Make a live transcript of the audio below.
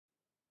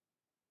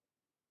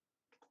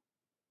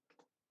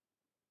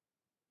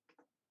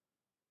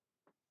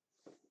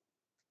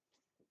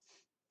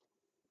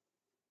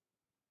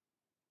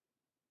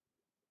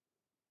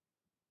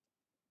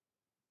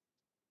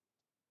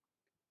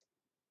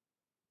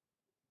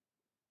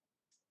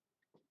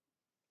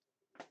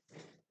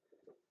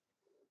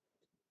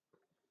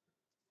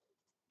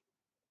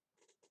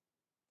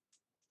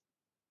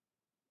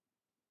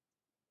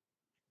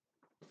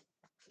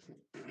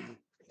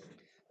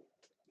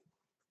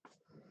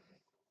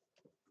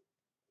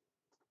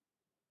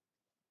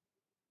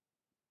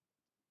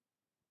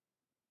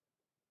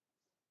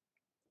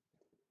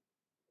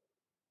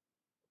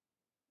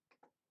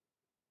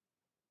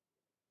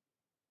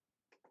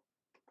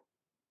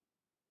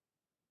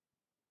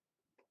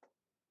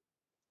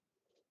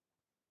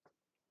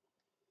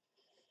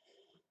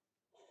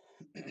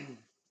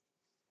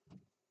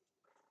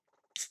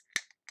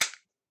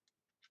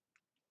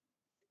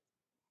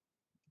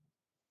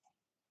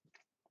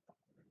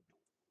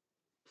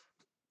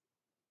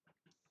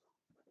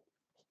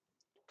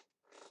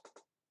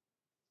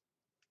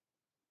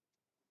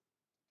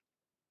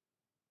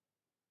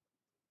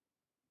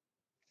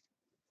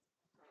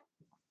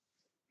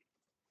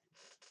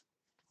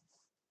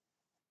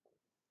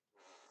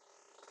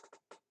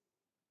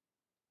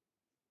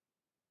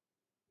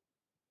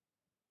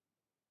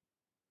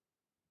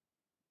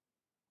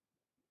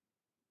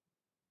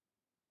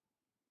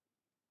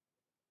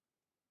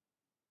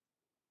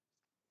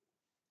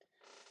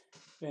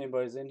If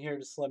anybody's in here,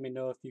 just let me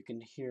know if you can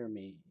hear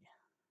me.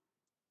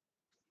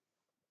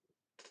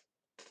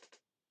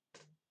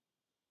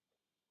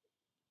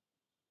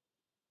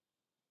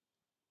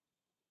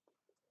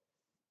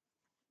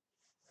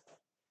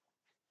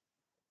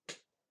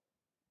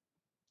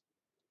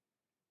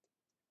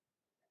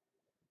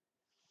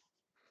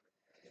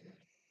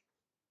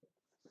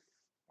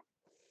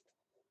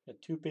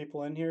 Got two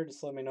people in here,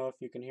 just let me know if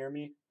you can hear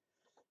me.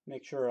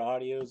 Make sure our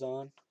audio's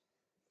on.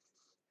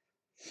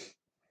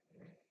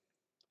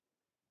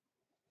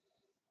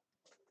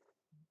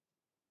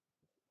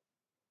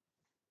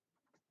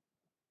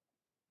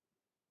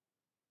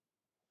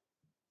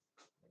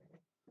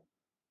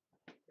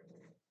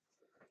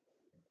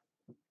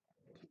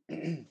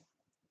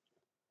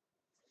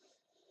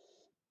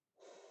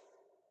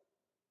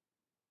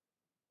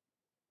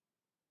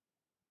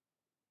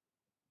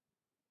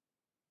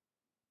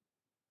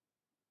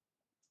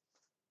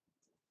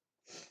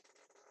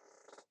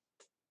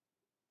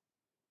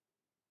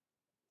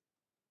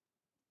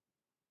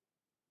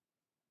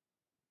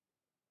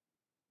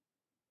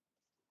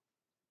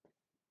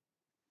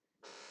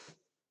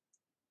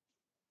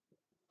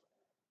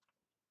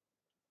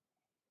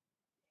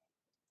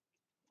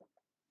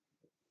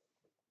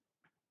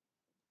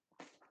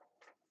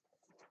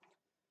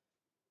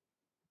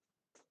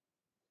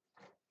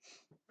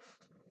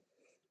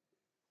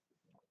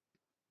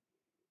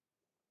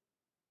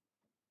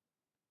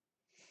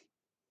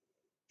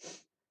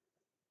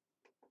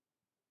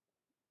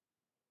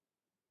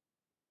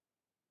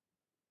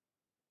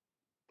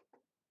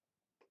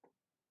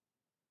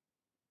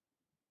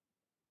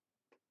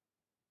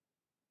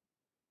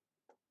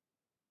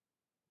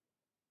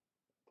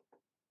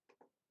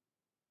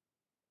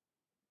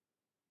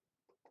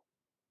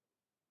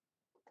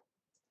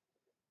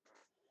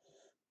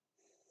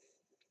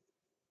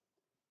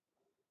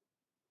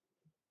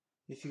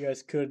 If you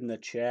guys could in the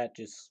chat,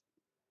 just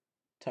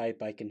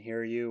type I can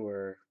hear you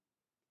or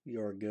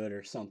you're good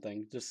or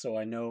something, just so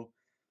I know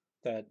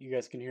that you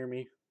guys can hear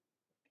me.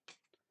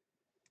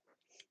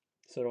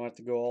 So I don't have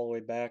to go all the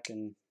way back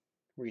and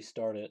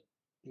restart it.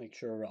 Make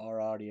sure our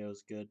audio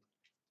is good.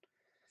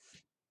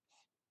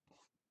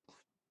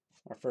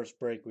 Our first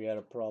break we had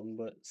a problem,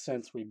 but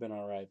since we've been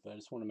alright, but I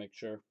just want to make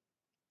sure.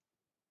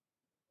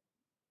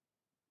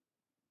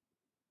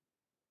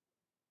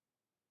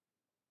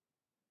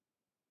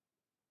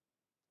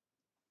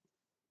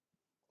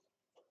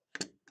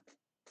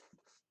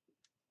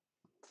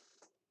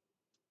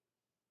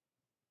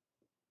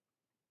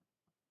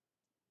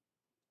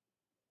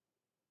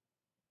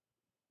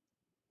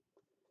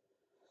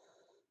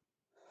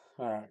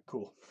 Alright,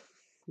 cool.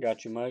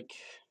 Got you, Mike.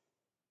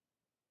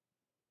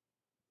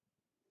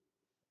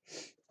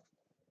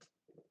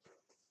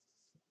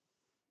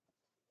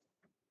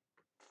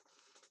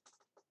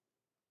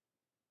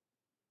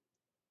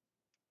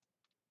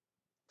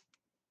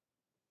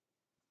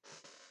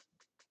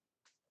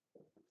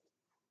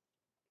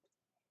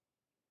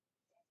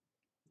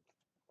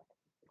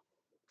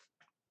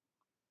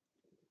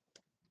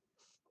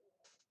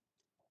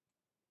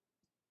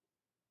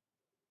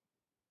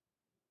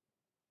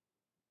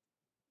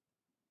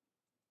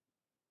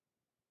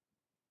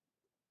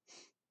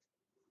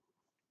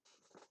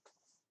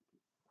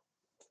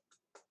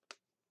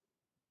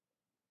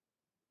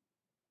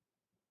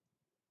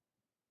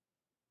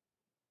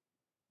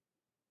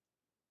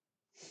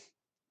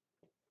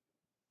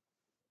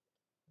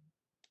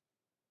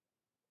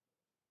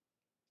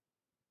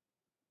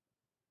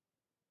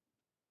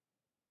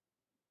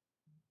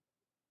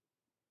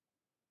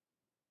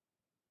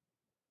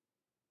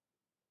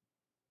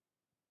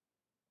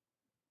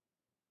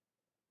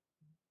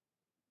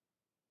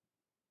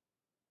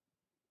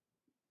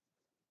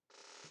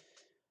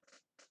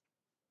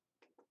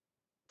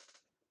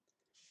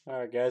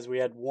 Alright, guys, we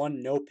had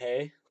one no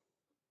pay,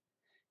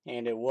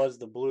 and it was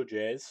the Blue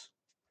Jays.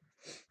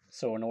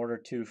 So in order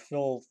to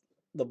fill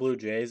the Blue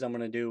Jays, I'm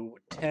going to do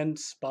 10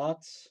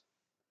 spots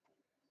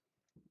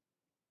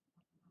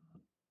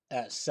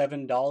at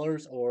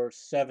 $7 or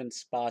 7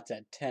 spots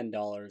at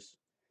 $10.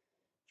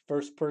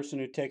 First person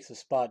who takes a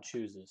spot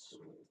chooses.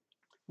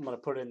 I'm going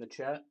to put it in the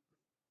chat.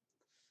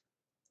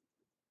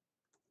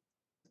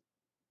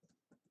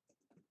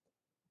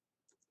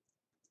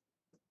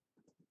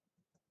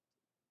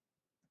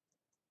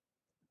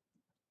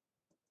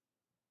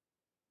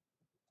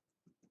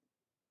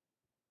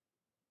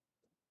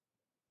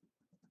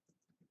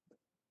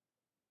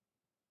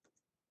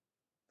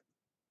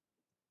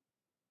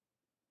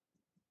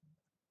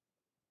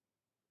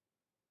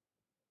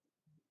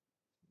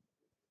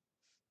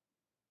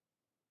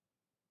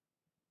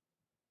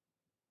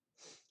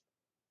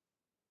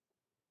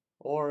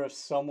 Or if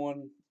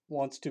someone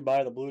wants to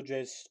buy the Blue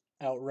Jays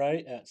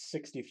outright at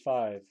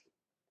 65.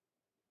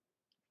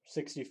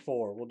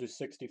 64. We'll do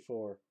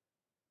 64.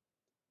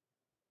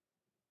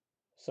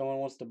 Someone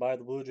wants to buy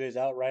the Blue Jays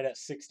outright at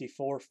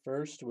 64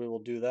 first, we will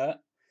do that.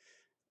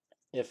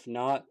 If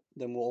not,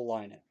 then we'll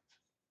line it.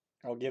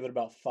 I'll give it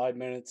about 5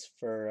 minutes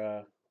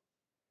for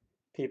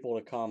people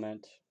to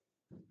comment.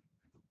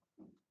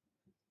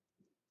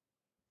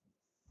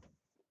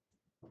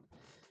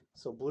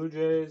 So Blue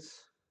Jays,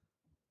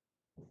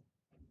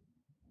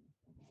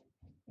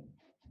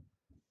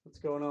 what's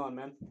going on,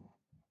 man?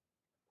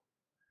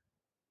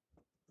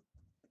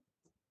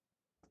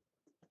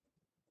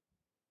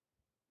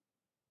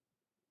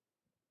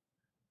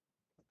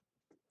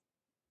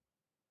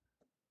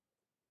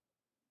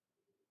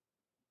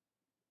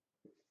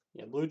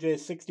 Yeah, Blue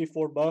Jays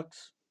 $64.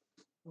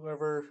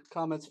 Whoever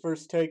comments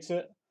first takes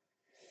it.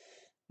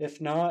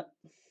 If not,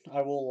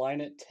 I will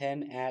line it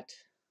 10 at,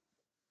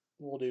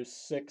 we'll do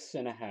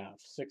 6.5,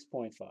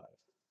 6.5.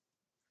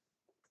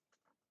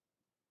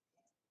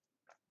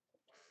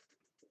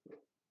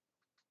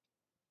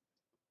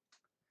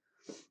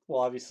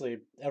 Well, obviously,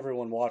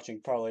 everyone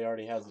watching probably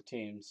already has a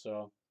team,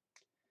 so.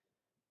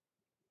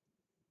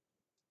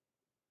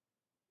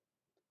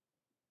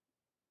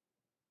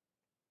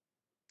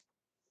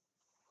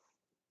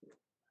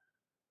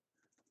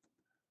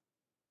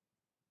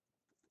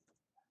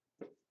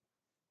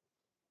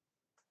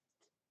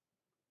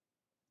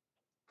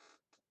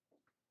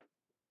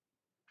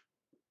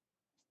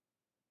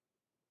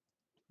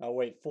 I'll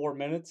wait 4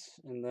 minutes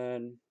and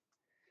then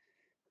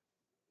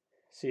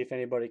see if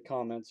anybody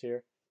comments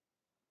here.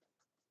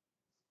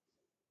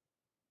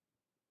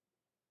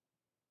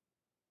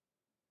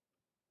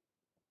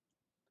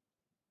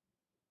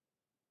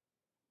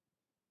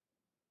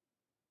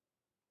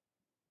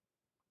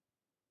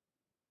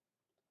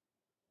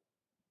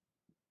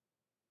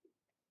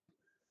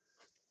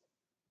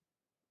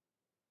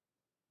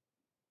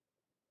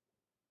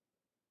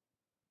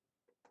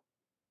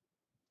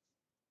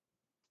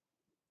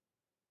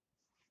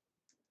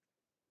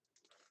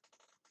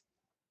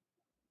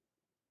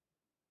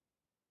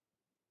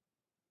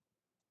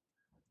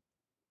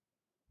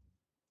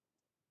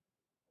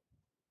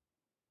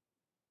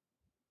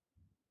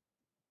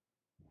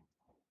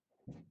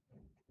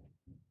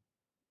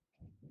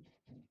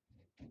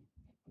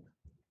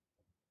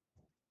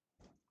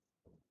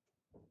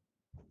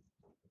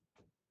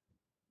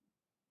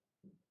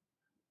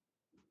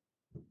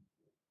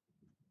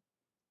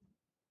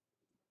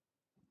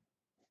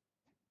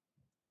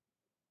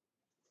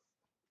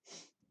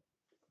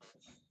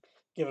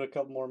 Give it a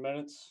couple more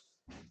minutes.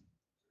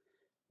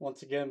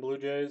 Once again, Blue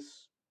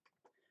Jays,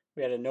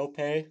 we had a no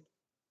pay.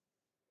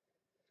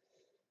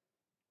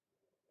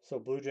 So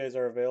Blue Jays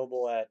are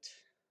available at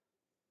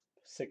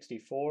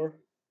 64.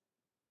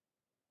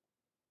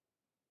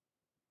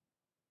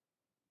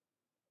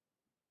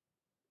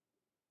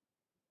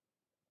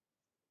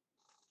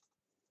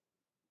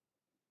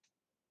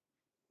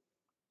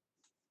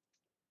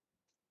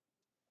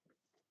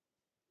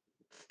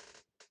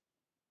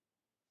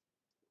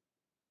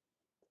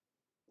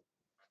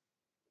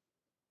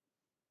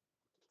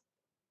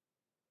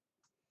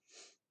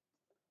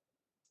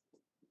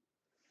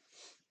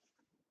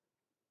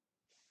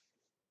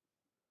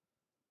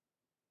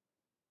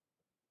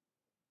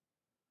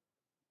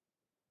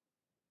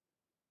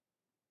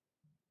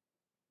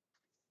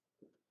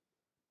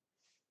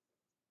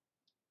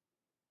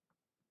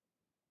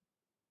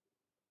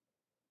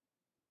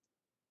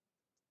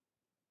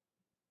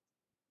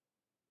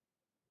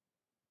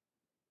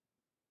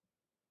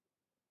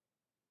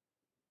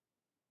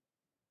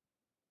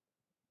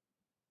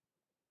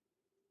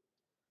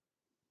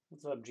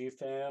 What's up, G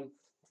fam?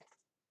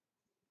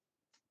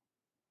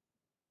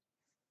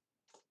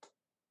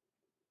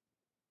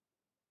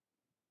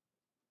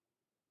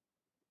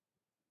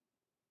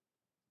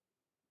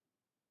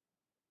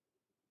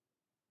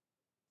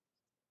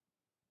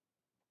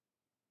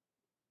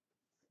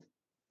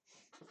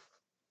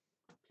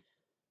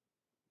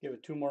 Give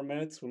it 2 more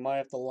minutes. We might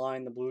have to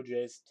line the Blue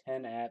Jays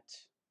 10 at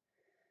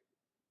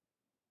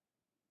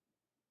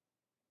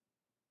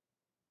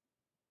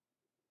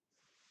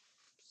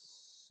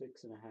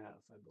 6.5,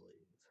 I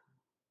believe.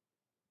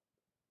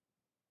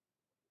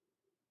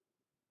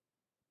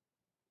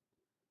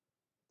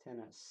 10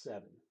 at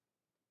 7.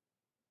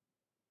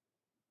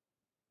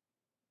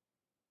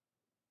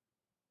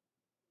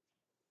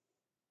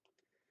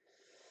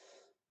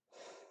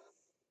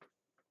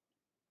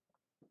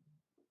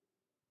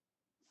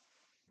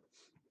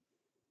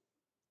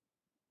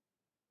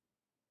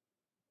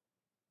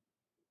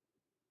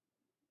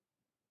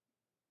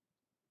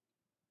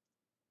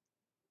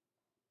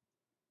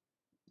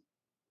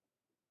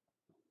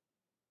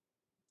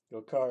 Go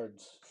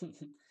Cards.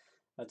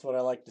 That's what I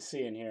like to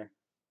see in here.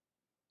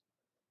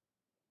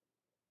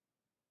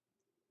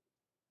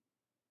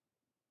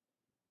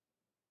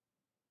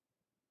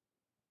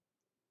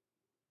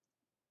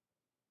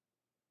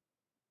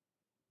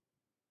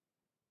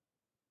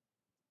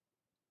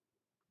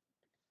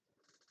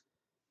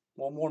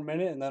 One more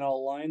minute and then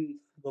I'll line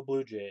the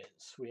Blue Jays.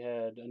 We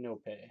had a no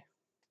pay.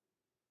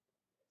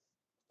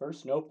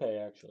 First no pay,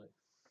 actually.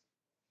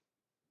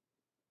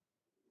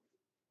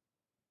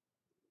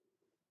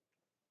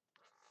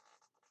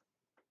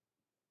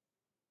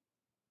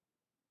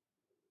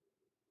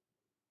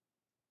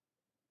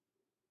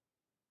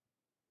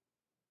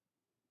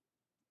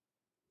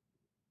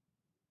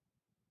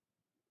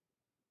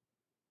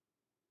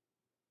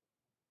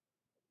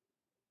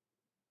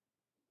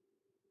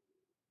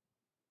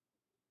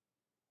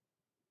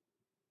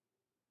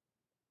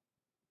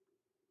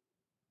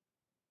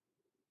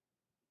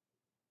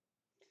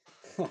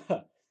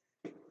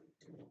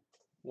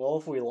 Well,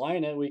 if we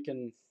line it, we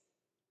can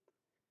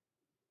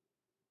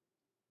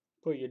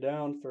put you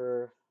down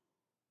for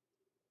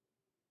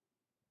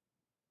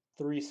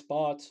 3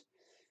 spots.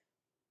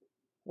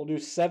 We'll do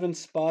 7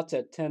 spots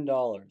at $10.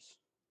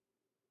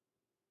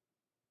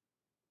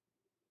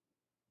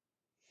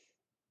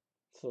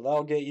 So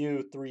that'll get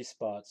you 3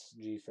 spots,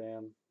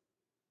 G-Fam.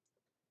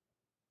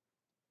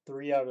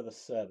 3 out of the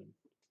 7.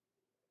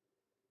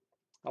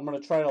 I'm going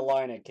to try to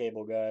line it,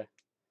 Cable Guy.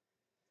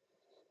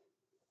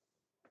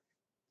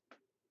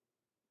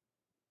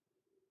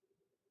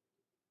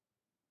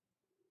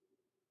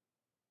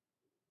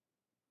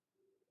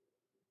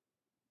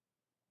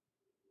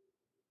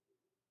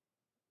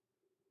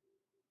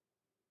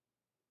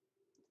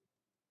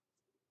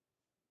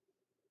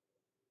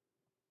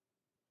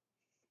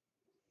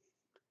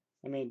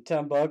 I mean,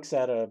 $10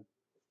 at a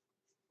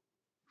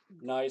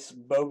nice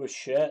Boba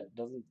Fett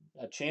doesn't,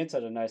 a chance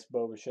at a nice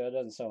Boba Fett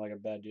doesn't sound like a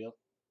bad deal.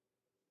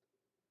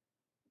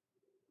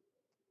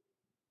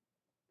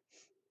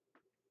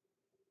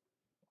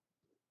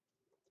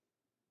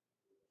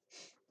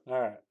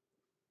 All right.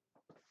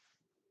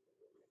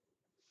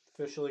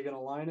 Officially going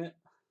to line it.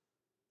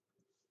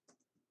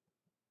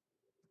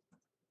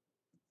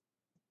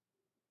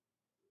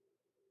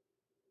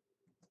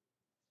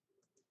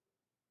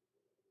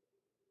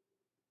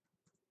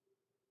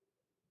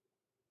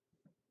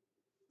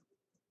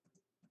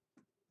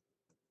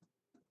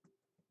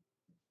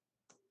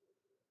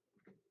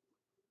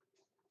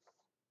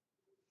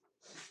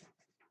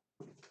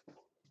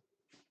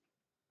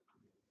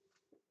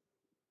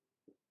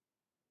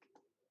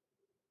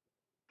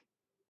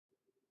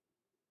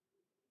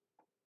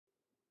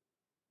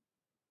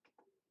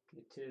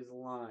 It is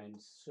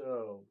lined,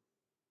 so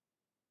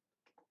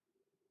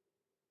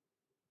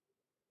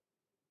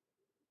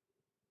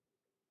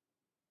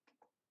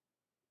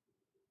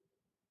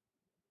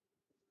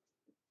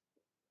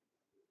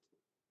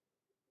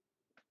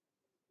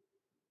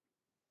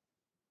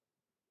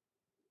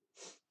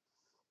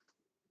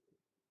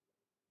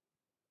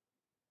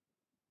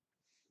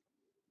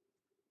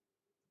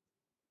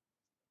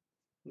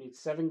need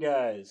 7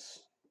 guys.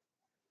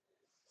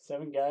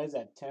 7 guys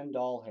at 10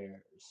 doll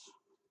hairs.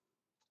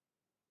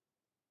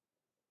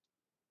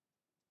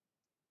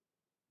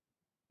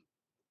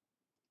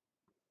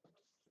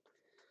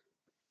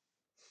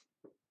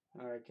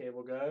 All right,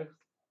 Cable Guy.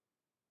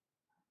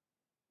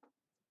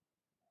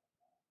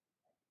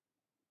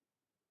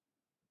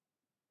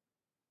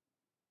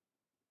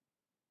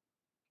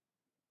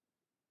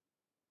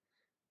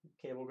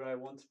 Cable Guy,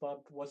 1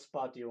 spot. What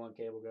spot do you want,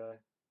 Cable Guy?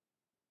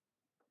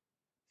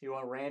 If you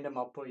want random,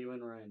 I'll put you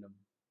in random.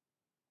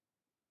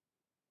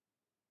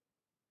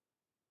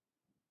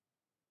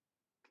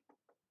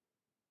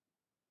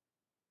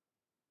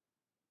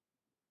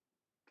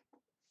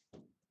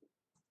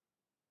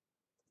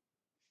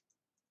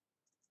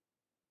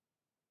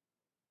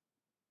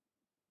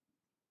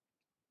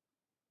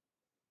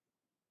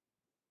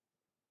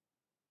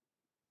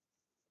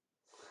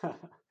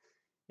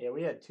 Yeah,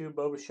 we had 2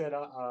 Boba Fett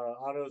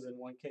autos in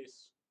one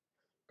case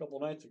a couple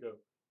nights ago.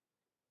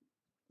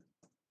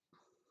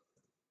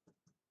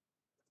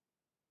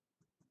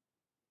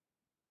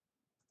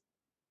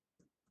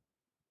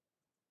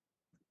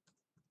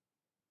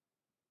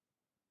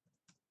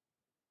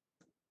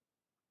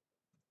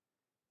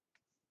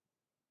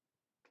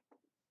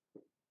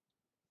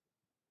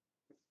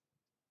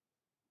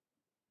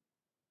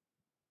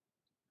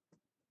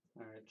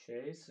 All right,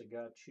 Chase, I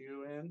got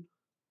you in.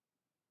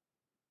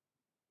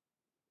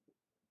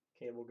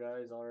 Cable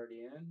Guy's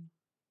already in.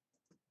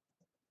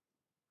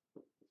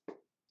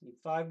 Need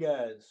 5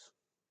 guys.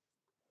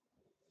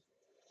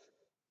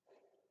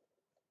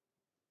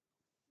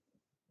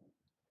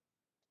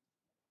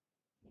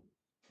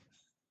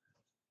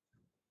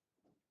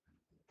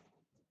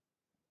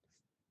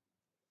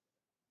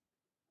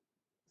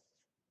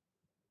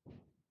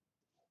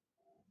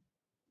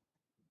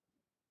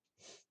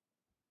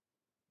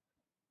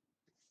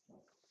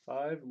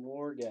 Five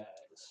more guys.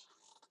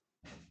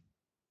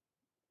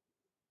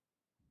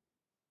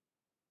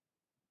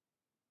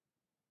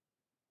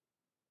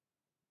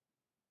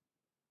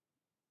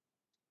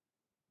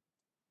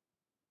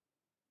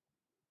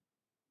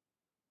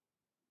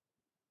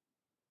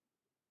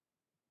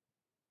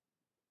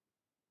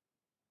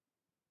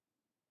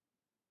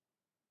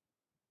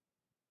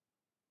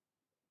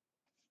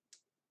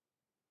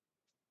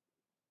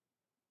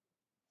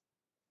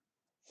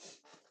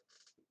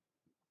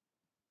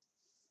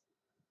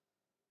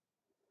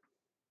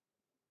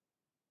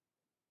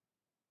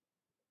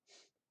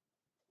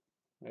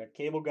 We got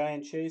Cable Guy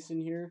and Chase in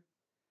here.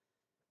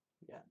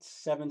 We got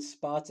 7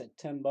 spots at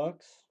 $10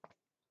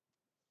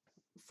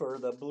 for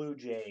the Blue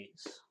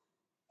Jays.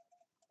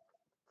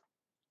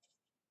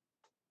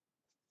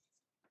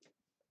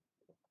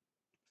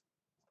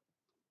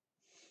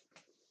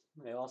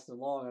 Hey, Austin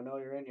Long, I know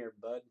you're in here,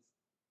 bud.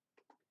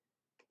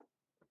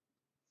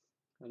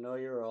 I know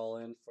you're all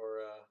in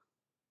for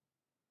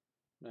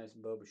a nice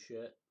Boba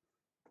Fett.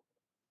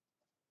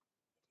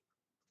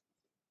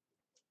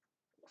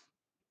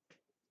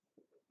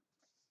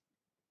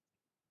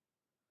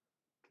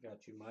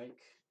 Got you, Mike.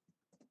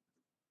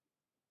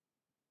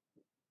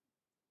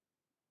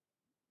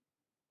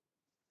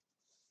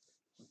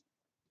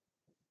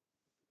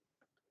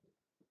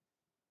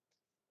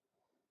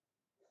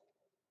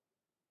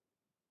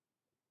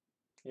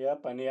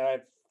 Yep,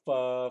 I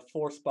have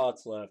 4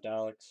 spots left,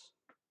 Alex.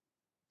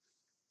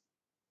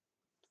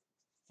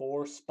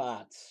 4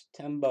 spots,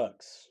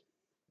 $10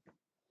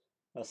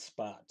 a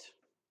spot.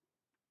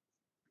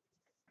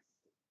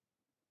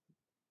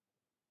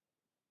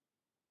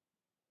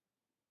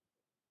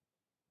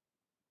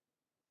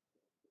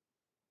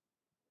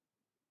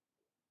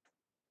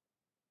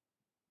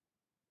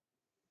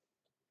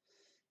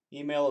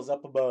 Email is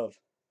up above.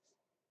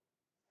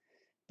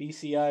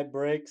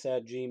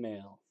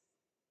 bcibreaks@gmail.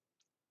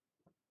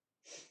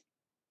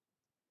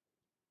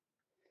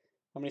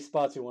 How many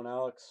spots you want,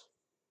 Alex?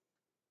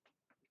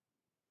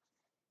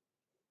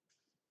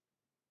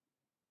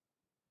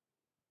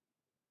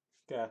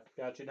 Okay,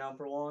 got you down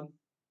for 1.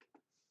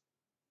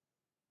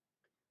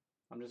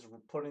 I'm just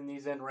putting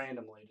these in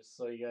randomly, just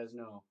so you guys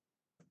know.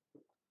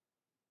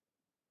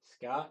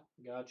 Scott,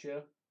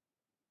 gotcha.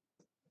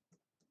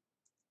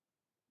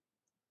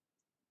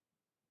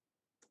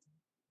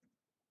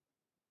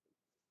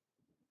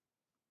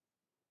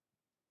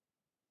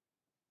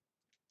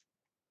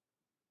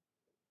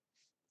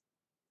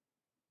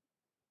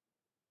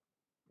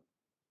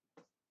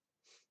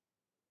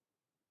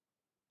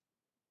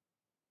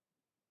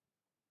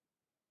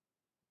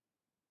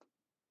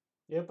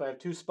 Yep, I have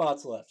 2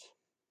 spots left.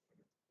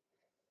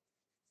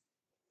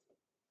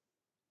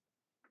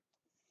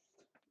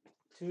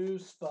 2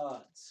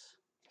 spots.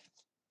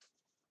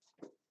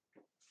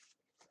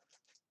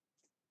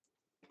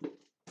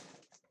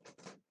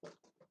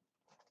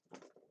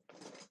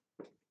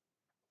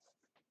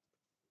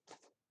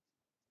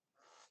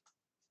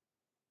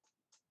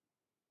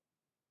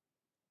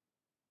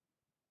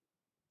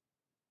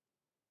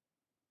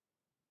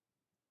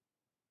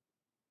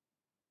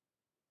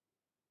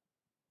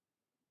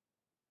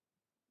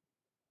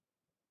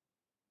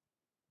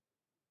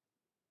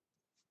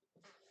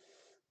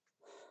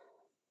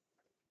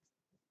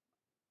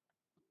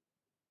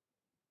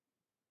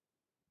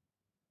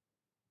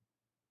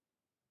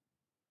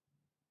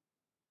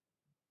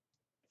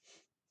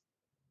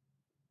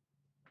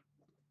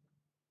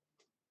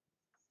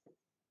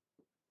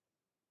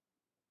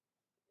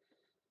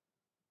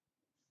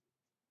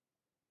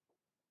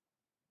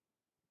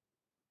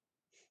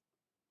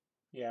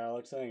 Yeah,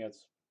 Alex, I think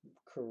that's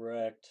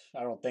correct.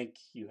 I don't think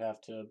you have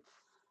to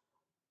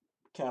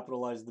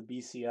capitalize the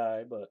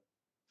BCI, but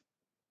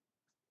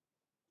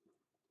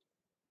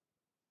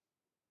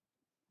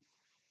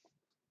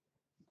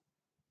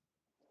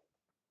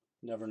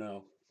never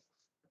know.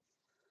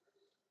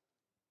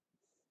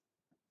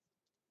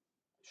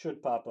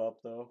 Should pop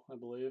up, though, I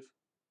believe.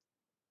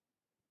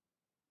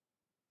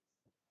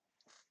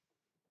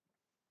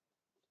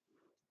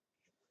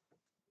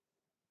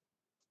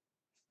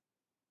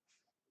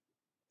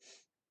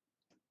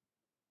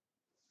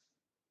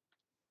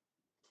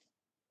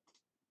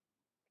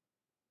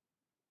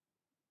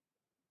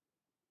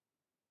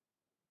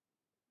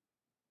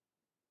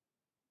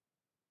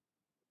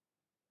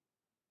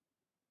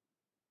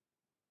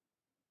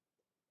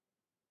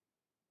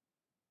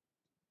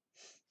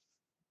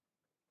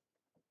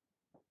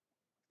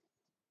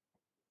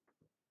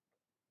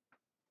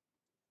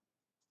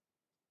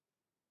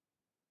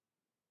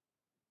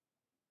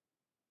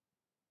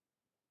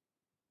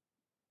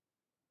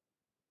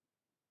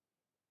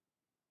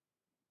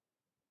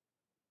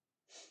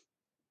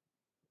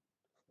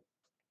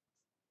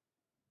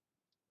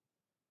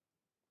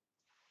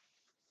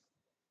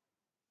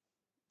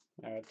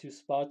 All right, 2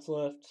 spots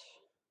left.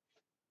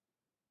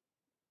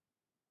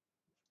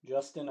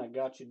 Justin, I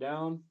got you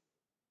down.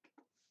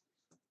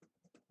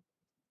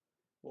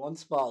 1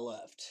 spot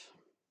left.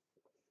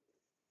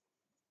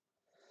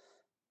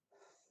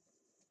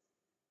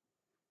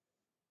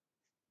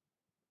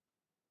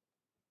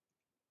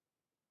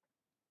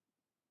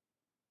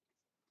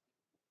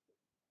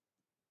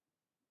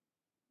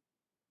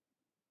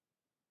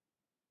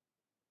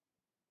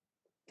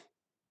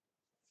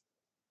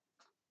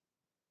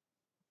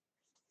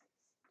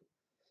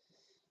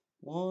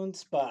 One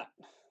spot.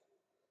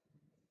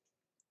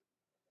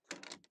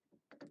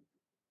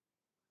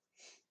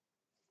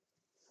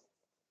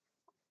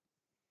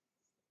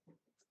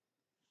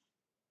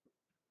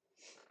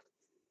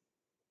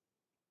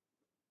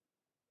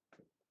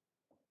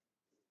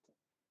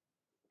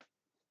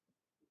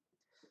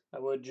 I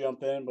would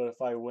jump in, but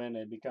if I win,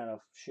 it'd be kind of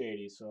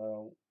shady,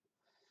 so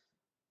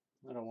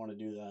I don't want to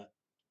do that.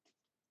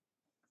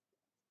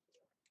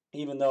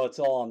 Even though it's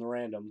all on the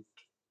random.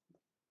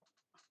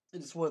 It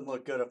just wouldn't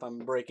look good if I'm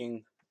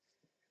breaking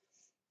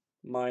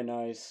my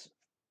nice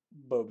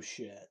bob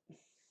shit.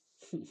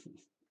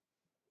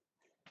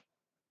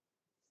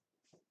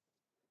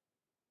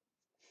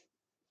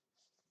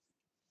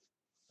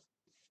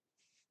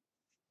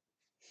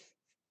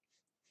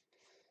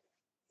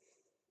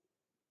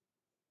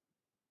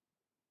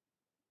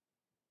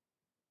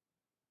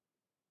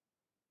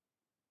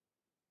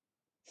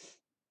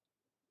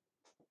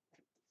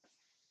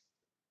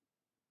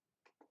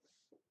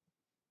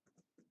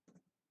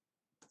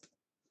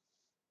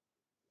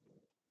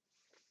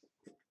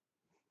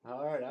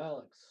 All right,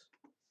 Alex.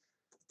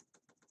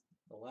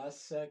 The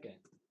last second.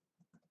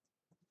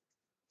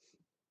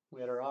 We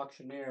had our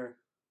auctioneer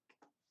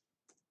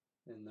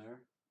in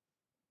there.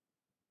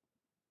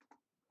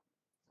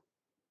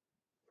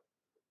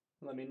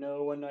 Let me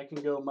know when I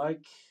can go,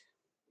 Mike.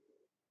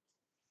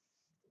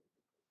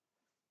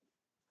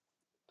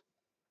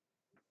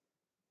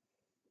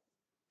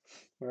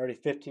 We're already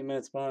 15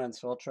 minutes behind,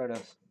 so I'll try to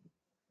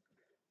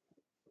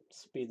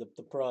speed up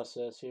the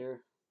process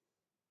here.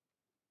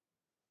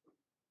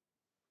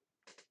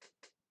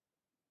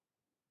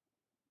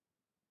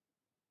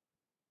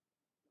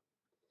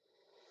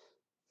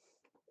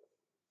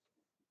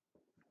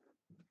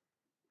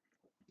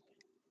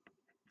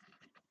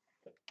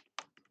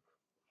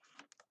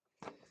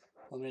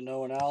 Let me know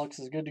when Alex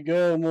is good to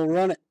go and we'll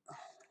run it.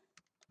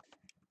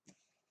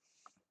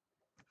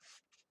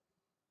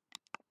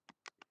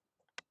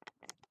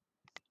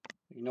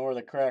 Ignore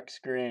the cracked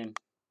screen.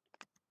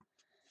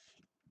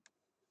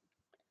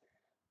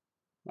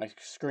 My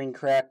screen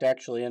cracked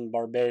actually in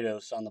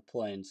Barbados on the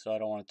plane, so I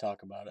don't want to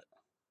talk about it.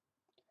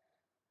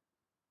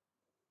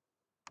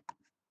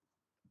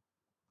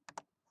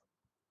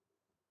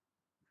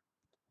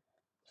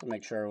 So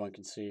make sure everyone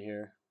can see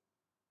here.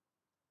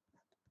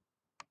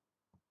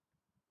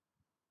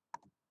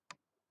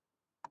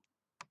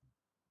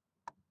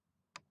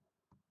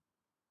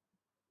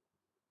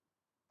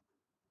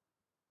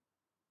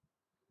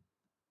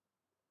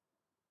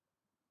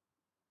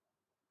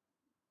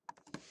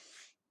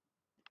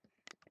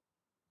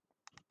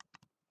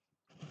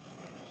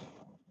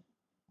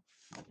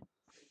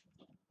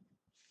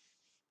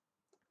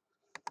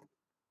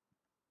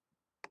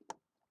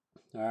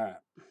 All right.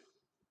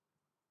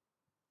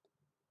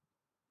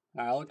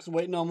 Alex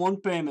waiting on one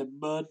payment,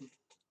 bud.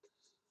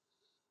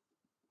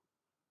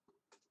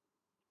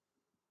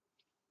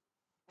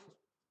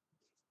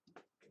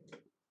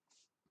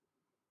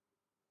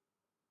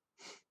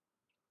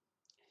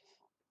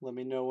 Let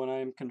me know when I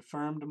am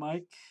confirmed,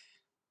 Mike.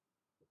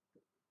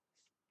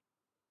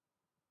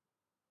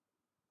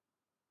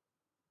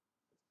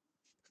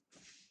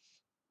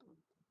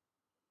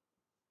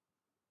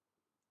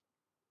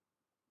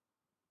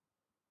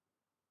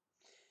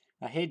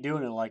 I hate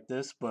doing it like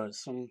this, but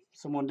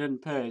someone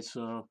didn't pay,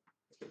 so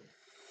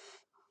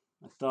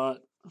I thought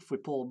if we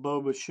pull a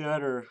Boba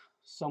Shed or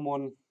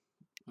someone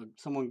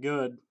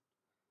good,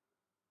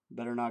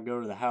 better not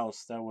go to the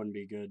house. That wouldn't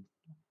be good.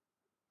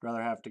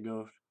 Rather have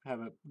to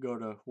have it go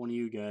to one of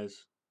you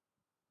guys.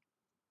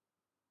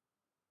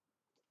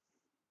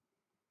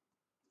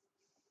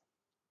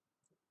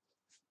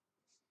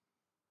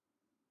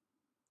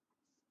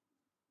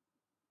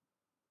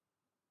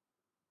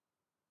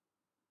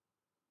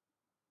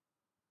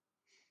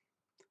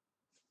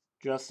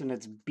 Justin,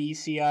 it's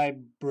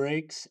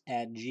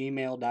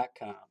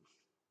bcibreaks@gmail.com.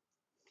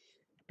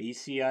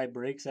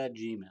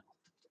 bcibreaks@gmail.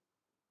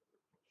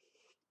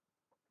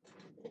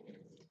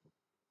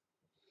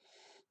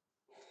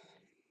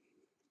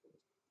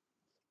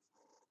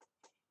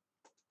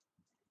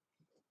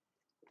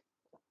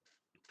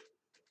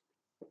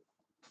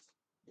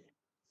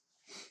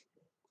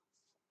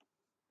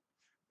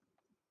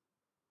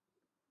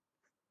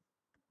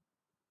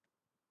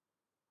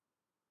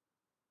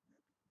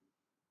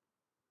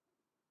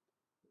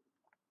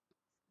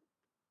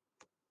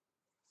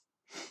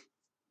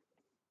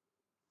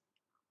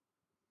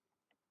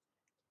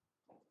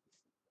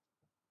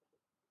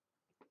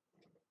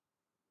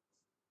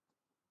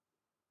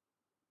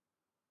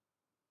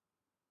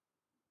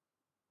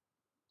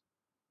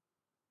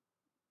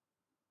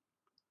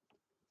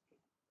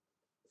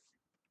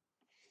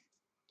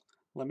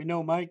 Let me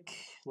know, Mike.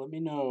 Let me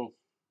know.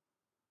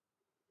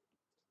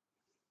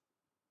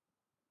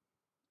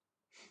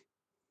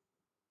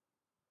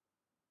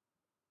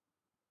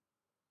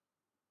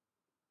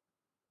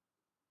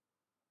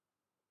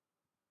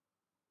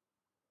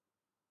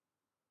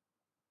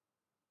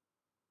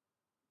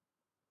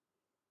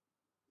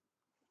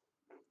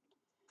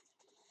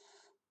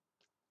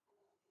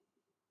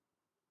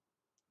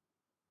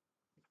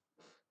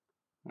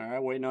 All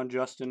right, waiting on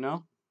Justin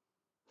now.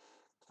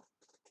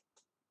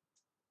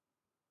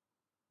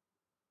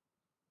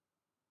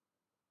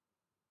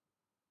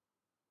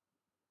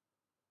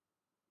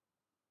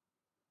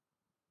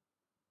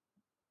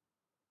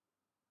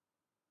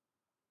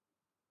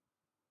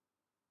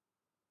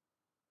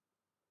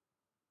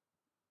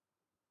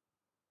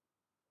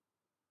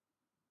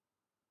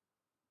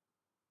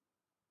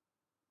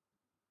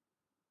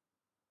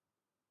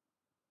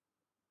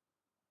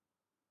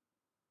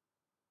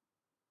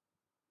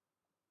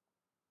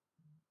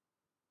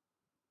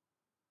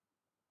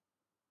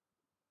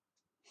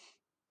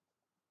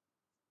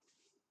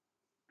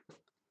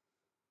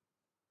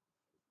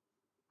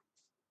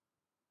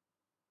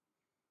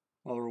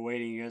 While we're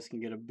waiting, you guys can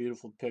get a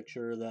beautiful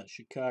picture of that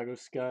Chicago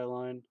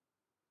skyline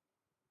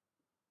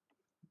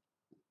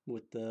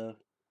with the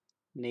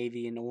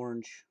navy and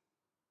orange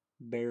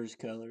Bears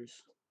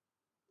colors.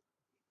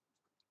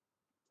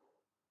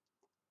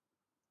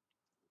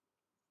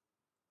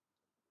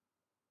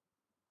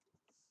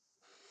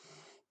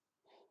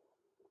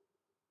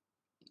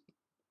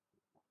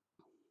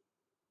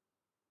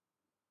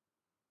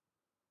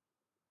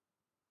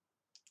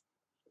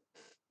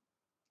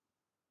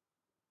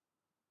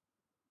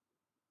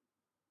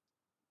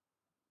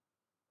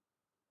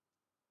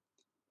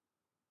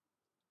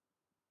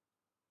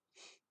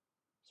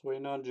 Just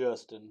waiting on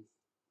Justin.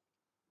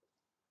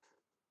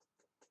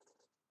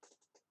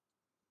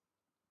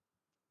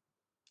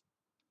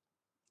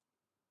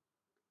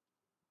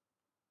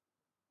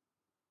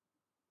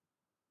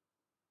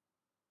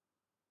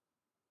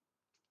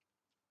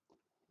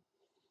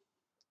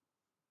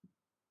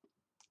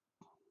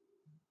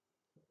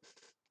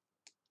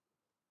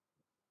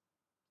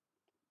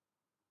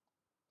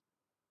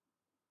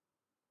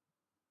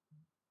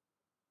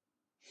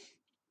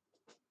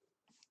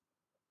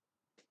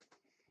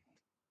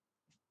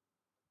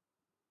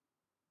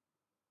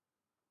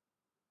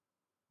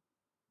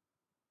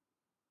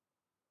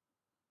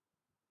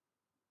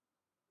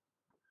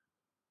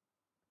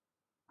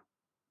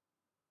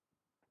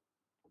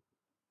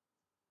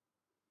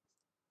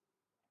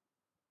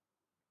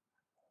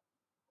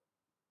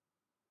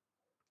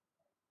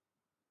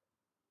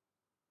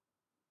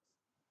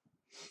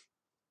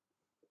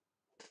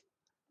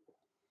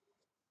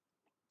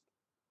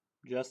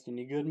 Justin,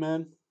 you good,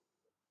 man?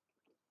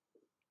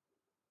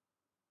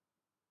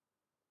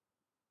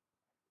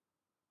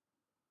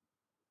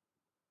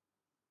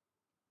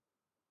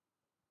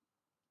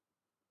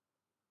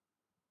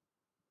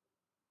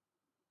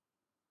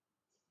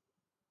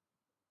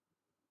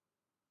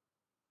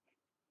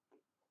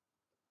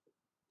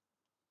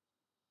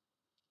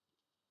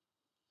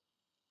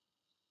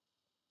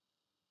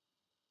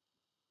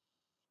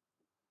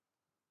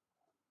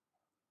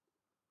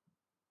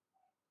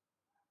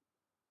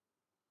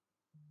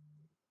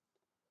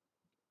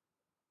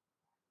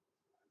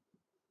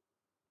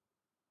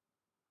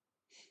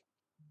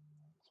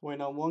 Just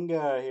waiting on one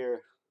guy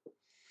here.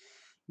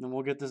 Then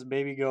we'll get this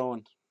baby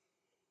going.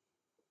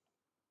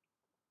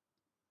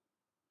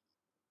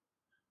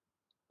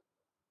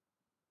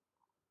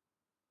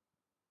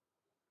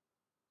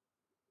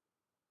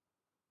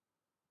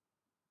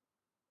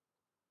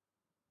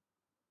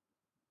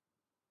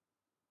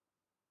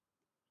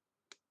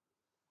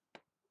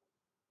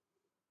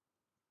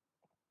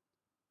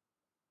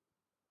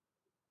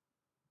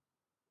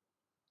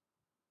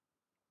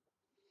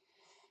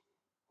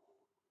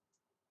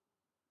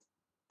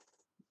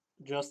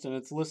 Justin,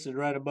 it's listed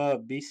right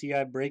above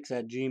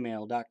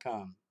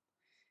bcibreaks@gmail.com.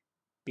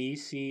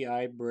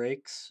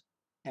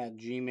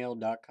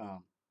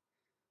 bcibreaks@gmail.com.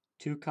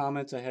 2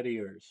 comments ahead of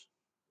yours.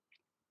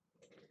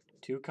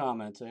 2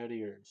 comments ahead of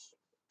yours.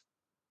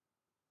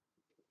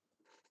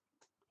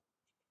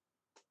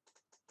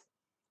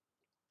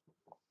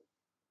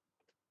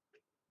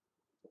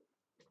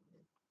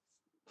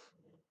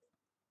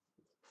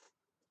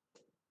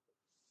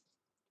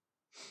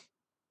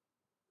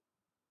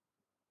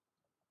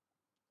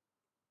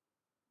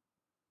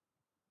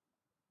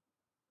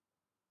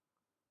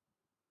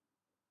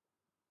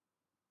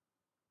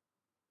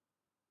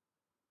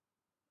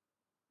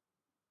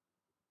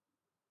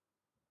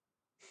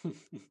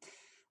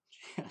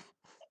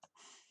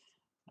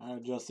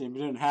 Justin, if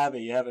you didn't have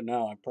it, you have it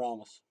now, I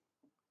promise.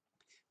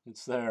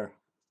 It's there.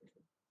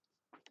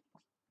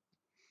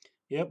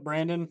 Yep,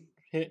 Brandon,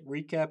 hit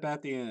recap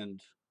at the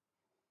end.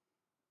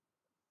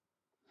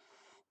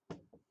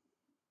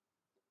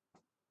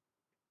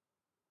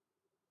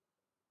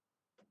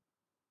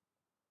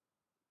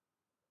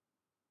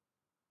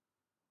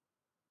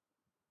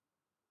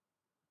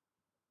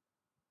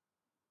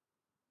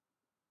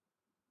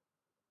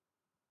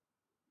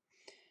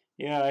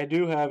 Yeah, I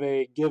do have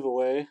a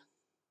giveaway.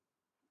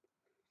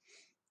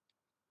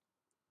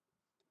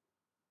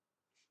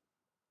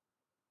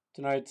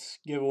 Tonight's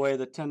giveaway,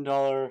 the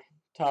 $10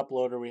 top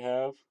loader we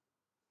have,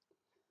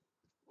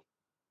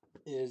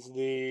 is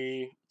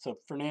it's a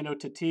Fernando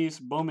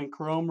Tatis Bowman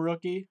Chrome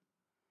rookie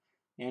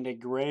and a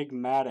Greg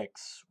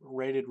Maddux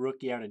rated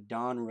rookie out of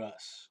Don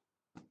Russ.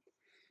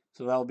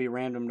 So that will be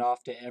randomed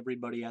off to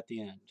everybody at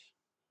the end.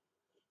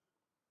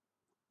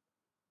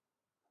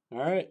 All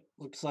right,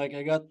 looks like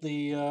I got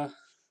the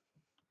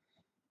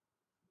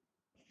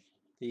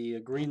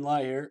green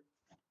light here.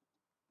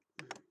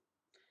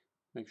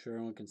 Make sure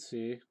everyone can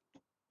see.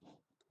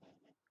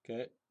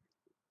 Okay.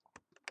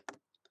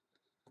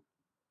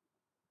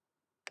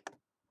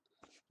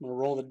 I'm going to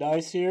roll the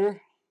dice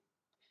here.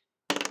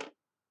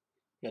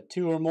 Got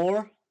 2 or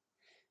more.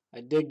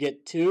 I did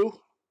get 2.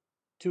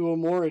 2 or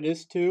more, it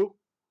is 2.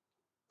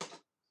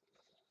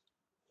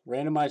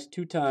 Randomized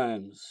 2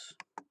 times.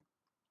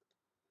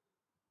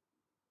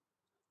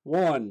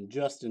 1,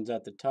 Justin's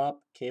at the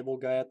top, Cable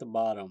Guy at the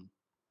bottom.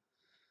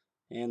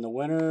 And the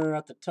winner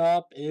at the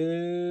top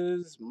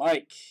is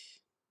Mike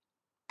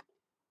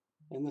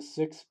in the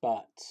 6th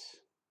spot.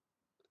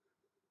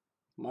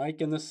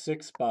 Mike in the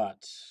 6th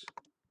spot.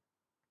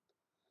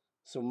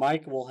 So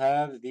Mike will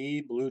have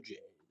the Blue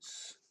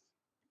Jays.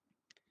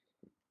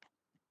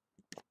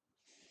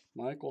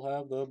 Mike will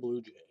have the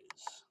Blue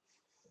Jays.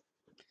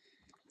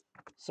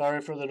 Sorry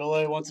for the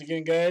delay once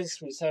again, guys.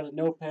 We just had a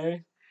no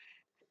pay.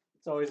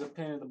 It's always a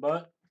pain in the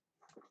butt.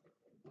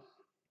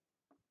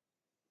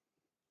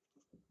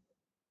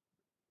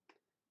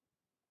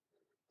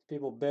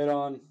 People bid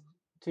on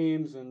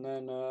teams and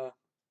then,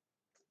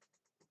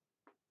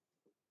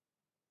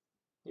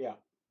 yeah.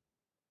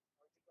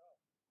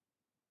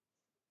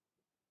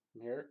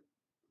 Here.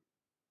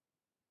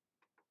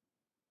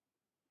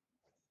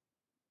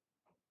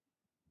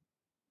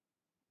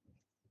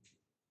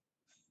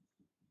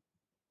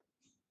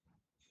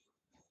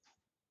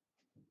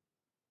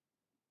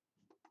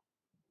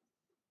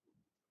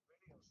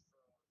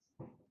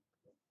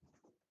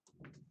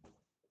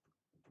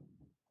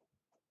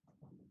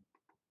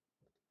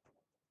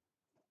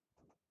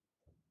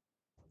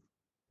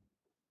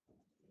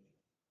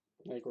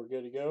 I think we're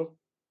good to go.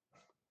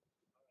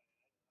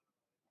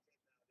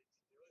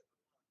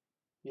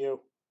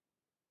 You.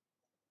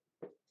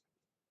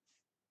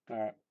 All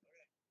right.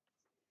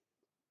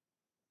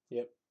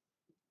 Yep.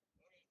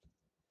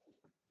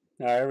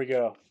 All right, here we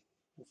go.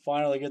 We'll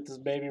finally get this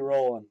baby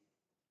rolling.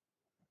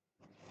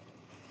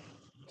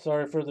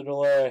 Sorry for the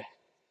delay.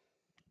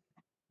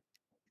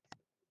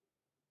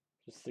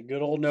 Just the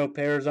good old no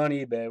pairs on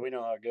eBay. We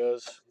know how it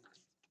goes.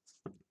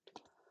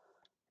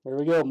 Here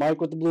we go. Mike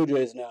with the Blue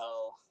Jays now.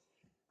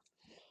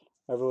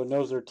 Everyone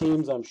knows their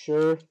teams, I'm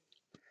sure.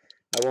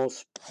 I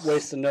won't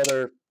waste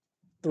another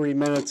 3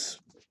 minutes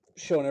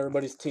showing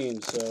everybody's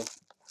teams, so.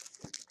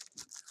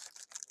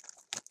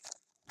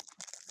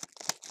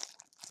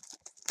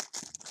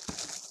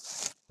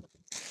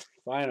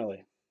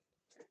 Finally.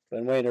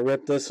 Been waiting to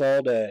rip this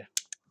all day.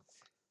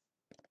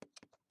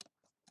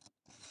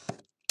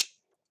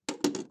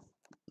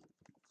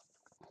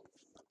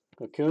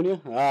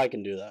 Acuna? I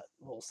can do that.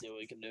 We'll see what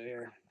we can do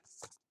here.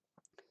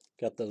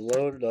 Got the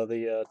load of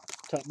the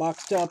top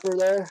box topper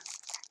there.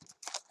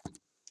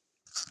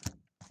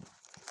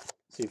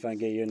 See if I can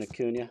get you an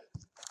Acuna.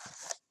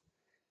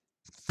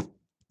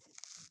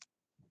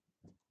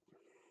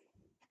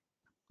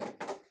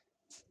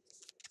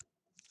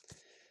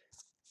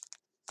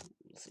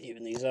 Let's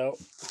even these out.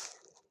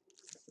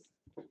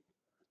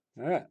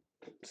 Alright.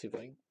 See if I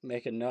can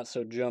make it not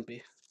so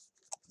jumpy.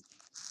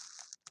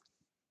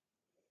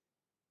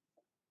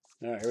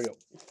 Alright, here we go.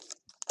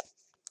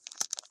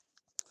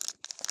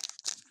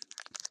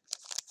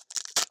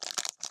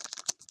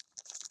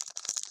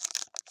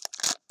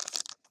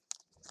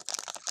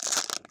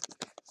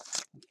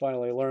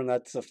 Finally learned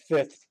that's the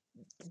 5th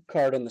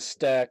card in the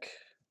stack.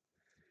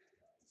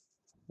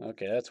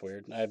 Okay, that's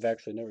weird. I've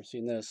actually never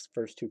seen this.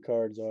 First 2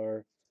 cards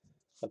are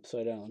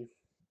upside down.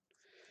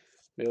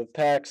 We have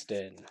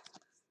Paxton.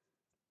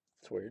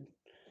 That's weird.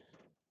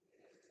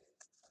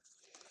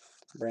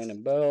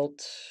 Brandon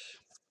Belt.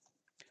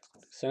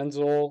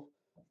 Senzel.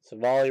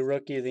 Savali,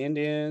 rookie of the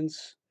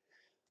Indians.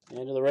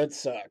 And to the Red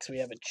Sox, we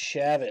have a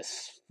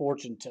Chavis,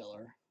 fortune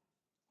teller.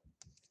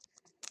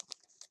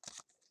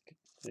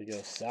 There you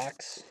go,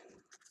 Sox.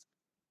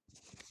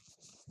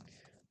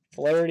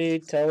 Flaherty,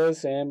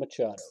 Tellis, and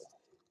Machado.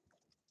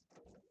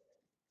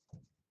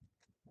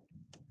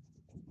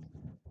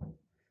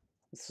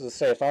 This is to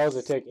say, if I was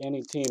to take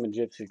any team in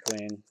Gypsy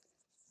Queen,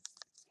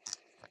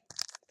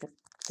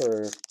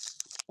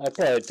 I'd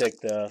probably take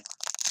the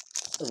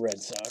Red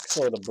Sox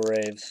or the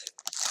Braves.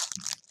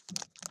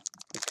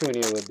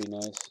 Acuna would be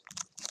nice.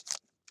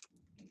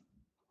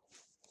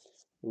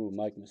 Ooh,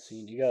 Mike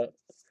Massine. You got,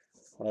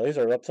 well, these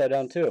are upside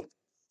down too.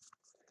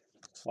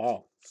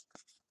 Wow.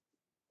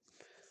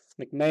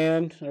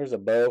 McMahon, there's a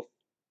bow.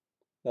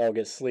 That'll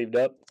get sleeved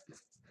up.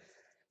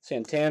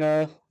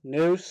 Santana,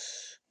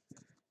 Noose,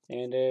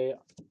 and a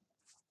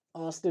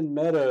Austin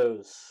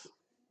Meadows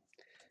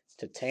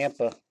to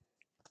Tampa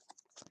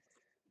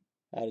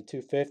out of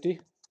 250.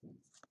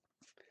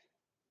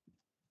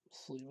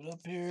 Sleeve it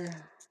up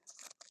here.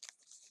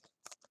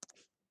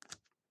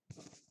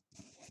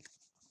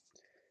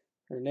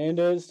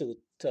 Hernandez to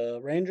the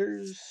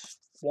Rangers,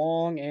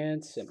 Wong,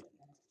 and Simmons.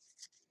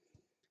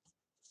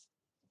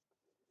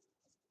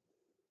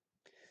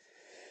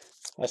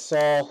 I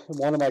saw in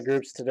one of my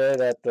groups today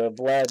that the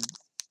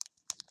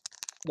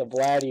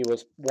Vladdy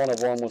was one of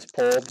them was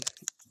pulled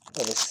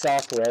of a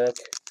sock relic.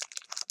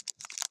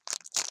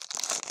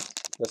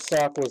 The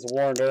sock was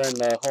worn during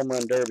the home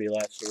run derby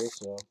last year,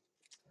 so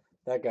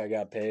that guy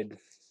got paid.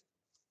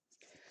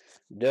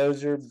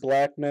 Dozier,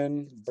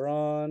 Blackman,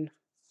 Braun,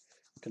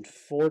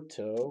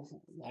 Conforto.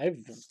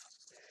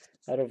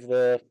 Out of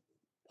the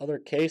other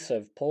case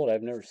I've pulled,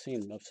 I've never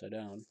seen him upside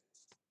down.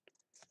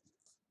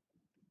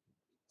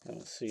 I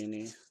don't see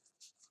any.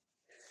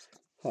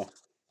 Huh.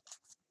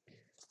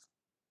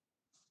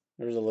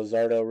 There's a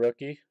Luzardo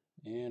rookie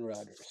and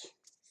Rogers.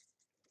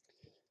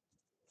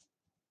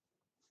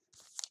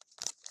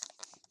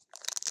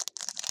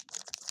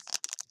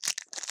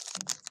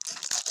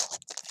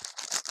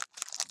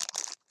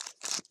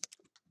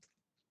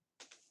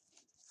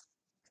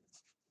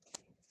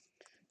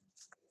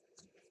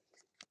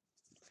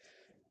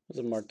 There's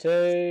a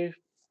Marte,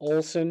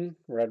 Olson,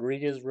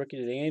 Rodriguez, rookie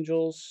to the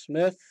Angels,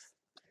 Smith,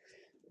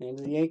 and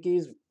to the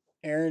Yankees,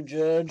 Aaron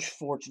Judge,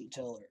 fortune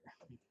teller.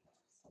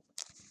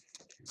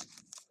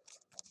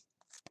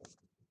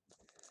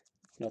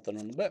 Nothing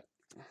on the back.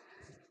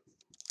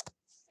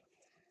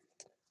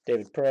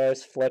 David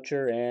Price,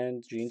 Fletcher,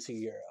 and Gene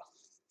Segura.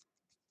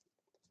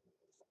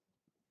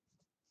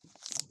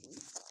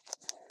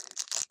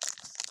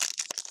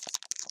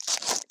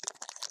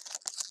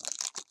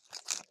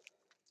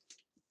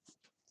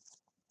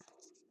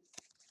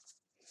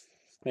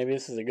 Maybe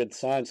this is a good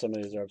sign some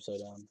of these are upside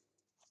down.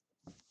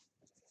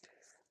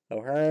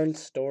 O'Hearn,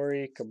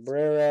 Story,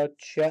 Cabrera,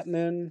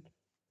 Chapman.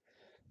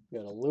 We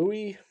got a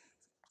Louis.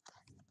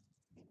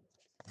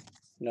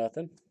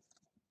 Nothing.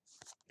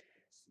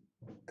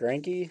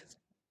 Greinke,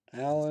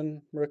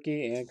 Allen,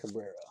 rookie, and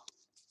Cabrera.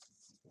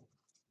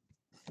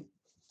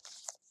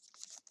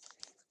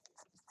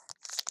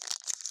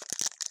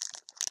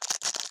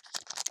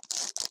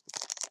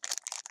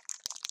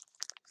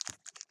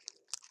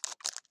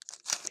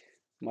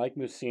 Mike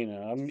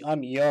Mussina.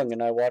 I'm young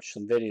and I watched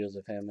some videos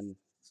of him, and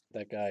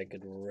that guy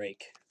could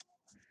rake.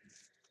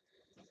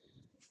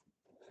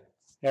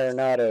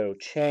 Arenado,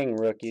 Chang,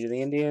 rookie to the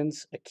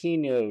Indians.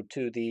 Aquino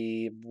to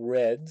the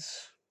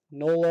Reds.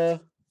 Nola.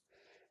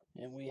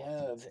 And we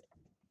have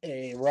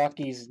a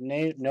Rockies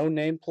no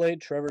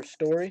nameplate, Trevor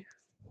Story.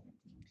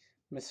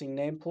 Missing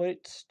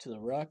nameplate to the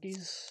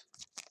Rockies.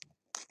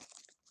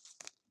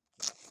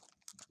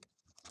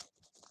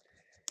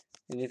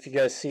 And if you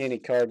guys see any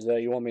cards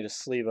that you want me to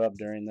sleeve up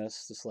during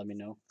this, just let me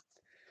know.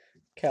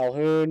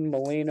 Calhoun,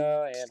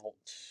 Molina, and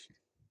Holtz.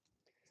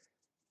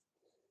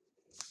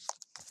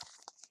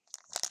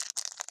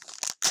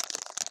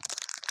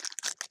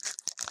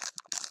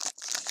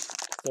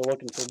 Still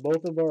looking for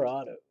both of our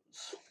autos.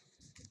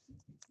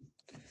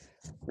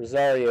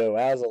 Rosario,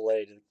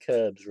 Azalea to the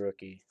Cubs,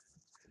 rookie.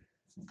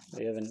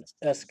 We have an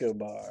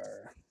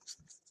Escobar.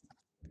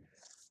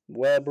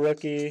 Webb,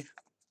 rookie.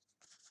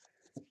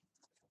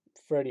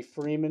 Freddie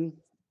Freeman.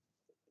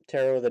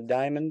 Tarot of the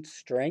Diamond,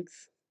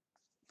 strength.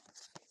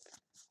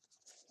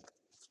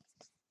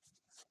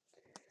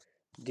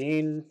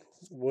 Dean,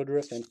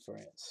 Woodruff, and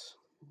France.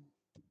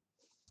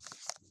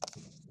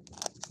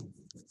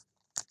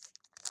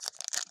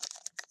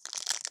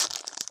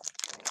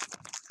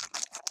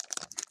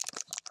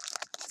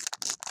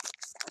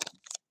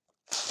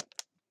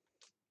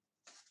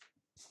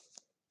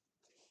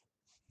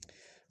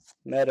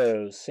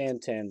 Meadows,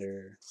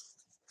 Santander,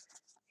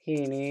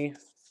 Heaney,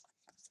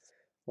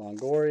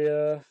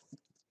 Longoria,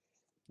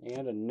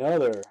 and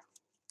another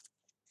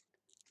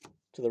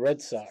to the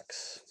Red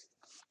Sox.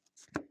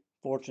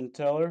 Fortune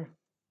Teller,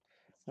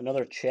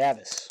 another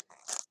Chavis.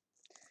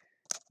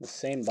 The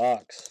same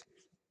box.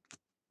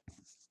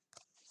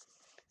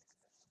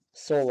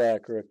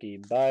 Solak, rookie,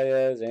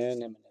 Baez,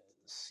 and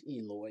Jimenez.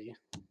 Eloy.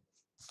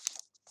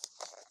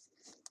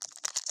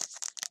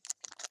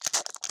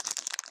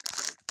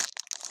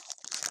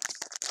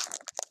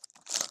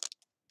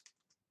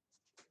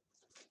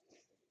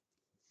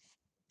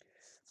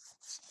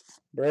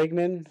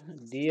 Bregman,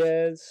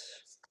 Diaz,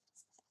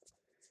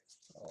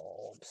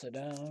 all upside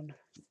down.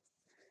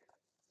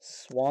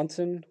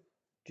 Swanson,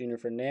 Junior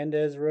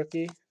Fernandez,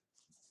 rookie.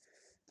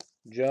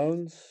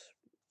 Jones,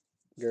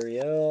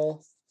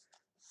 Gurriel,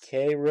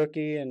 K,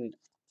 rookie, and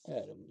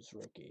Adams,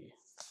 rookie.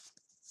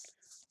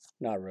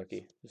 Not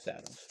rookie, just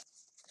Adams.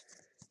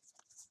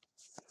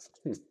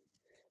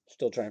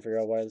 Still trying to figure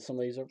out why some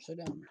of these are upside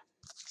down.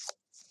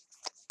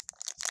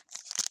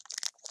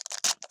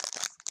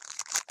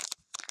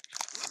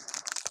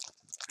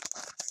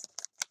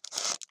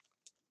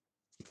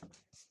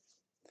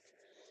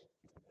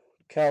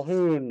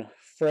 Calhoun,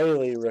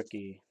 Fraley,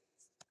 rookie.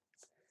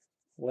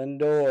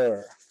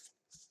 Lindor,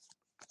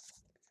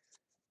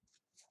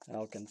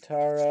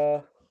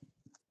 Alcantara,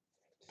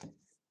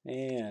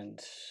 and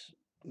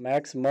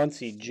Max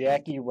Muncy,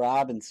 Jackie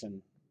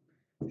Robinson,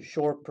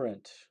 short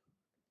print.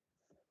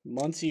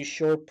 Muncy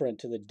short print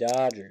to the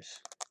Dodgers.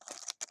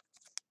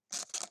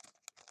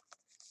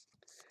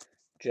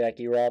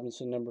 Jackie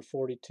Robinson, number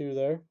 42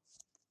 there.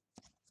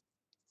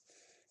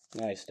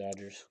 Nice,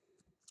 Dodgers.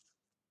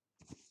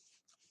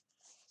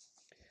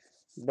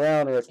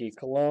 Brown rookie,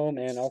 Colomb,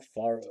 and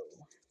Alfaro.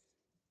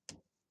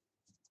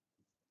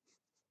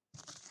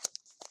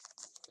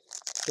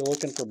 Still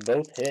looking for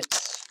both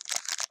hits.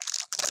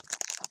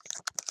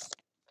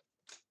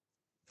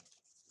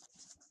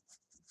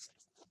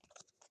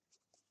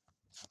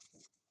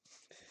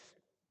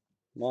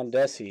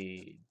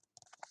 Mondesi,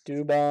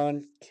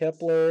 Dubon,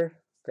 Kepler,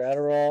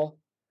 Gratterall,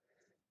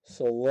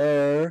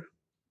 Soler.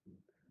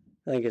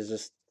 I think it's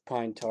just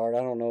pine tar.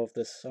 I don't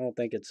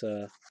think it's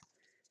a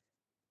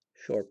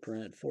short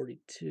print.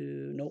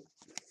 42, nope.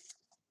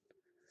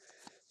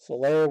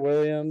 Soler,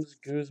 Williams,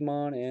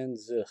 Guzman, and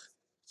Zich.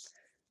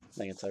 I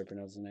think it's how I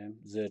pronounce the name.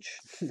 Zich.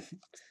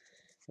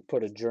 I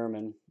put a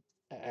German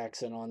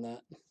accent on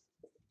that.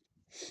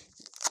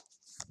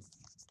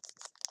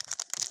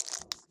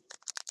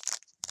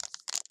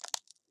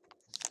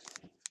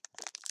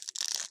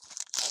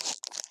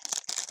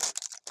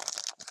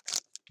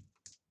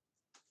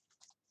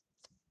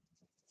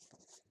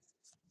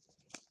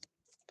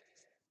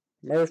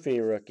 Murphy,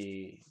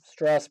 rookie.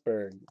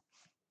 Strasburg,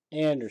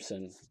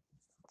 Anderson,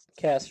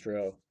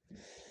 Castro.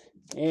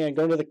 And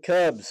going to the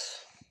Cubs.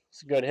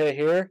 It's a good hit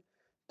here.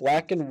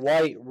 Black and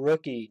white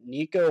rookie,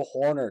 Nico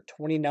Horner,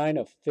 29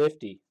 of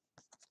 50.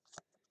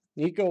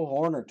 Nico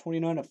Horner,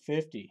 29 of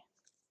 50.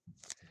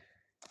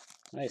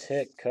 Nice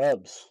hit,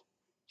 Cubs.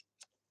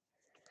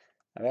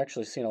 I've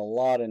actually seen a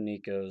lot of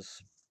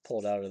Nicos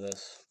pulled out of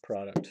this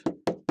product.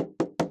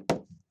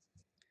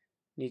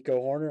 Nico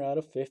Horner out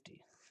of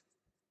 50.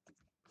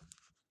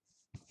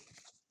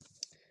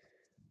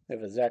 We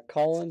have a Zach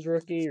Collins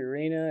rookie,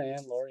 Urena,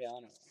 and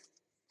Laureano.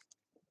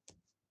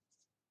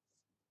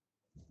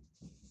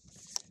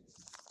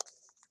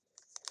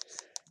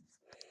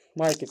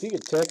 Mike, if you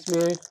could text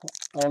me,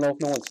 I don't know if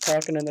no one's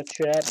talking in the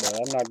chat, but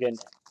I'm not getting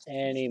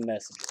any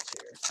messages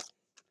here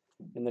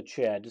in the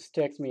chat. Just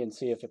text me and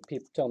see if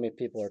tell me if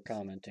people are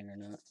commenting or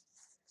not.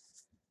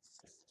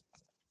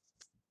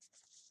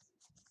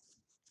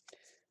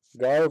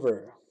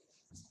 Garver,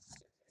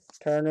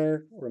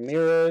 Turner,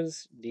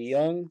 Ramirez,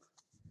 DeYoung,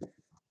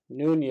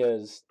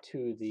 Nunez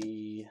to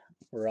the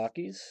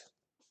Rockies.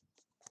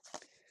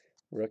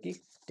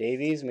 Rookie,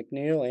 Davies,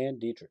 McNeil, and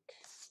Dietrich.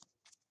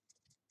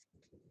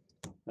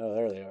 Oh,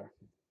 there they are.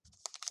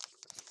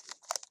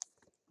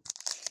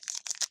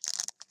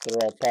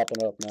 They're all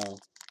popping up now.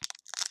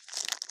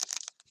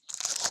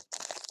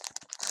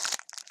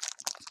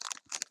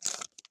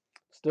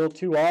 Still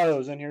 2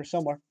 autos in here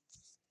somewhere.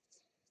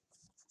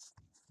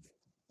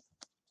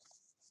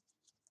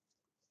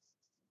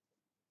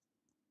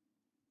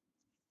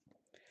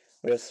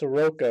 We have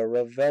Soroka,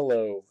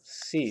 Ravello,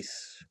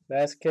 Cease,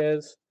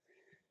 Vasquez,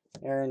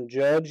 Aaron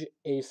Judge,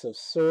 Ace of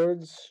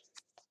Swords,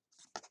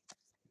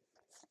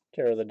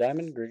 Terror of the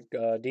Diamond,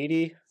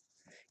 Didi,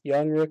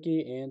 Young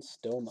rookie, and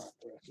Stoma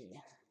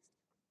rookie.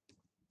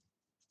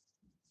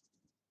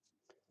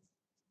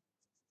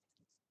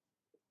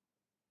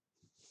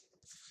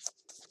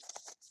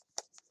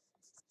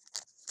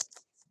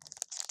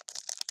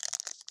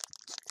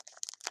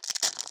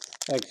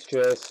 Thanks,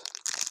 Chase.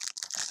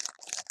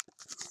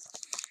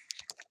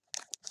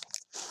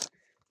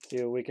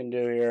 See what we can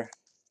do here.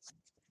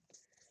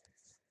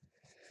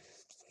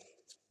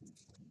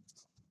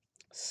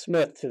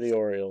 Smith to the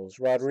Orioles,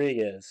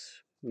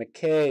 Rodriguez,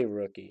 McKay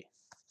rookie,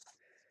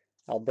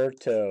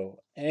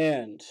 Alberto,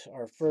 and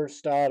our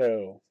first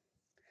auto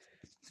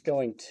is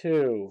going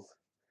to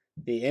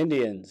the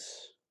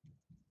Indians.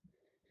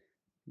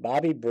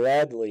 Bobby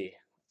Bradley,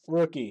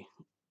 rookie,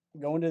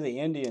 going to the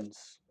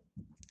Indians.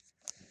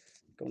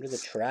 Going to the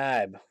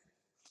Tribe.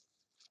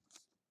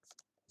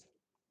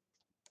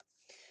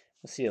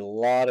 I see a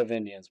lot of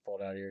Indians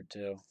pulled out here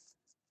too.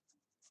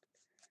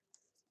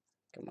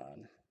 Come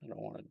on, I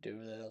don't want to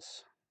do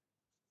this.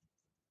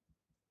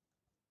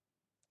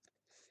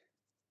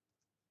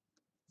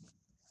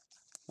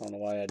 I don't know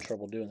why I had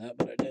trouble doing that,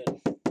 but I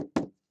did.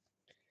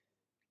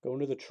 Going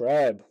to the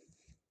Tribe.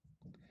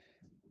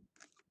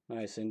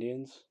 Nice,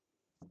 Indians.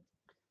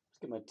 Let's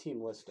get my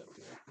team list up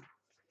here.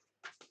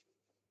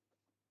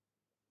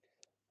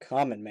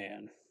 Common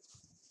Man.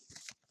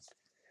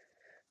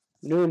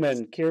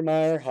 Newman,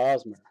 Kiermaier,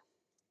 Hosmer.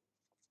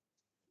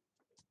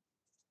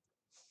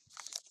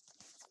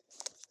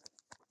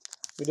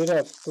 We did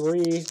have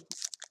 3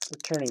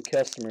 returning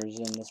customers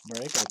in this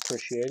break. I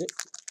appreciate it.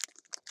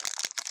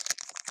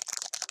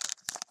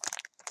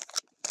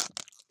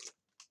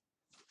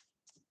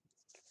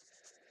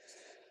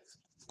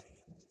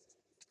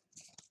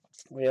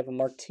 We have a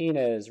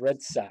Martinez,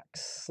 Red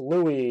Sox.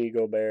 Louis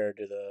Gobert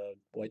to the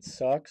White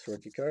Sox,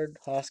 rookie card.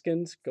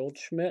 Hoskins,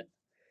 Goldschmidt.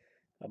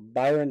 A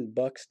Byron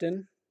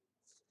Buxton.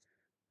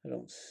 I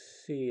don't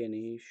see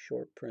any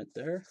short print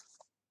there.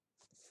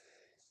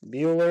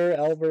 Bueller,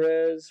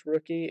 Alvarez,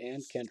 rookie,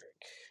 and Kendrick.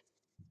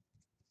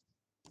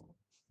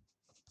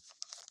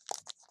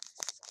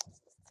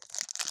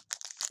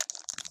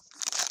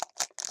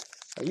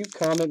 Are you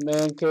Comment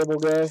Man, Cable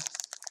Guy?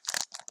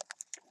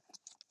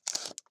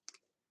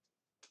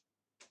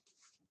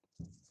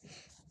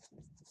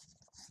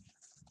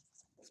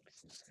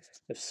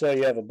 If so,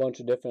 you have a bunch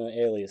of different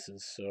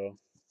aliases. So,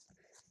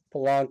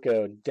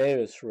 Polanco,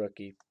 Davis,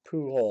 rookie,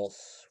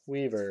 Pujols,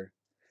 Weaver,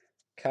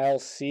 Kyle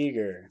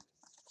Seager,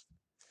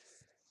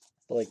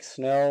 Blake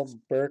Snell,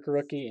 Burke,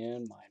 rookie,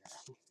 and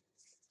Minor.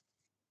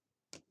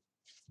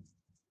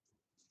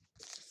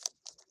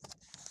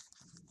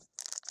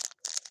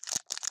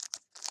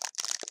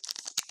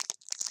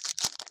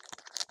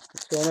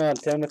 What's going on,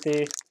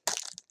 Timothy?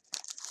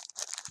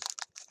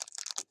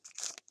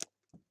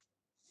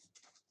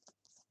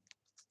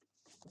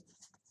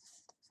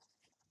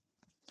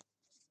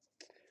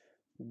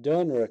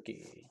 Dunn,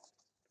 rookie.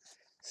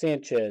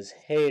 Sanchez,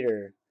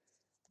 Hader,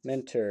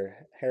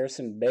 Minter,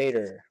 Harrison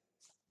Bader.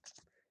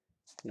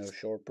 No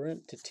short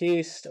print.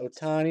 Tatis,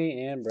 Ohtani,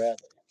 and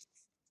Bradley.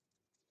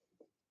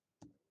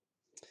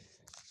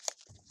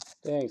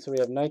 Dang, so we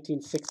have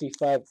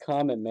 1965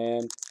 Comment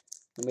Man,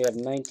 and we have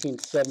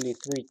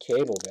 1973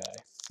 Cable Guy.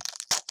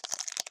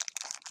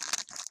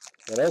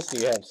 What else do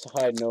you have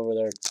hiding over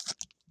there?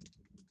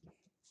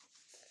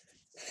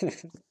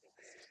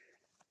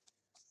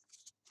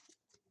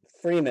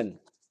 Freeman,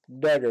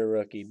 Duggar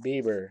rookie,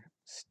 Bieber,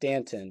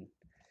 Stanton,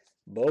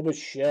 Bo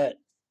Bichette,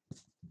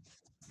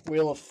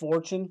 Wheel of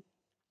Fortune,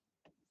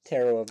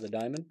 Tarot of the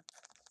Diamond.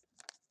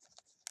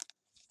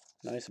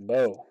 Nice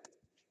bow.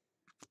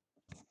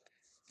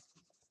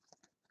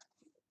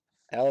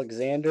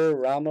 Alexander,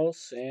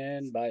 Ramos,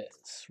 and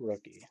Baez,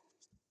 rookie.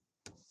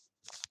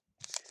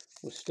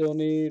 We still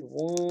need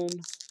 1,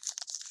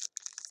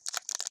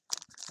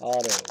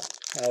 auto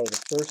out of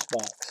the first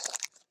box.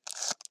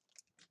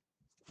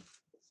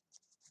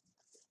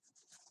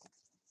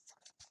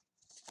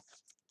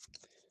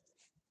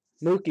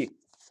 Mookie,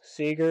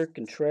 Seager,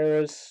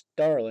 Contreras,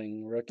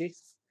 Starling, rookie.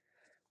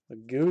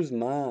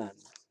 Guzman.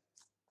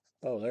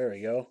 Oh, there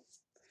we go.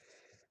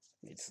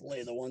 Let's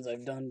lay the ones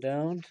I've done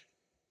down.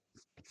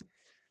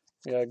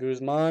 We got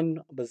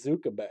Guzman,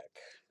 Bazooka back.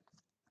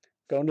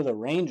 Going to the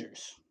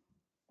Rangers.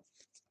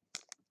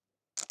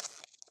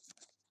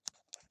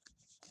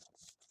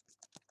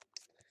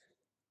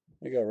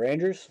 There you go,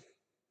 Rangers.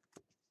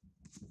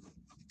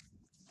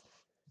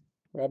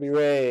 Robbie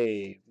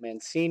Ray,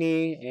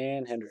 Mancini,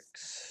 and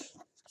Hendricks.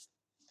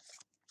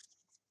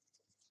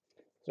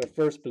 It's our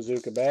first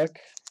Bazooka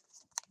back.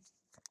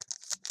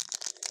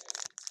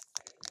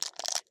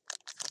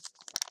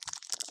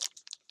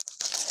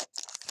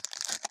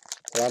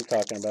 That's what I'm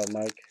talking about,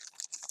 Mike.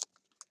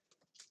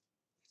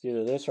 It's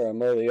either this or I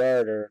mow the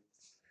yard, or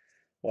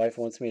wife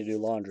wants me to do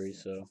laundry,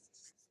 so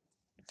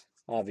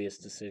obvious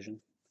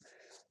decision.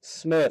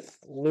 Smith,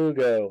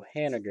 Lugo,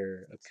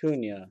 Haniger,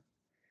 Acuna,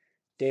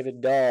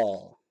 David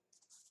Dahl,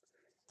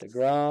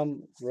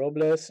 DeGrom,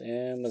 Robles,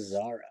 and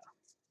Mazzara.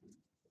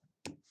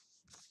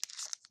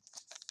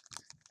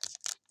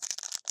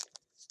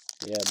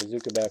 Yeah,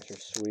 Bazooka backs are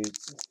sweet.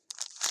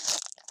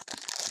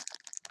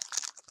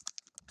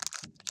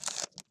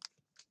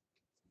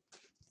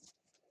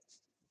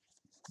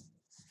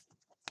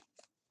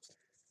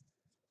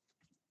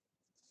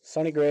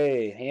 Sonny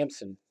Gray,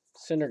 Hampson,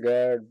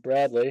 Syndergaard,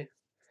 Bradley,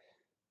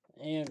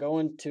 and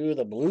going to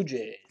the Blue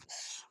Jays.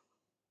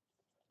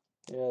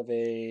 We have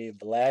a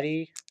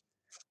Vladdy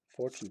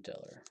Fortune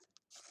Teller.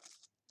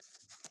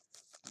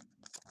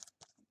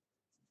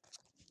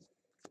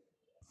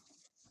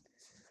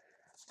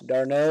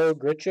 Darno,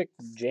 Grichuk,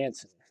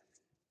 Jansen.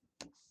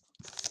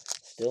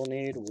 Still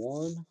need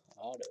one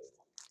auto.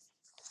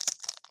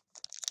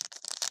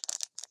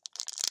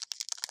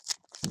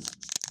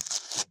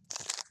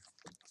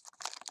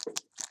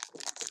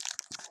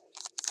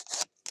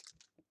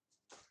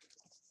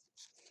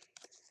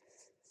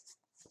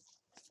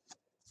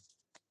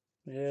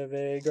 We have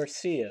a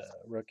Garcia,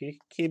 rookie.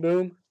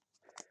 Keyboom,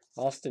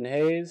 Austin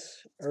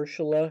Hayes,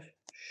 Ursula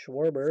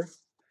Schwarber.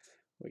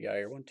 We got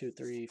here 1, 2,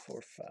 3,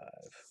 4, 5.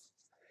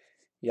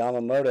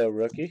 Yamamoto,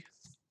 rookie.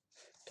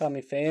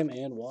 Tommy Pham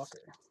and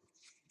Walker.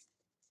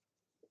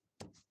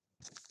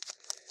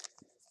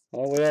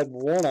 Well, we had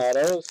one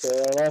auto, so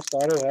our last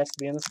auto has to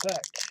be in the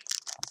spec.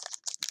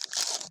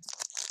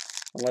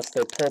 Unless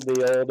they pulled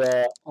the old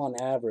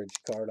on average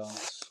card on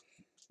us.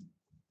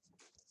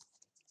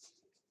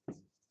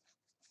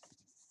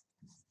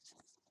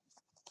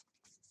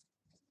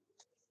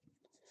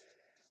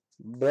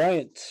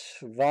 Bryant,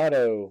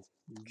 Votto,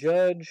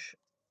 Judge,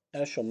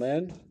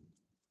 Eshelman.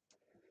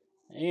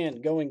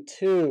 And going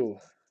to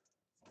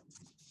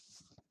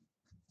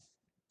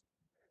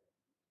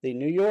the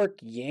New York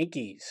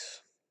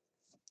Yankees,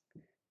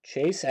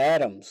 Chase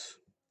Adams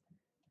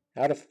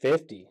out of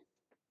 50.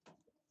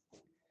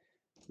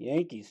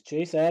 Yankees,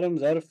 Chase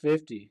Adams out of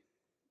 50.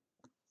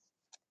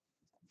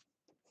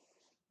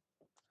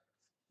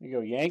 There you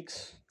go,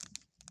 Yanks.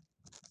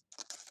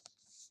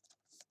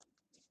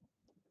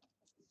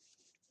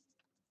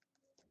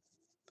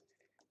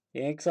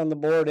 Yanks on the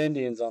board,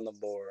 Indians on the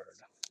board.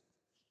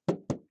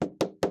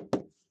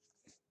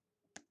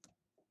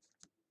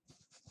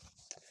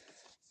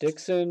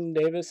 Dixon,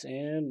 Davis,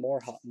 and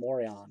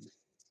Morion,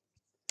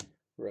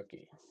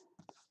 rookie.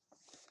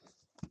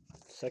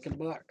 Second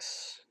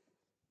box.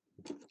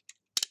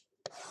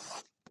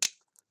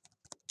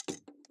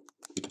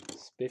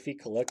 Spiffy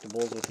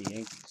collectibles with the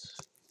Yankees.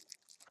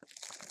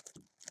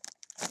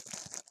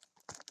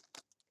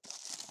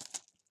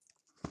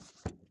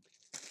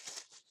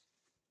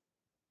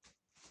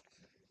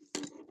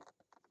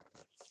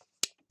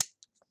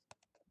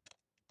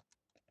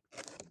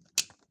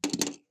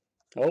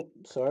 Oh,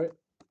 sorry.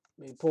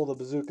 Let me pull the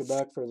Bazooka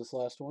back for this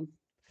last one.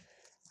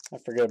 I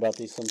forget about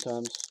these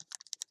sometimes.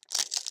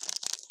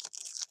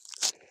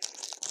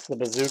 It's the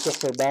Bazooka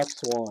for box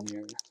one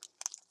here.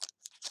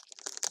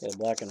 Yeah,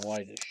 black and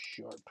white is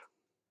sharp.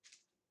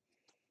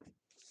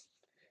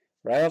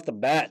 Right off the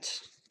bat,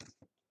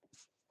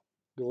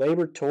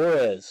 Gleyber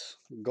Torres,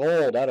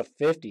 gold out of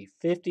 50.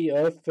 50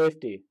 of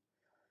 50.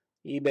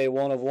 eBay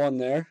 1 of 1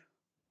 there.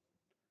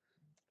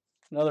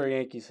 Another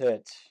Yankees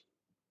hit.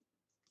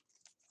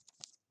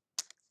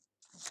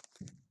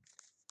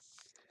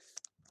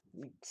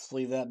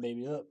 Sleeve that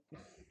baby up.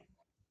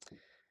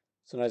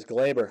 It's a nice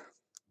Gleyber.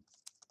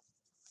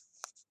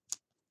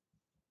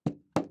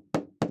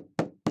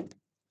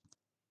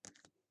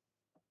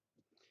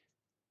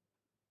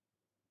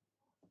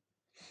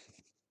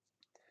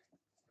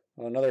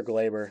 Oh, another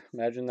Gleyber.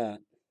 Imagine that.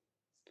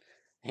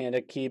 And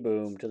a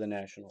Keyboom to the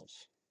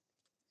Nationals.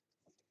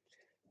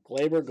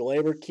 Gleyber,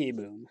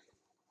 Keyboom.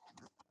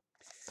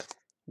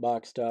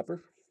 Box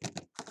topper.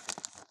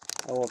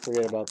 I won't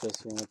forget about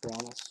this one, I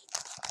promise.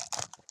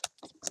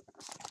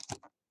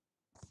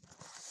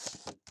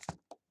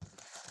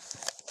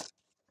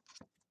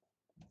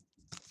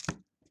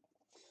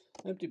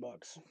 Empty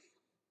box.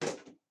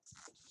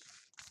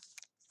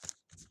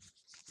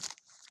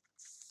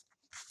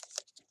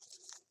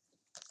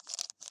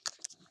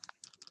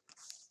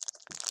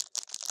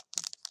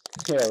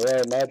 Yeah,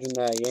 right. Imagine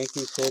that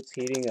Yankees hits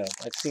heating up.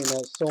 I've seen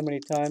that so many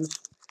times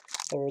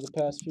over the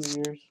past few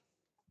years.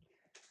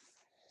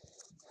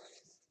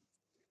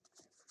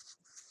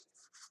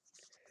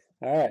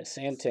 All right,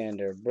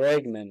 Santander,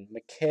 Bregman,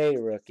 McKay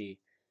rookie,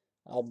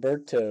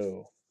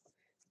 Alberto.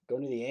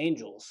 Going to the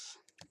Angels.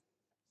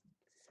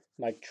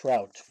 Mike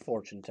Trout,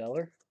 fortune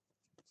teller.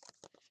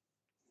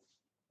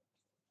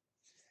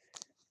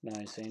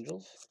 Nice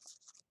Angels.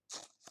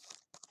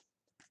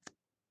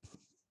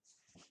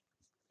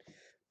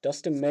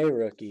 Dustin May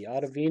rookie,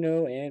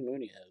 Ottavino and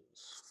Munoz.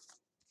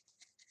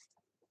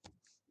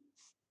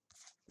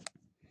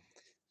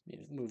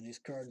 Need to move these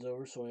cards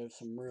over so I have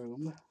some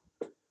room.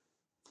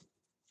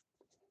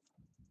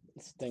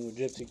 This thing with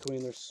Gypsy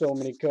Queen, there's so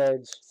many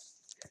cards.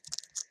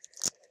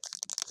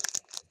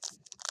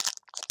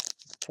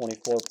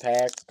 24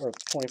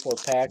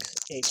 packs,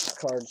 8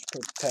 cards per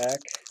pack.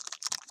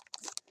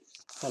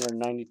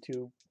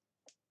 192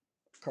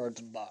 cards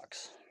a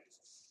box.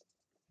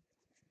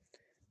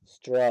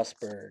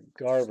 Strasburg,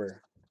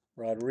 Garver,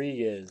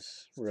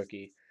 Rodriguez,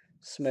 rookie,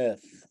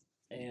 Smith,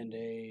 and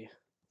a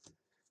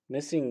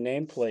missing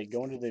nameplate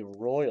going to the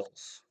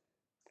Royals,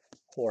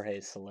 Jorge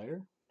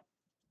Soler.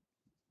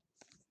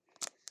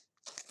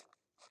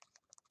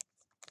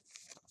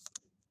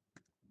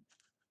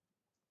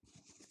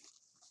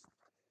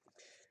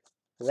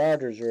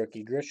 Rogers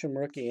rookie, Grisham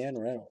rookie, and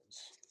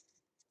Reynolds.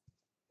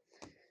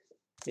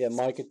 Yeah,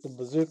 Mike, at the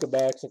Bazooka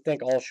backs, I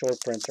think all short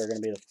prints are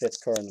going to be the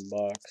 5th card in the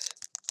box.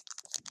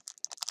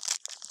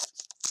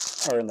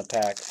 Or in the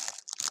pack.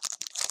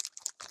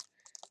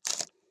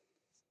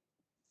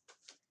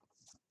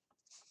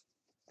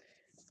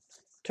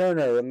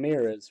 Turner,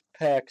 Ramirez,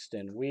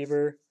 Paxton,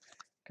 Weaver,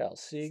 Kyle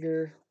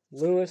Seager,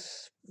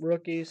 Lewis,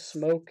 rookie,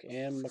 Smoke,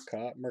 and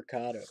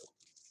Mercado.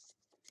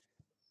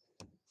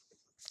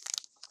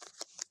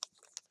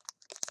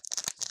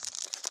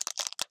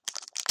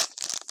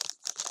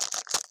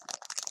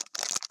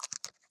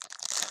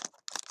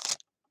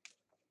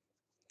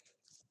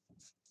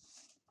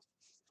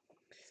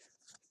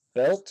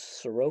 Belt,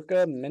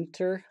 Soroka,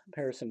 Minter,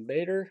 Harrison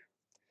Bader,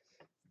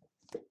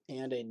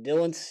 and a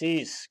Dylan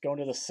Cease going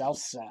to the South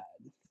Side,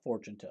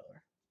 fortune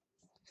teller.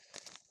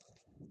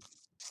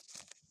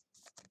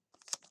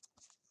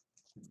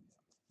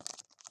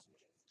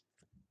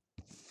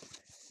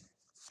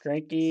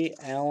 Greinke,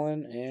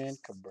 Allen,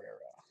 and Cabrera.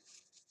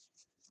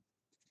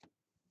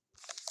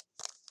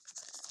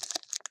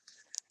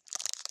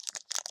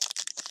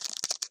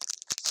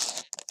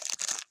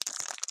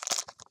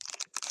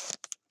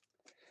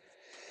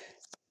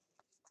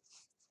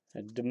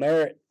 A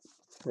Demerit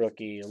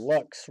rookie,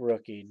 Lux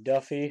rookie,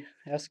 Duffy,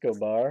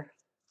 Escobar.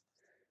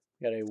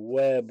 Got a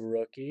Webb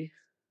rookie.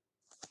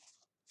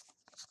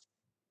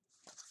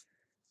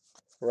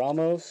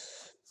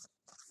 Ramos,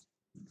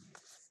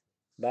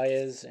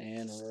 Baez,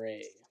 and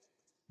Ray.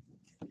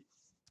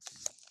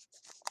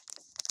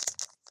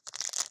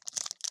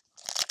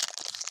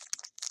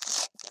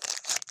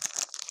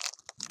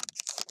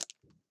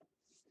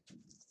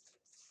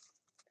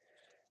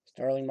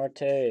 Starling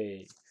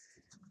Marte,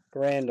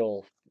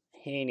 Grandal,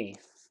 Haney,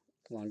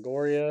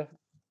 Longoria,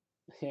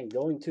 and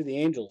going to the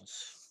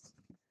Angels.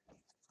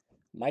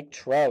 Mike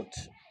Trout,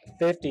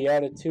 50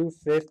 out of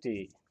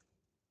 250.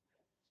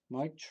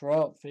 Mike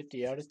Trout,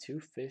 50 out of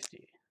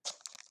 250.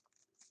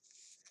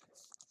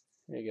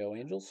 There you go,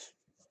 Angels.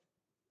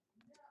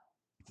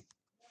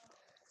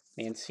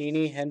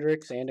 Mancini,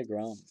 Hendricks, and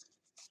DeGrom.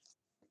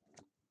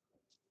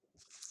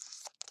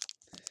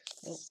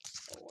 Oh,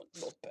 I want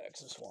both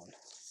packs this one.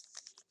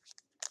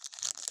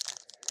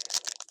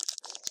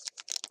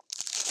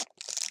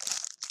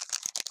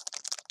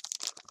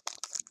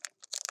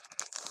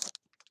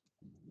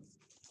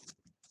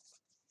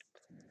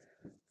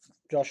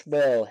 Josh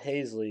Bell,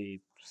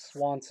 Hazley,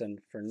 Swanson,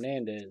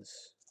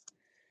 Fernandez.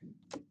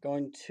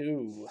 Going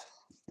to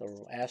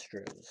the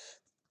Astros.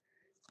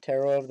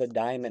 Tarot of the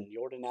Diamond,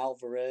 Jordan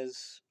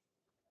Alvarez,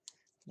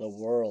 the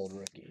World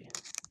rookie.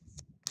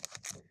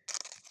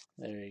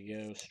 There you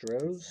go,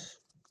 Stros.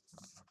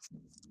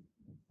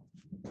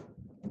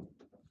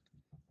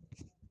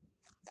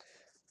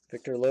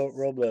 Victor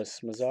Robles,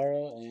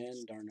 Mazzara,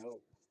 and Darno.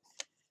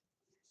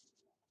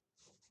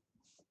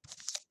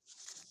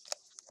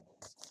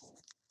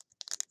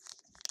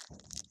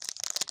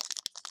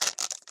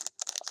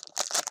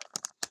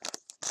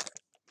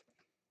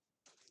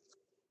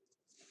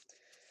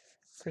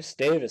 Chris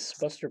Davis,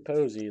 Buster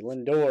Posey,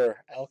 Lindor,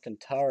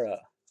 Alcantara.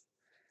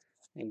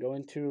 And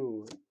going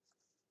to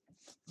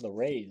the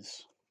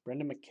Rays,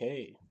 Brendan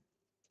McKay,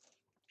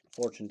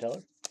 fortune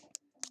teller.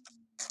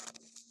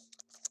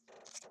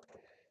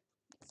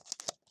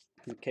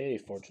 McKay,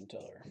 fortune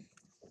teller.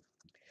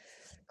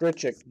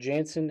 Grichuk,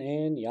 Jansen,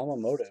 and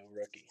Yamamoto,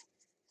 rookie.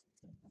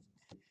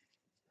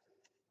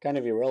 Kind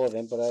of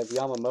irrelevant, but I have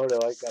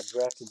Yamamoto. I got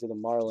drafted to the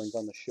Marlins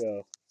on the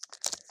show.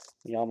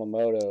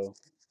 Yamamoto,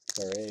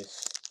 their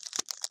ace.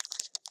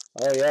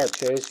 Oh yeah,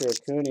 Chase or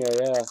Acuna,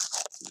 yeah.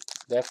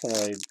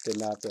 Definitely did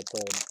not get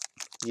pulled.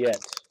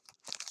 Yet.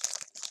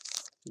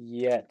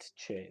 Yet,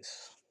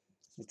 Chase.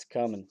 It's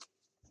coming.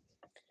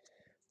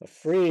 A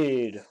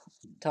Freed,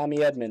 Tommy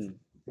Edman,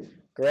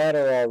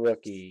 Gratterall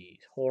rookie,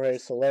 Jorge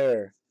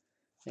Soler,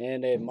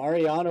 and a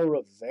Mariano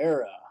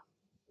Rivera.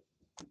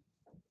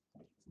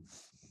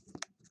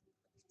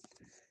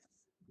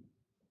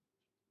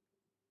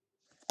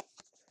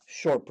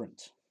 Short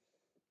print.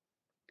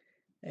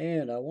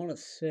 And I want to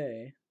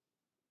say,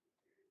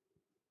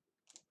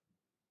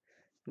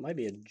 it might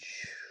be a,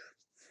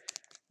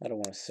 I don't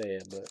want to say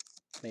it, but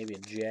maybe a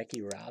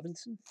Jackie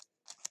Robinson?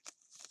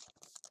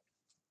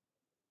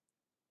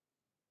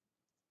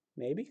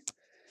 Maybe?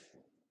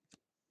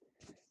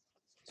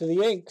 To the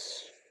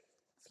Yanks,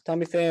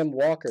 Tommy Pham,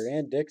 Walker,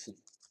 and Dixon.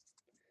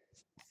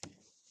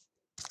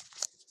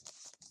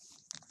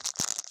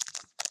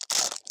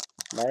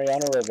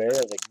 Mariano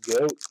Rivera, the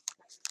GOAT.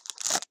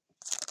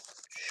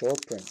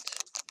 Short print.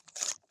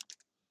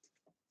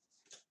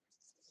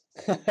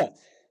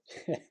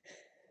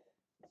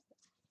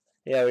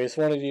 Yeah, we just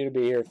wanted you to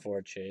be here for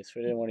it, Chase.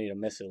 We didn't want you to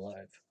miss it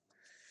live.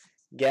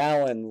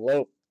 Gallen,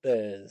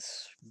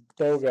 Lopez,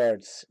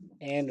 Bogarts,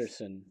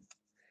 Anderson,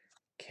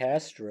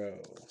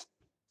 Castro,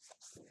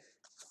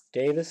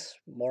 Davis,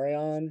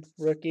 Marion,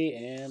 rookie,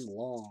 and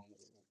Long.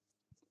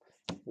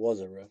 Was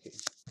a rookie.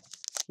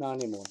 Not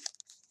anymore.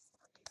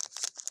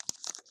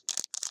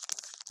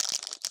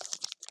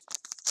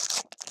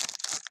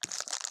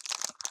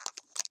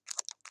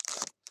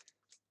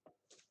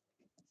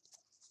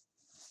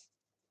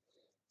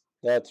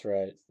 That's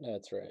right.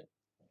 That's right.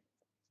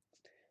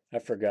 I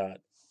forgot.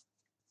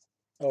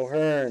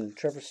 O'Hearn,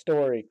 Trevor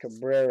Story,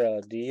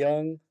 Cabrera,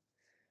 DeYoung,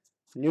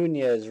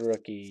 Nunez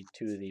rookie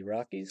to the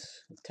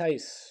Rockies,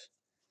 Tice,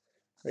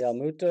 Real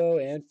Muto,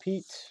 and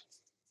Pete.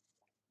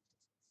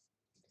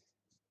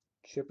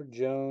 Chipper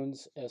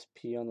Jones,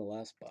 SP on the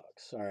last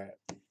box. All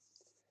right.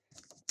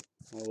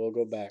 Well, we'll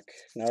go back.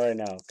 Not right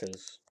now,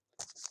 because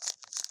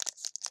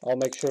I'll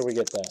make sure we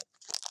get that.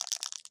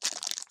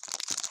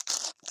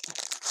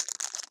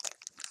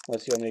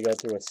 Unless you want me to go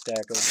through a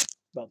stack of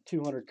about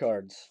 200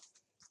 cards.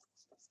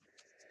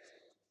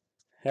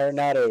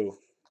 Arenado,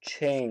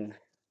 Chang,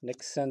 Nick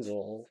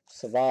Senzel,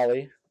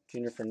 Savali,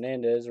 Junior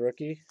Fernandez,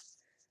 rookie,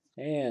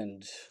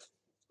 and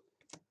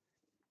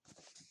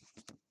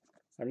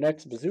our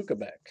next bazooka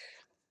back.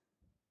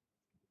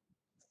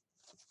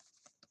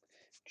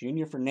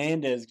 Junior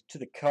Fernandez to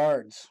the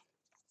Cards.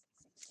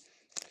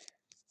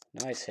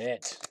 Nice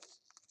hit.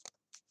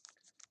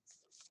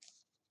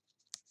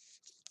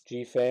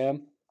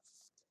 G-Fam.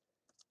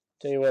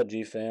 Tell you what,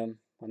 G-Fam,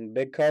 I'm a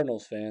big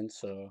Cardinals fan,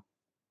 so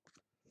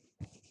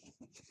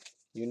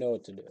you know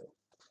what to do.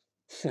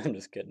 I'm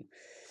just kidding.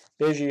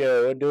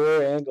 Biggio,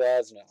 Odor, and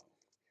Glasnow.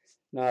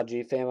 Nah,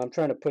 G-Fam, I'm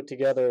trying to put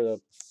together the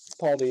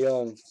Paul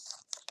DeYoung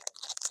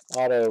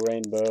auto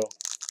rainbow.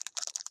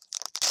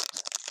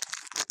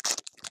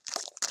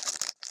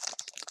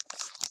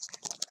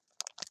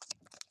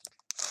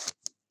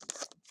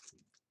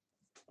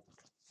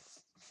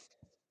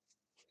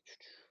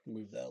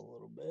 Move that a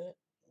little bit.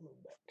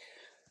 Move back.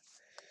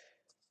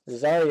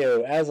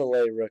 Rosario,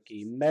 Azalea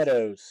rookie,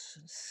 Meadows,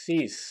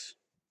 Cease,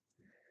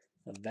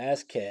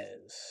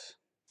 Vasquez,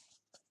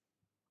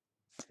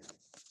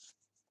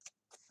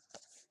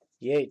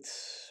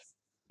 Yates,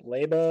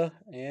 Leba,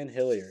 and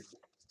Hilliard.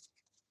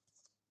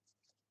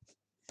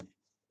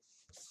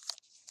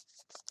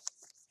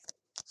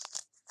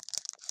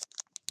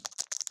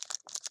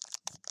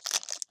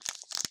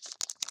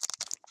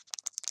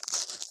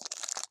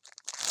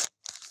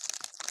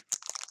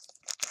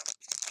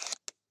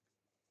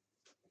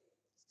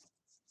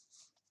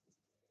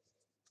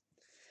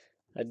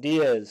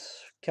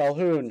 Diaz,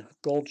 Calhoun,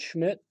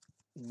 Goldschmidt,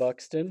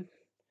 Buxton.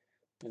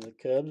 In the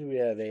Cubs, we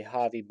have a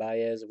Javi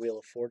Baez, Wheel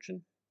of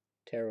Fortune,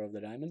 Tarot of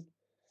the Diamond.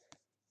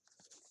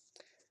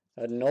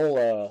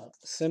 Nola,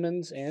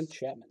 Simmons, and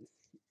Chapman.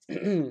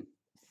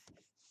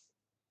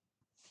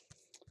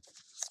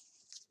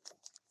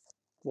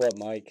 What,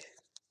 Mike?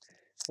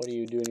 What are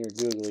you doing your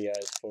googly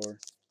eyes for?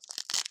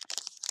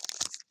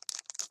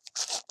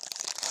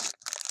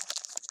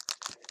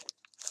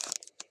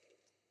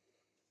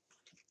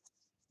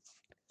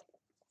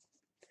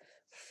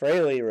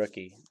 Fraley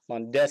rookie,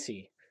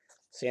 Mondesi,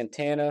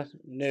 Santana,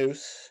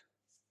 Noose.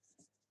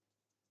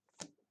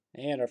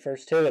 And our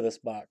first hit of this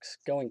box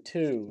going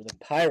to the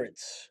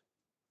Pirates.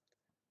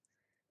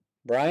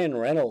 Brian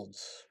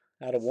Reynolds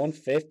out of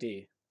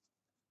 150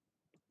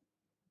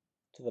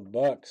 to the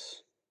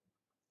Bucks.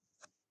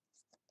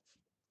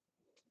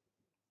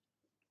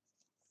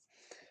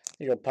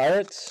 Here you go,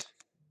 Pirates.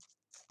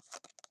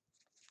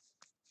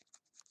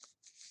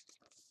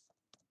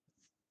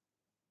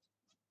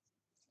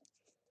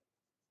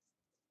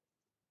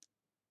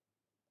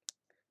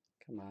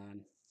 Come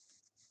on.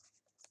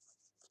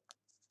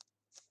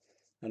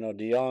 I know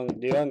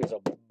DeYoung is a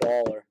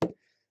baller.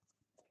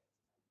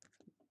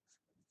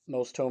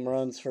 Most home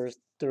runs through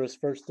his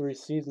first 3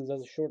 seasons as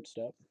a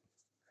shortstop.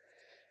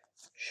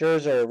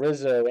 Scherzer,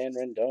 Rizzo, and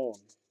Rendon.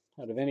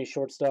 out of any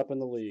shortstop in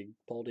the league.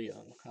 Paul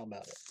DeYoung. How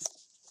about it?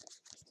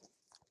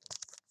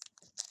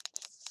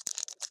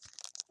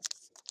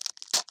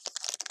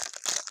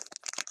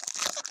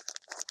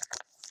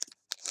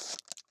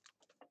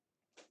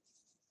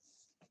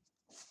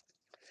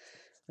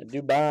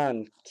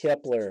 Dubon,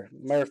 Kepler,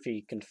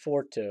 Murphy,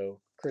 Conforto,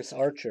 Chris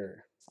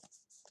Archer,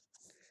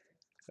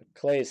 a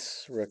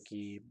Clace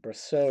rookie,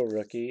 Brasseau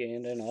rookie,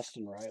 and an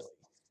Austin Riley.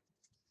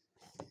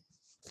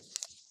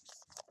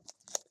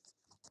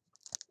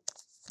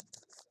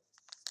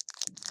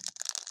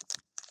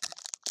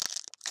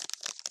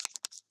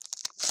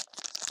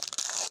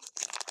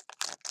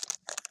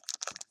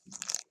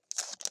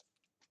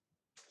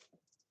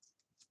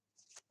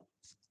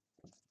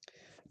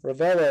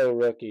 Ravello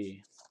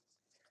rookie,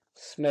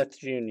 Smith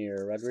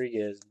Jr.,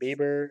 Rodriguez,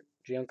 Bieber,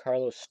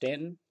 Giancarlo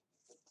Stanton,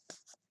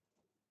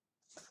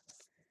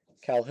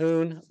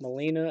 Calhoun,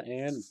 Molina,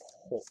 and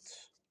Holt.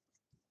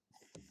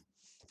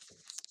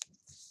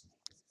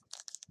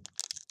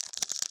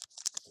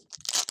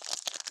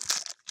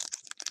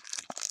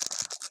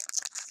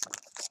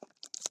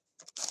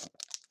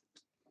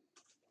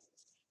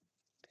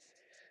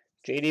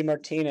 JD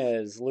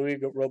Martinez, Luis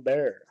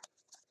Robert,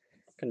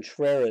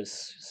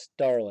 Contreras,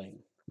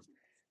 Starling,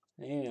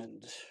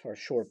 and our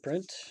short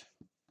print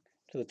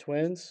to the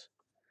Twins,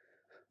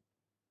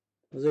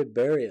 Jose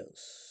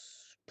Barrios.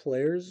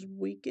 Players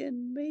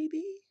Weekend,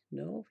 maybe?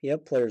 No?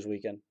 Yep, Players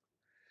Weekend.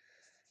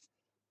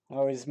 I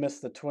always miss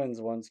the Twins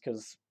ones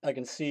because I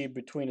can see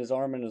between his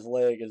arm and his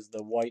leg is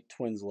the white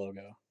Twins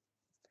logo.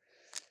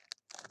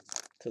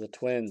 To the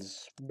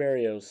Twins,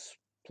 Barrios,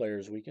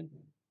 Players Weekend.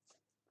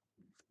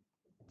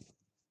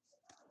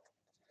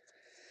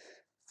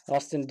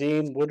 Austin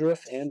Dean,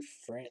 Woodruff, and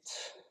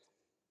France.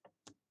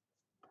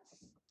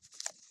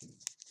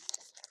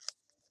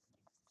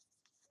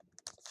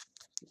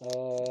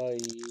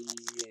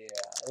 Yeah,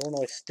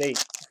 Illinois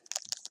State.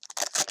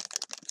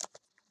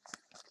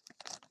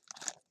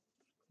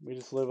 We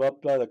just live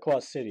up by the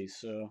Quad Cities,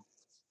 so.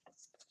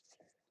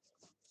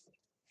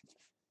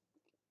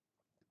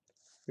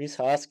 Rhys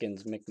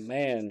Hoskins,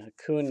 McMahon,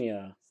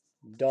 Acuna,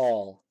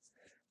 Dahl,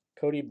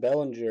 Cody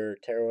Bellinger,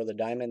 Tarot of the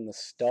Diamond, the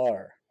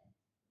Star.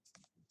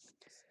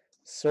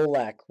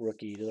 Solak,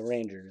 rookie to the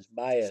Rangers,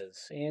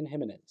 Baez, and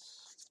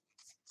Jimenez.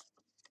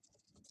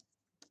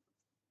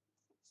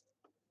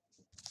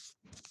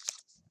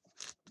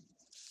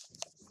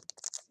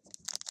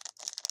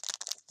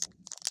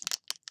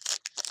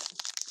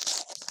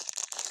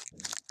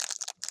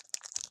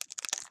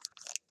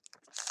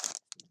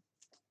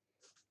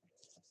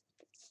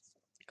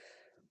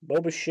 Bo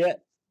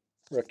Bichette,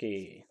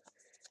 rookie.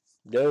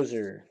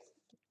 Dozer,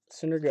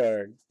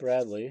 Syndergaard,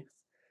 Bradley.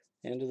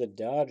 And to the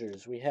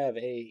Dodgers, we have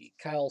a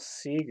Kyle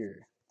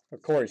Seager, or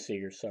Corey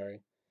Seager,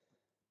 sorry.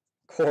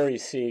 Corey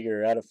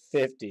Seager out of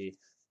 50.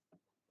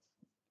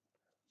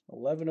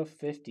 11 of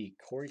 50,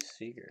 Corey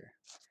Seager.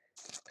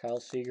 Kyle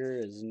Seager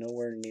is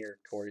nowhere near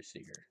Corey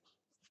Seager.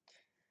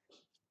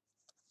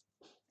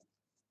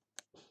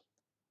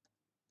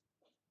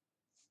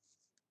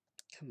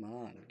 Come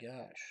on,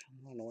 gosh.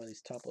 I don't know why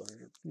these top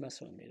loaders are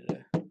messing with me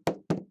today.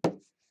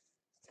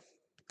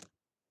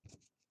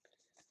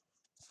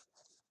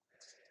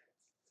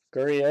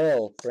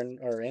 Gurriel,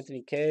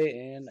 Anthony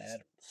K, and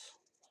Adams.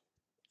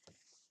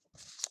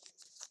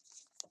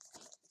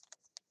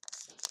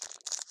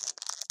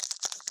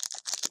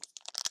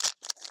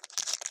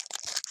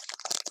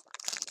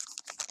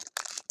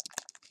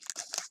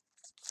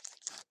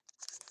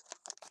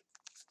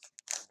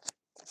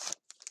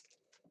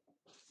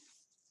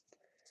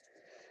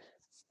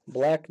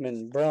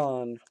 Blackman,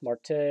 Braun,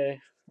 Marte,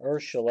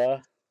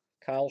 Ursula,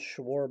 Kyle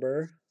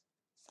Schwarber,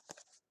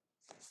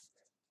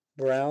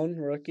 Brown,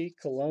 rookie,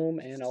 Colomb,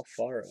 and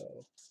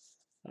Alfaro.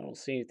 I don't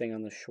see anything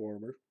on the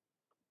Schwarber.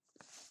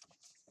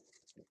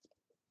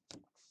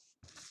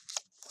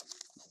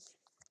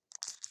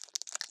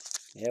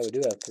 Yeah, we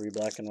do have 3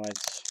 black and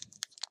whites.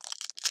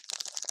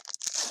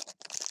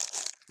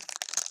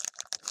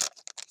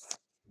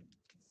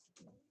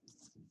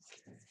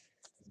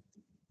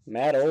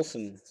 Matt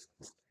Olson,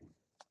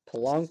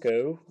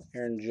 Polanco,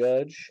 Aaron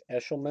Judge,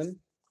 Eshelman.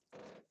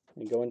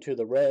 And going to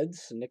the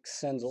Reds, Nick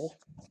Senzel,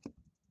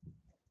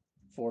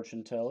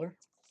 fortune teller.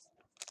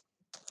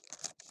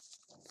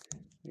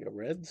 We go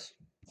Reds.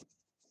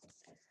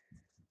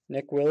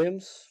 Nick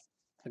Williams,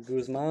 a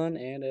Guzman,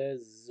 and a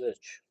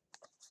Zich.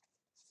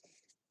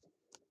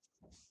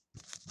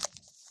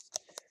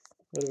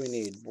 What do we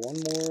need? One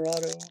more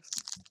auto,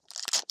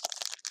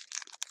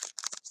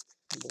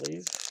 I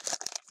believe.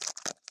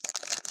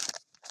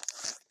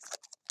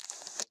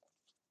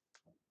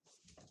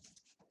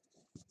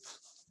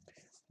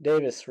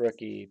 Davis,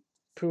 rookie.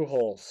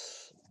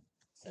 Pujols,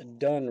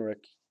 Dunn,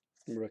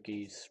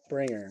 rookie.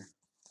 Springer,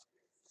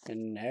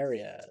 and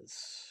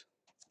Arias.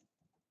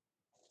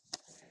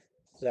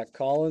 Zach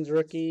Collins,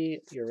 rookie.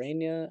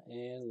 Urania,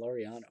 and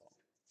Laureano.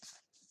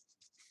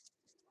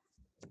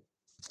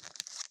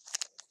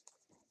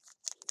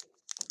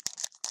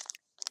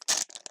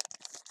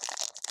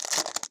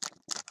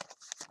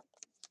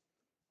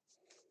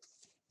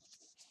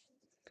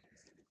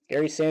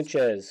 Gary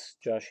Sanchez,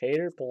 Josh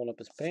Hader pulling up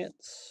his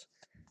pants.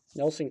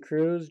 Nelson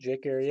Cruz,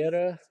 Jake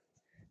Arrieta,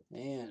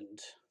 and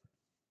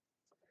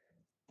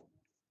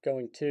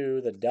going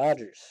to the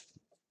Dodgers,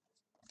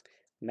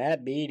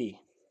 Matt Beattie.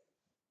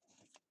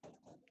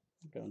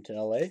 Going to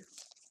LA. There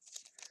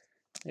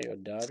you go,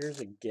 Dodgers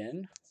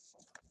again.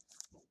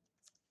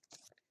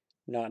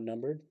 Not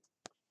numbered.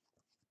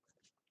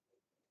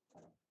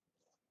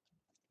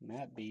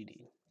 Matt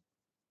Beattie.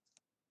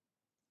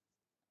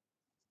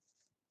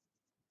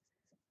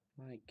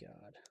 My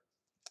God.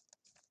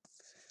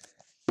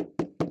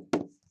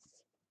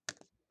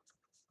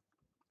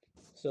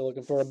 Still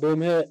looking for a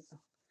boom hit.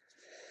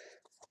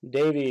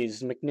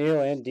 Davies,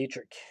 McNeil, and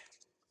Dietrich.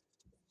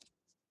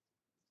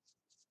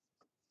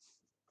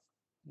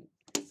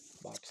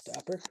 Box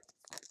stopper.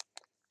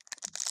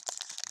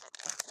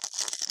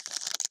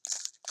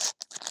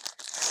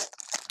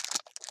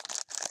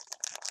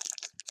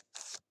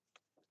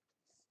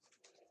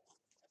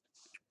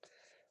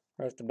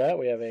 Right off the bat,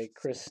 we have a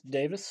Chris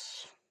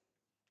Davis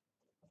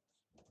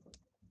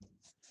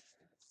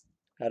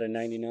out of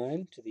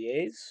 99 to the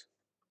A's.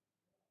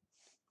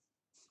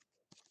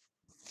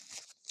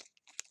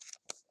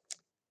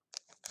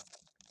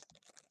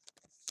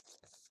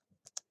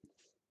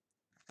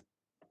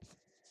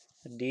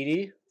 A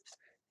Didi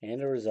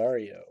and a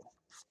Rosario.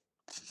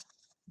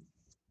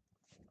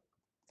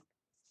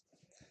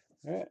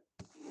 All right,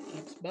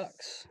 next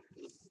box.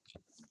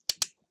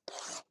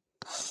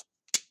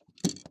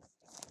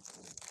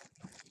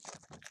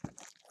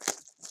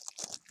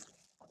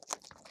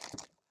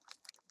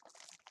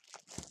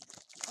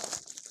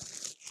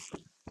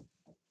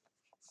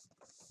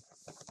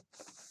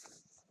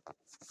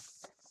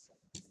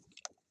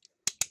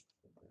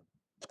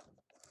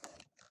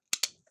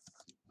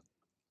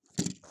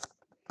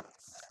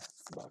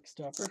 Box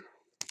stopper.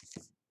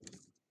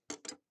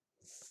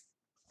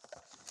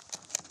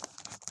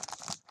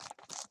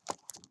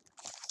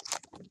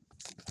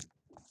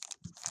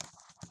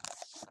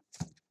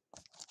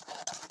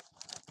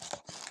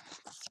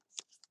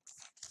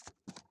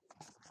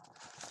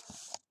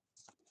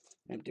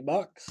 Empty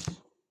box.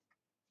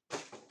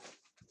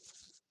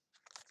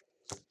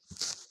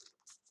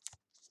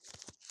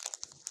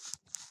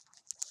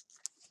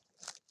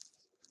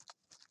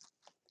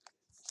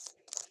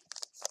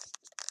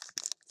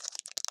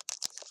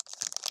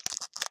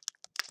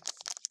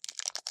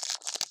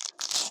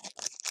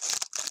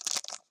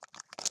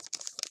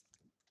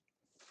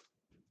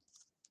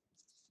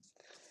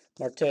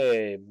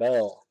 Marte,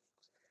 Bell,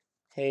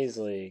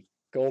 Hazley,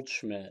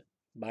 Goldschmidt,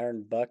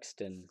 Byron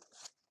Buxton,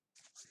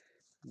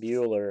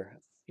 Bueller,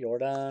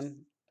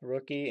 Jordan,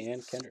 rookie,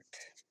 and Kendrick.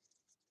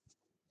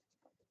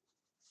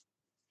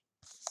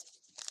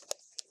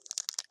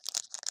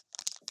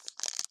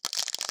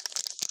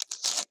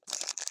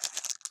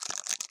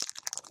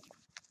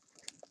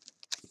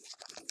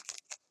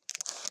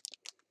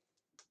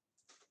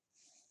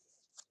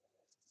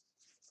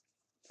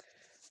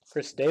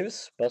 Chris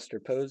Davis, Buster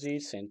Posey,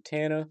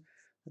 Santana,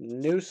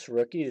 Noose,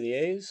 rookie to the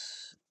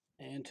A's.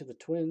 And to the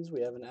Twins, we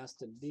have an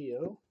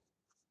Astudillo.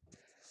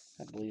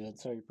 I believe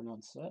that's how you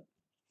pronounce that.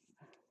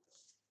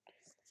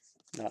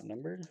 Not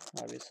numbered,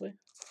 obviously.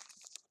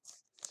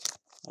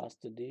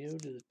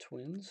 Astudillo to the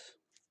Twins.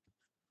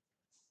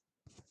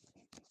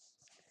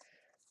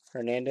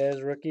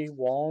 Hernandez, rookie.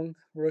 Wong,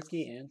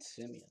 rookie. And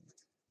Simeon.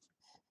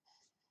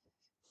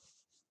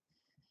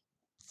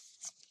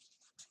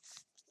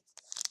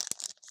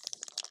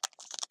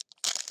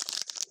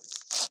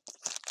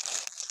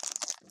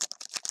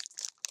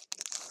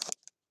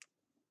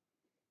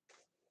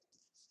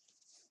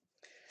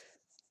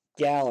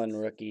 Gallen,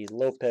 rookie.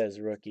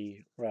 Lopez,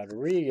 rookie.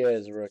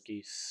 Rodriguez,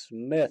 rookie.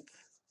 Smith.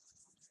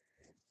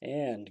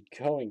 And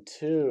going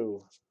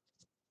to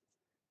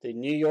the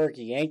New York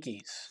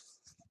Yankees,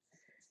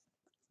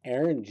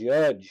 Aaron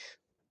Judge.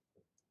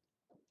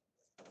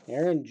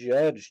 Aaron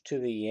Judge to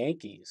the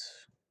Yankees.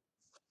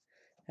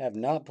 Have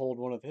not pulled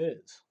one of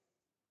his.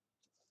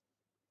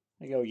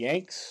 There you go,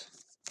 Yanks.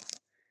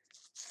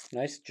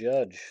 Nice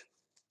Judge.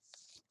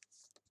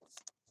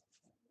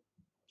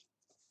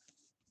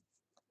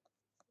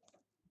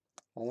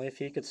 Only if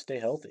he could stay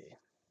healthy.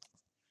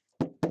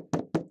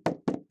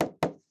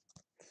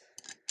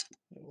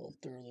 We'll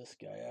throw this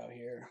guy out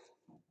here.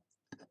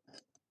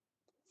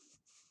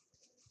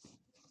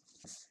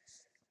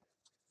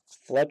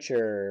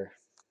 Fletcher,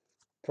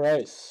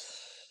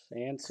 Price,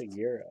 and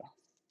Segura.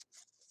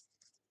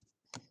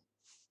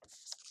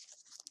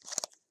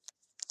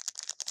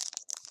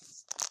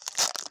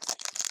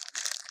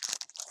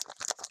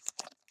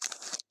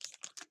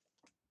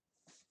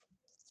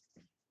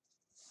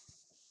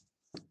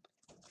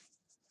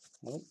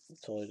 Oh,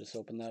 totally just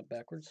opened that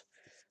backwards.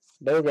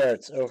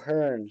 Bogarts,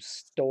 O'Hearn,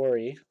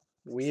 Story,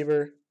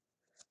 Weaver.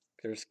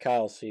 There's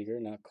Kyle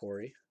Seager, not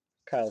Corey.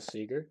 Kyle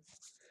Seager.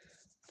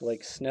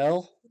 Blake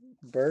Snell,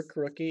 Burke,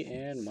 rookie,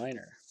 and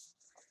Minor.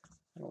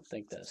 I don't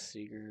think that's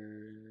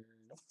Seager.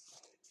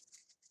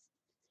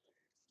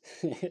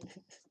 Nope.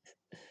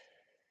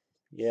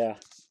 Yeah,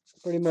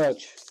 pretty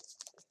much.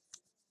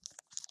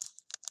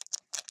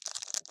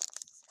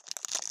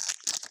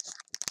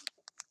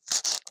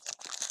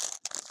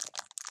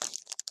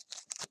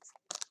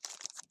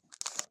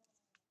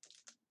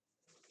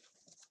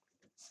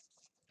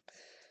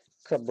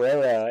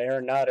 Cabrera,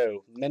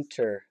 Arenado,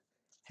 Minter,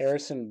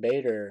 Harrison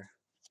Bader.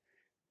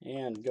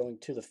 And going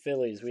to the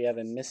Phillies, we have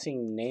a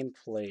missing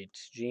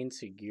nameplate, Gene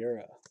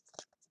Segura.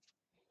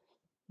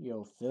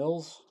 Yo,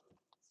 Phils.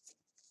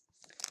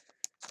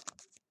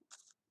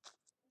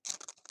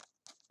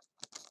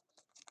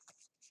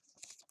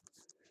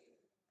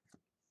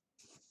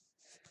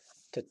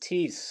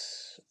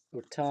 Tatis,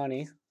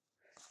 Utani,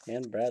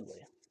 and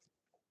Bradley.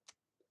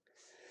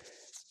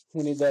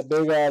 We need that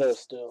big auto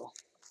still.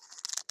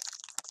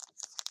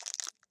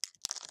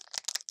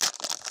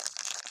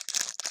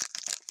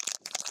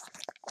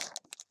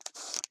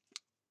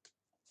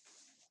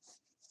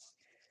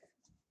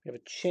 We have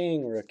a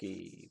Chang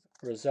rookie,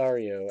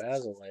 Rosario,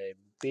 Azalea,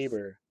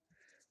 Bieber,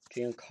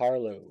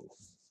 Giancarlo.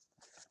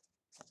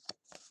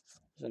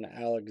 There's an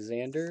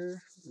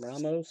Alexander,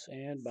 Ramos,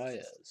 and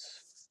Baez.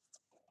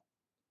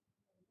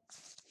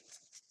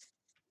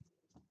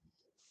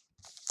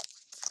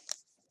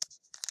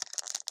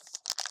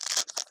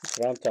 That's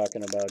what I'm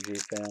talking about,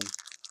 G-Fan.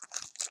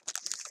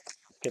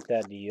 Get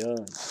that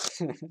Young.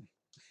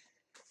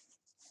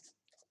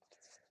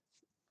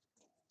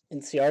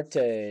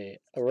 Inciarte,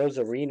 a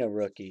Rosarina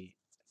rookie.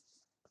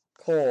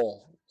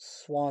 Cole,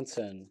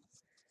 Swanson,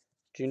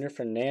 Junior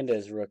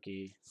Fernandez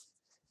rookie.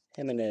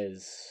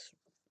 Jimenez,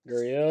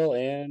 Gurriel,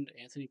 and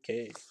Anthony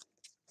K.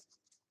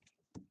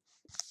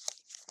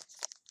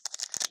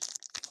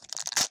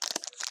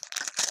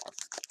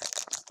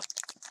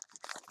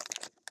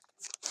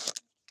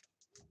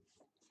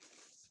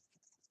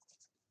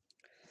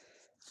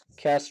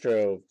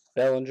 Castro,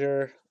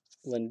 Bellinger,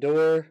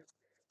 Lindor,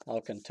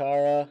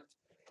 Alcantara,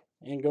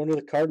 and going to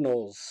the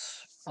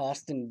Cardinals,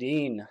 Austin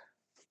Dean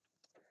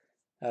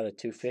out of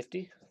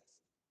 250.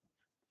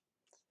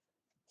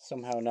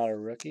 Somehow not a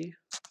rookie,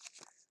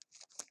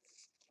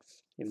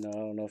 even though I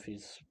don't know if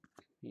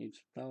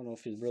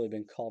he's really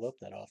been called up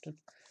that often.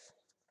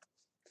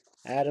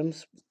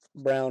 Adams,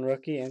 Brown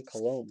rookie, and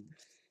Cologne.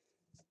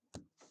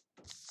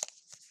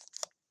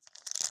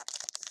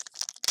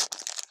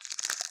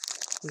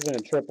 He's been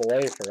in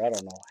AAA for I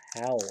don't know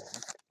how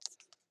long.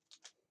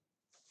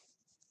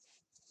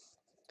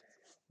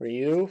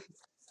 Ryu,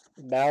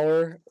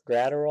 Bauer,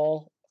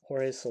 Gratterall,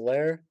 Jorge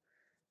Soler,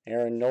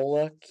 Aaron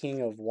Nola,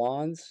 King of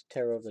Wands,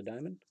 Terror of the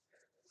Diamond,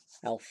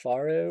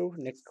 Alfaro,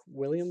 Nick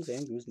Williams,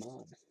 and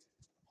Guzman.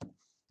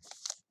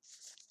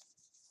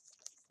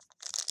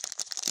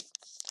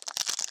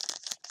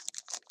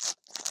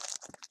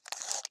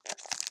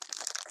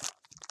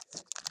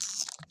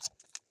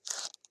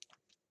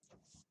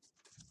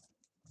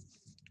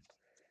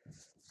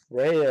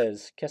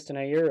 Reyes,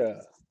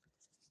 Castanera,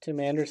 Tim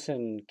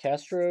Anderson,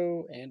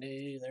 Castro, and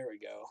there we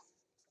go.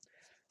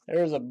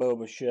 There's a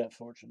Boba Fett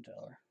fortune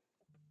teller.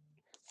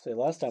 See,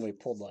 last time we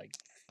pulled like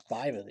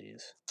 5 of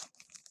these.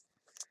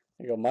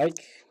 There you go,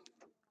 Mike.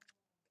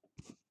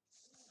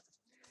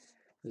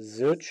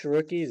 Zuch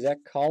rookie, Zach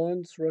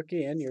Collins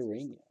rookie, and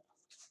Urania.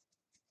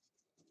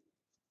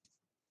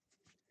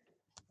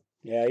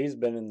 Yeah, he's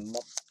been in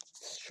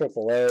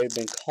AAA,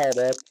 been called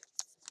up.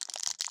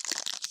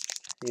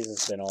 He's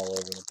just been all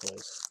over the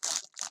place.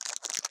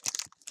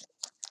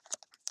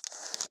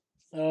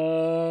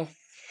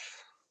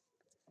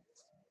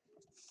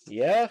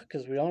 Yeah,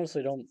 because we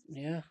honestly don't,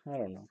 I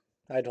don't know.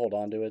 I'd hold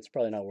on to it. It's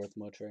probably not worth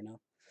much right now.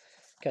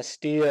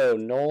 Castillo,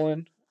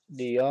 Nolan,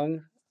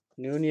 DeYoung,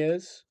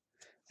 Nunez.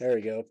 There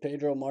we go.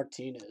 Pedro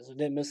Martinez. I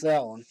didn't miss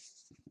that one.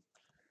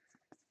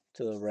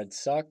 To the Red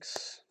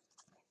Sox.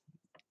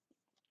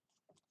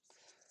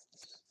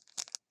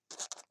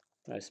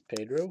 Nice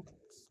Pedro.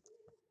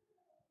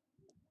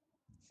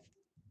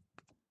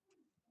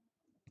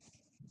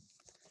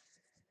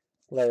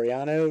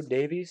 Lariano,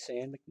 Davies,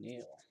 and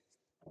McNeil.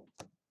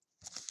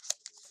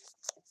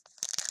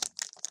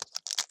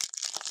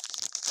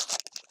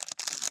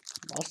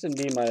 Austin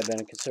D might have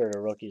been considered a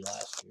rookie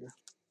last year.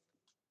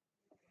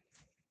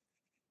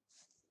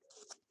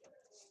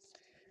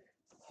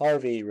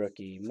 Harvey,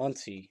 rookie.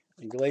 Muncy,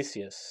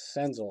 Iglesias,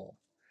 Senzel,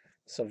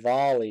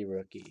 Savali,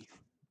 rookie.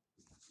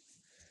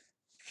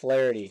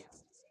 Flaherty,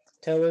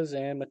 Tellez,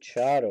 and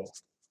Machado.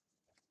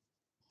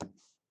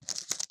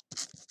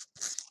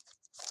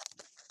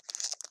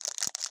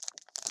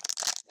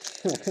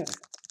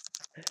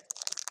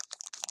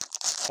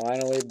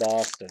 Finally,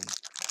 Boston.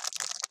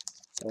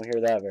 Don't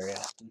hear that very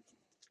often.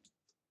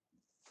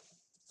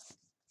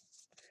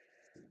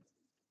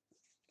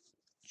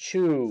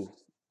 Chu,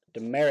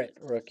 Demerit,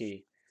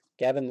 rookie.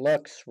 Gavin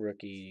Lux,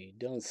 rookie.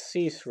 Dylan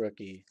Cease,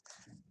 rookie.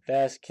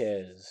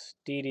 Vasquez,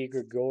 Didi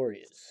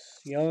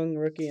Gregorius, Young,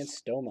 rookie, and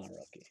Stoma,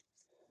 rookie.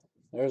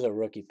 There's a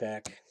rookie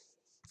pack.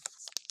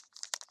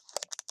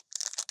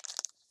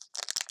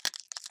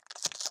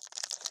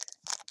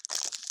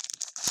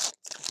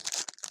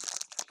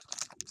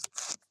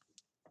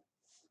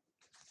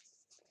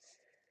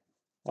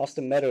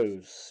 Austin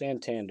Meadows,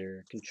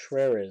 Santander,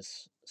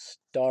 Contreras,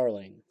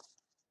 Starling,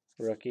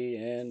 rookie,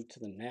 and to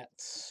the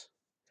Nats,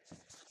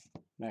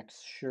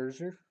 Max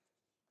Scherzer.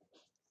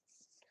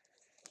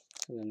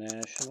 To the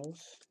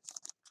Nationals.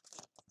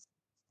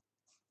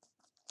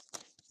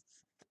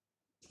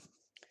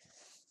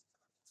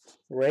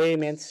 Ray,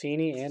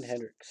 Mancini, and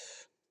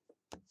Hendricks.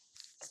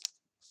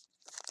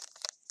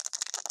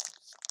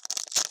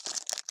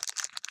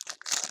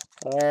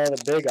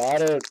 The big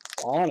auto,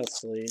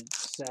 honestly,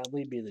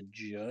 sadly be the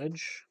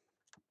Judge.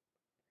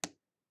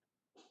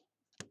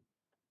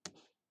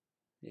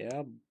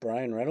 Yeah,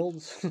 Brian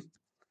Reynolds.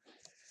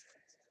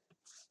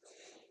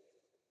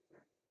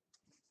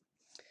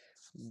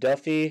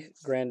 Duffy,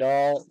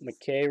 Grandal,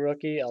 McKay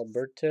rookie,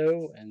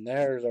 Alberto, and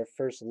there's our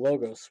first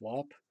logo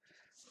swap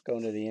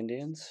going to the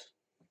Indians.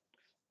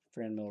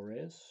 Franmil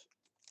Reyes.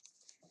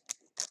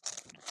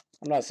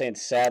 I'm not saying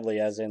sadly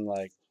as in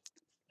like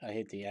I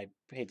hate the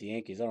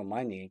Yankees. I don't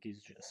mind the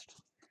Yankees, just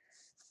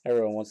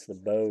everyone wants the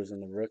Bows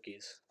and the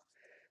rookies.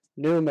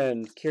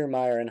 Newman,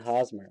 Kiermaier, and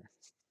Hosmer.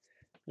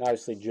 And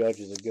obviously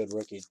Judge is a good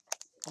rookie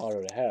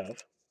auto to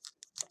have.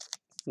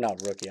 Not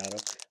rookie auto.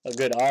 A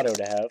good auto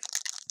to have.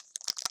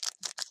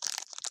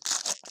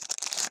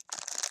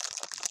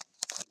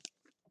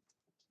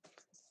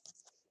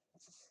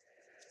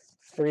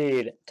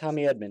 Freed,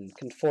 Tommy Edman,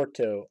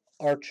 Conforto,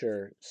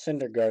 Archer,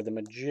 Syndergaard, the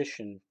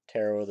Magician,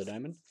 Tarot of the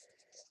Diamond,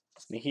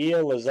 Mejia,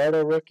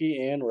 Luzardo rookie,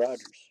 and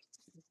Rogers.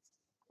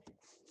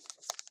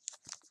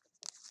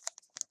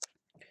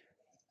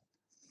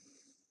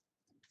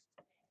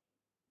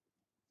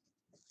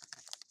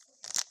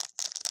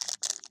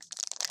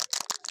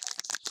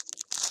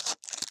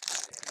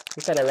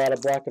 We've had a lot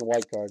of black and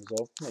white cards,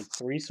 though. Like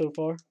 3 so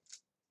far.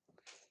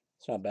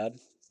 It's not bad.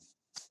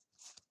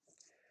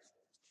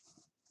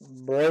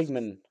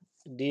 Bregman,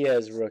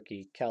 Diaz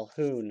rookie,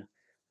 Calhoun,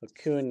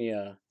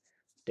 Acuna,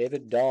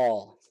 David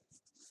Dahl,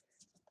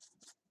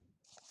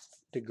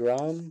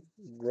 DeGrom,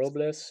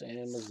 Robles,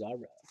 and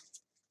Mazzara.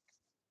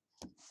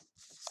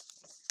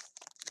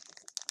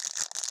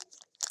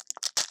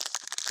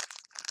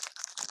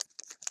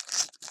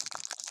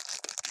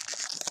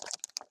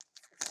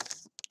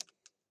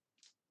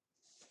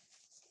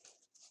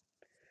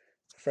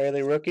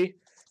 Fraley rookie,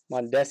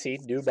 Mondesi,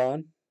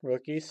 Dubon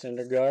rookie,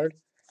 Syndergaard,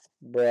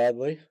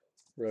 Bradley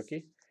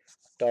rookie,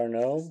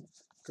 Darno,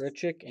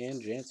 Grichuk,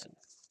 and Jansen.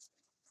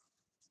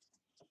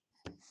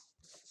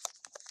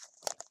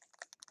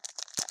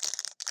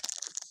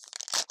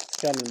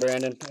 Coming,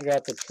 Brandon. I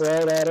got the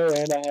Trout auto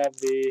and I have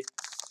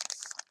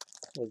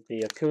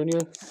the Acuna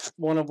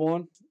 1 of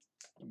 1.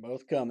 They're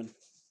both coming.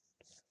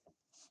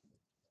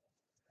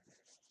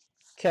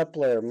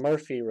 Kepler,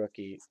 Murphy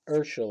rookie,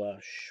 Ursula,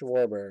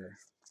 Schwarber,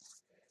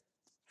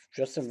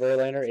 Justin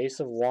Verlander,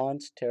 Ace of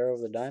Wands, Tarot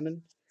of the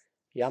Diamond,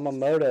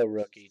 Yamamoto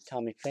rookie,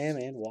 Tommy Pham,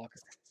 and Walker.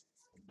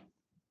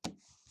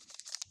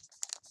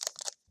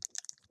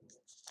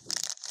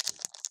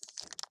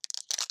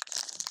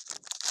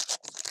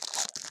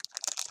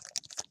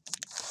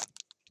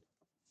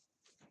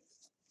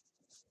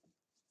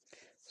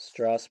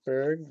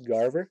 Strasburg,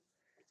 Garver,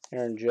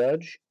 Aaron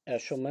Judge,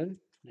 Eshelman,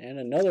 and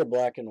another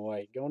black and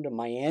white going to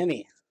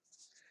Miami.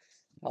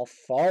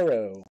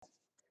 Alfaro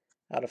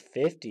out of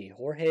 50.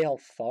 Jorge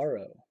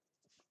Alfaro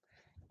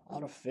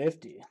out of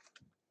 50.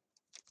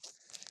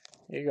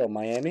 Here you go,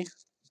 Miami.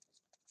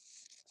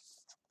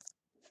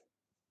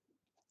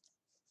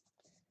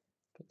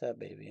 Put that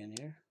baby in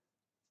here.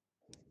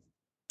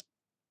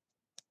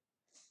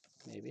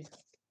 Maybe.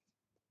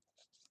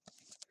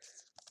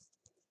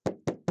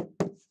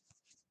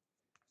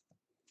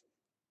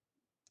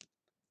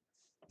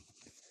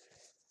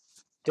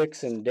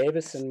 Dixon,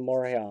 Davis, and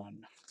Morejon,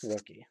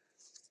 rookie.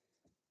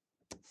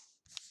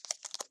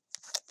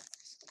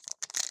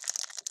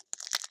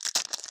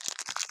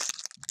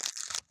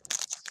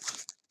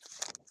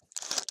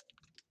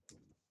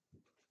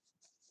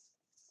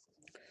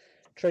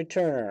 Trey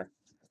Turner,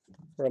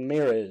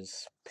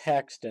 Ramirez,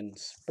 Paxton,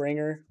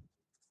 Springer,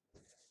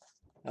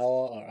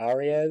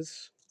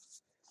 Arias,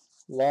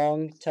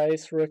 Long,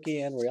 Tice, rookie,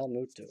 and Real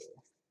Muto.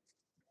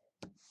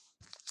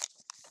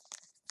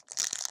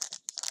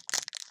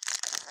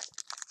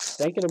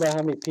 Thinking about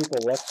how many people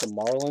left the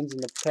Marlins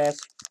in the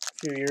past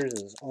few years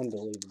is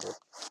unbelievable.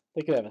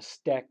 They could have a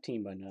stacked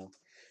team by now.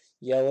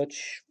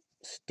 Yelich,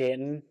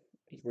 Stanton,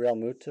 Real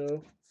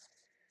Muto.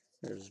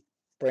 There's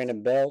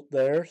Brandon Belt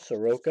there,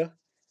 Soroka,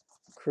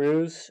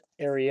 Cruz,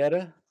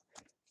 Arrieta.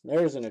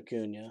 There's an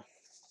Acuna.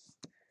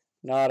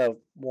 Not a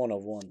 1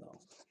 of 1, though.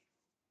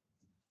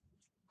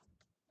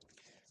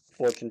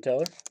 Fortune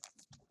Teller.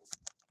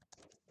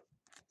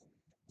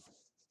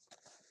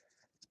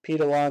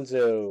 Pete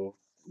Alonso,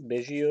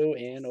 Biggio,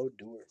 and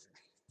Odor.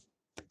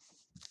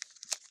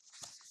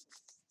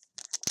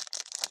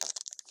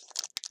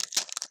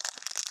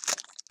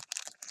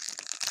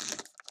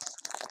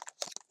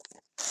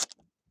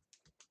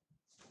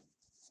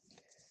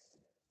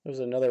 There's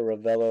another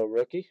Ravello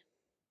rookie.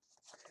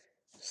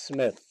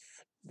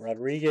 Smith,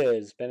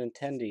 Rodriguez,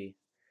 Benintendi,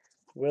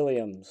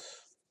 Williams,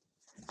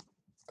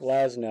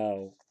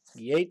 Glasnow,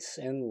 Yates,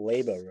 and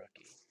Leba rookie.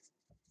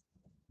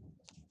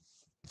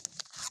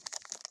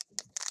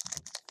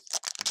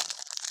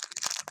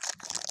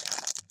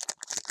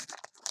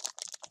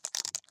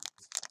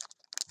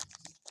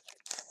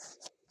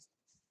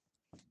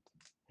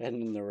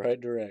 Heading in the right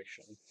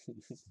direction.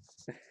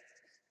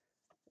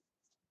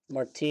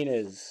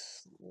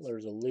 Martinez.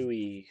 There's a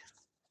Louis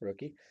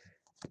rookie.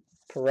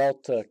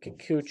 Peralta,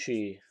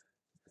 Kikuchi.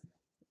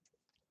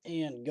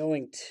 And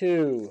going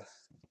to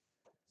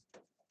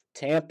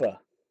Tampa,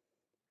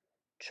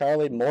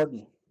 Charlie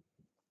Morton.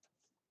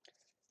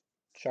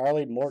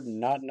 Charlie Morton,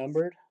 not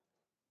numbered.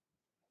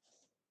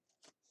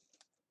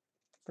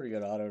 Pretty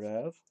good auto to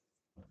have.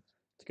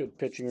 It's good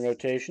pitching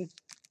rotation.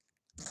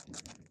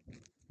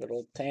 Good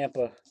old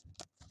Tampa.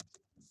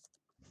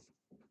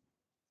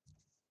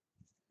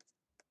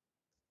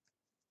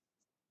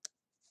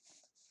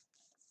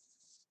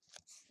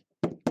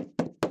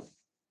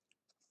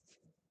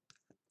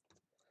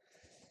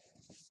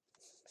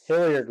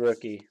 Hilliard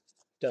rookie.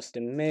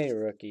 Dustin May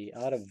rookie.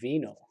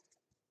 Ottavino.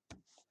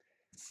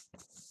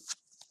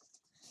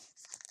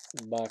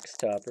 Box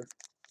topper.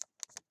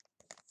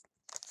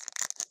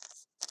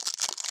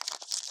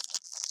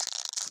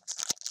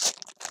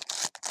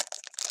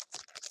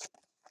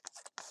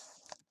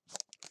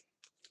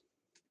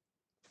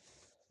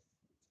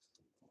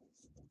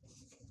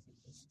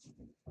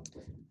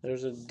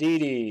 There's a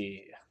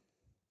Didi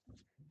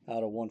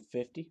out of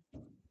 150.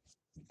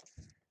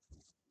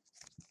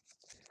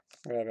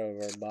 Right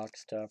over our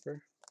box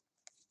topper.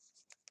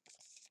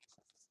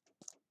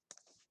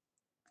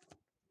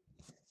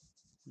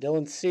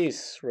 Dylan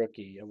Cease,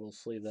 rookie. I will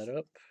sleeve that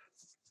up.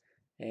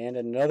 And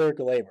another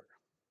Glaber.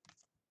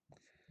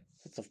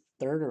 It's a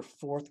third or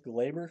fourth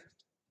Glaber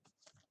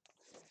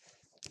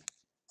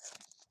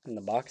in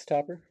the box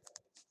topper.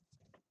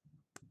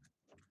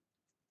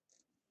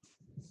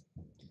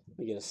 Let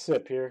me get a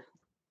sip here.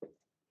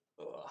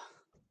 Ugh.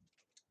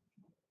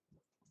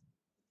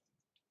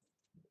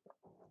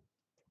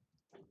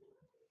 A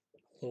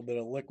little bit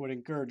of liquid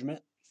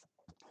encouragement.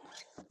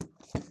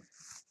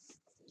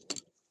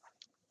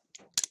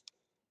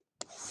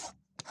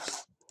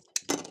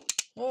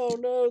 Oh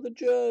no, the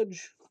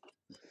Judge.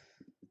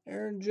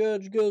 Aaron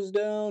Judge goes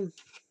down.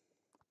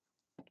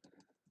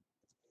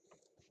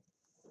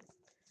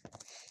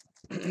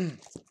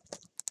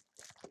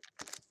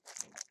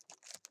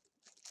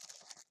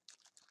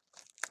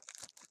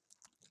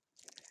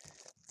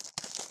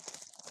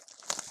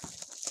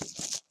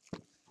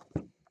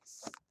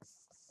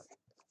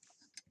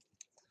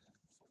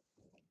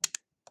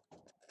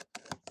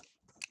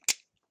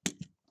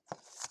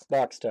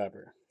 Box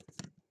topper.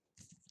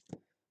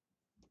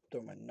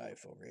 Throw my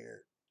knife over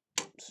here.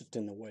 It's just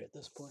in the way at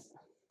this point.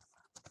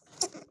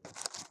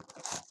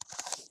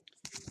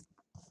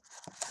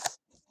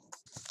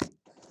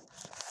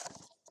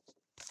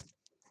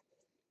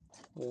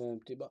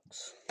 Empty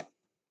box.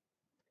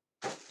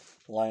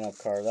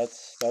 Lineup card.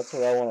 That's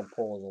what I want to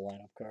pull as a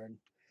lineup card.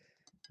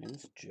 And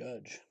this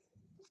Judge.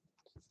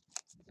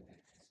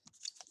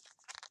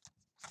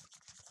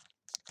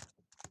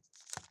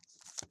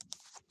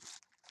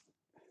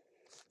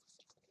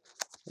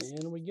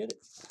 And we get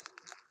it.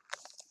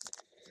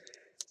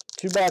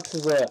 2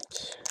 boxes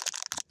left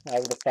out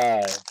of the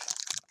 5.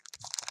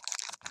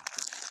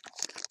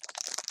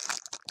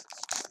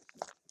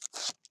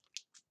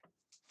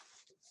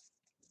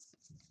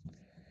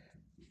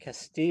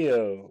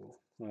 Castillo.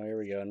 Oh, here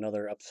we go.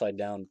 Another upside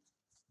down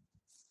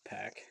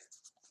pack.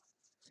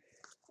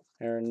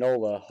 Aaron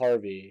Nola,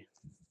 Harvey.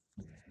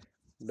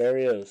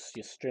 Barrios,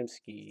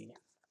 Yastrzemski.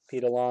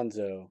 Pete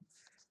Alonso.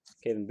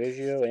 Kevin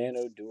Biggio, and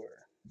Odor.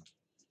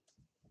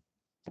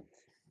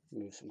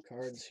 Move some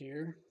cards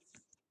here.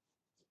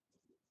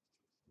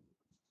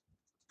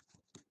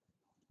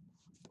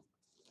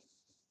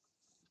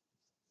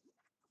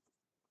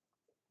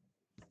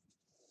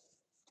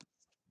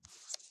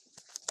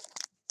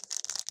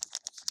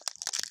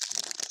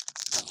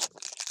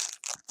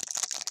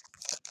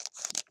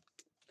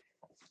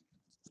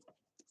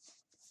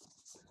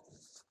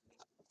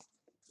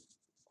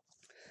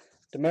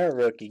 Demerit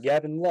rookie.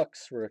 Gavin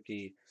Lux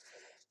rookie.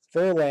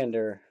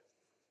 Verlander.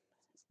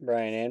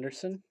 Brian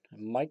Anderson.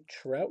 Mike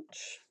Trout.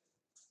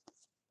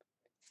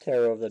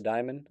 Tarot of the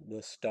Diamond.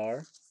 The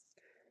Star.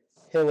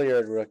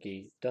 Hilliard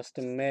rookie.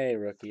 Dustin May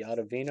rookie.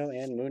 Ottavino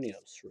and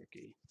Munoz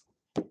rookie.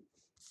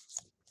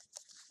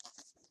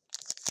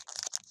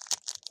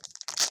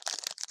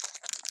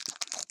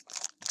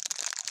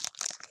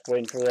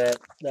 Waiting for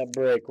that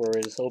break where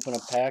we just open a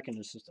pack and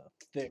it's just a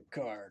thick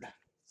card.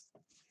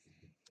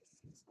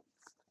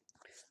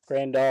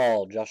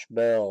 Grandal, Josh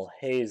Bell,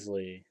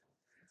 Hazley.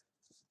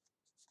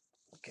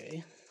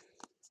 Okay.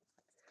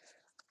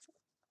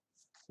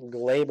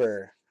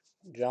 Glaber,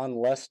 John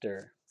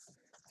Lester,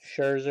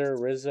 Scherzer,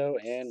 Rizzo,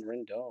 and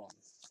Rendon.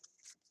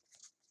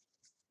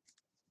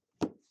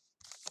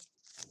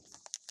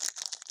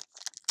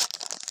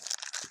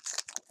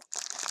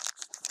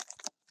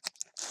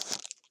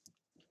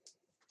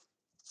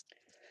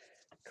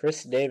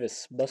 Chris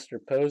Davis, Buster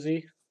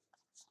Posey.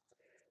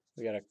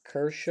 We got a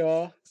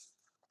Kershaw,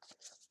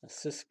 a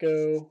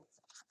Cisco,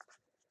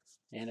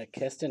 and a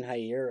Keston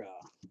Hiura.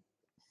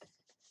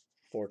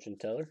 Fortune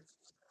teller.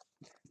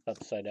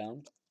 Upside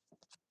down.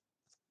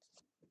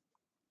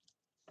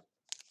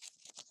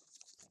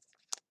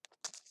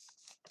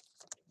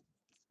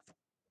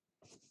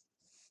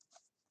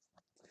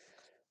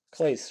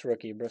 Clace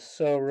rookie,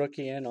 Brasso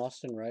rookie, and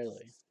Austin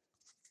Riley.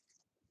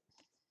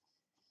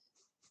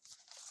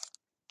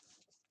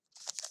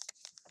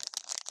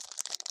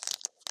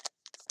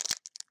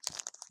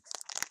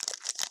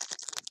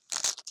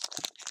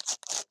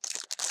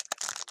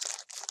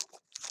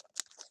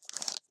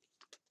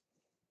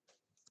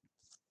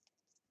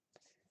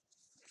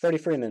 Freddie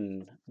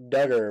Freeman,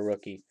 Duggar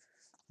rookie,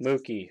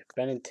 Mookie,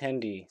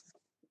 Benintendi,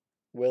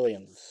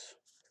 Williams,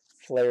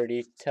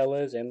 Flaherty,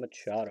 Tellez, and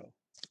Machado.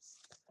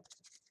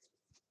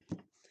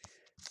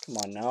 Come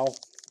on now.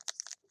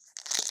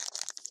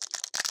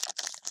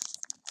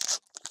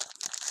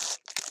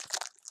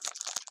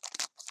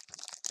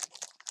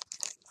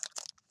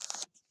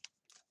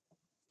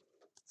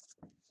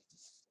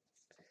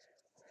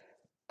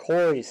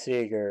 Corey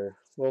Seager,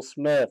 Will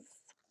Smith,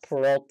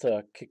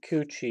 Peralta,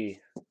 Kikuchi,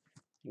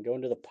 and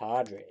going to the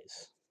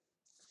Padres.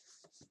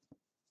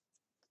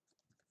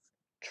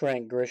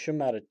 Trent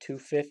Grisham out of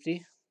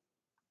 250.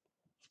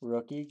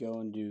 Rookie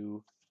going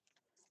to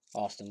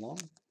Austin Long.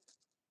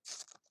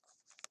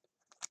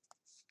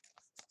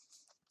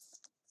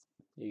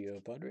 There you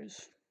go,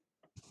 Padres.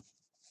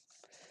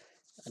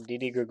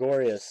 Didi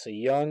Gregorius, a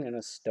Young, and a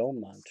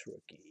Stonemont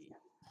rookie.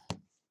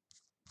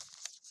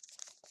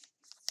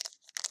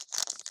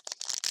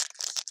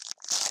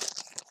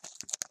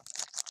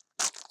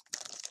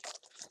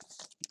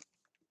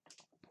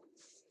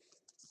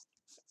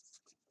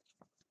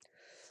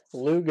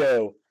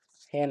 Lugo,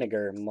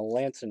 Haniger,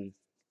 Melanson,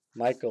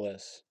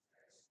 Michaelis,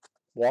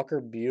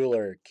 Walker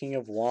Buehler, King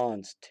of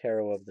Wands,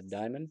 Tarot of the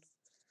Diamond,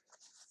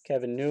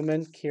 Kevin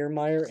Newman,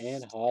 Kiermaier,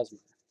 and Hosmer.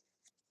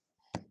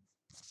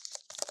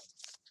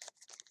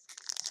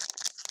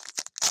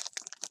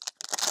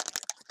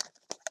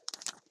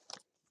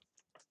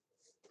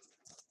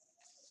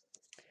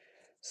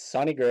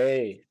 Sonny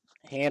Gray,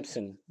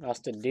 Hampson,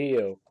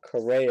 Astudillo,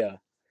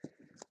 Correa,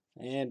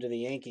 and to the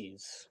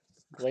Yankees,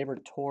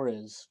 Gleyber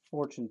Torres,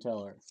 Fortune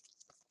Teller.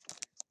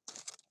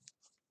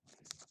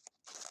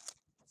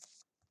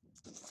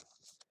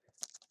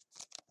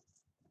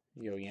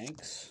 Yo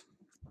Yanks.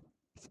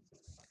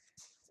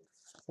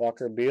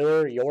 Walker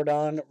Buehler,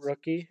 Jordan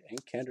rookie,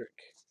 and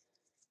Kendrick.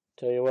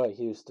 Tell you what,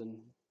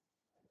 Houston,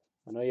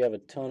 I know you have a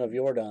ton of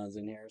Jordans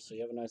in here, so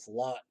you have a nice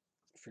lot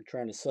if you're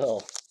trying to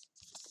sell.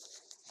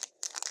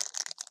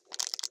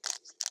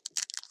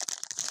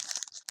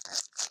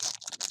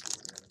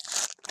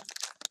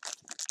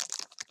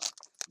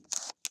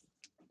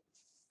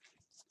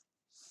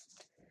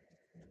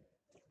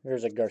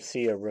 There's a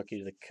Garcia rookie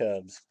to the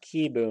Cubs.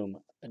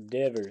 Keyboom, a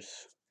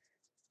Devers,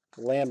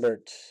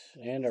 Lambert,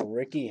 and a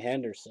Ricky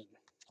Henderson.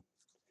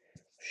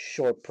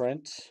 Short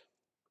print.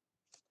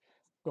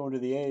 Going to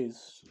the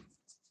A's.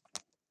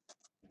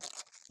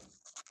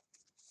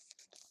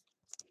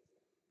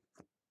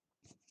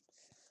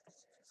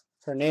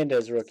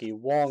 Hernandez rookie,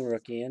 Wong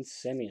rookie, and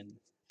Simeon.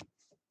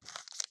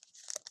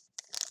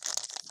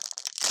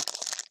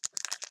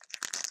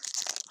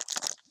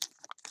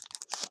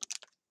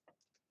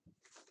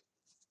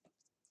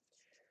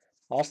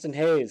 Austin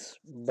Hayes,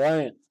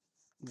 Bryant,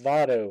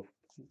 Votto,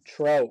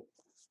 Trout,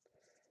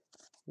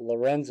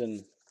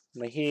 Lorenzen,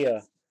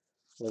 Mejia,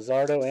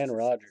 Luzardo, and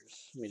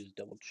Rogers. Let me just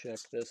double check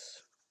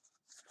this.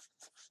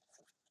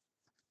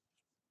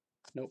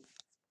 Nope.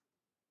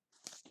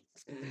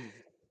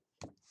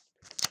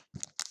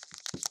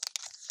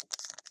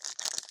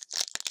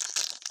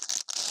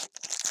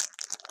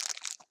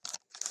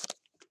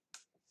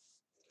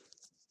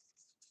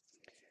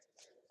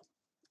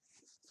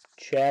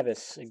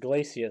 Chavis,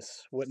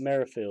 Iglesias, Whit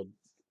Merrifield,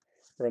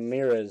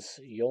 Ramirez,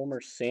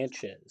 Yolmer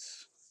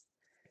Sanchez,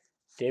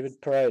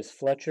 David Price,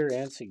 Fletcher,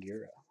 and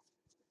Segura.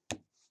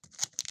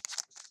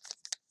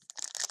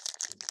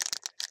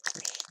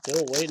 We're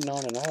still waiting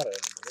on an auto, I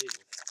believe.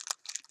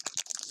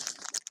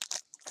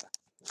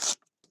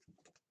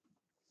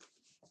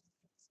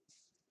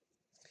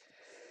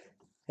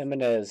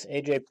 Jimenez,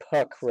 AJ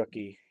Puck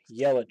rookie,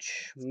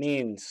 Yelich,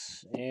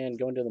 Means, and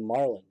going to the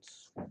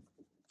Marlins.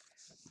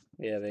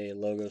 We have a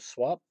logo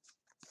swap.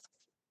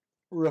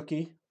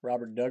 Rookie,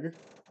 Robert Duggar.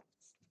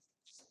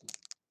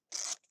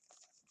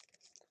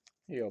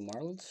 Here you go,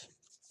 Marlins.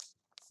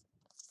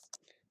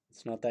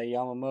 It's not that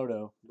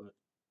Yamamoto, but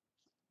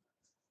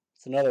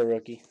it's another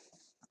rookie.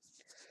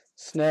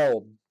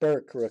 Snell,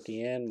 Burke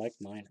rookie, and Mike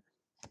Minor.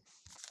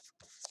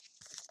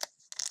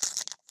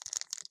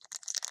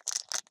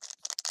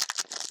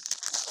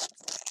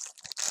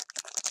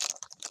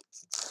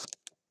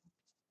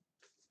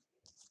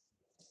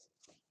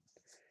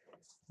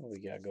 What we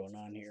got going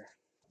on here?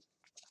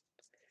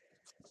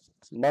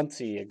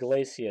 Muncy,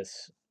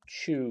 Iglesias,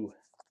 Chu,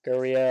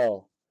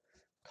 Gurriel,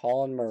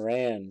 Colin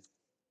Moran,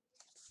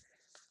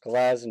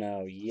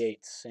 Glasnow,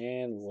 Yates,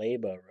 and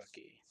Leba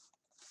rookie.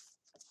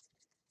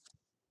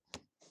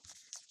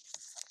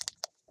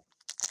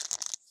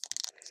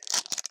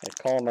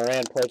 Colin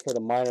Moran played for the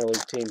minor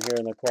league team here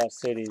in the Quad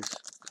Cities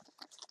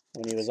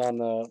when he was on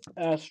the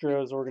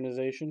Astros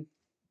organization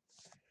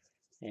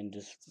and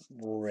just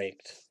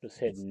raked, just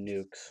hit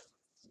nukes.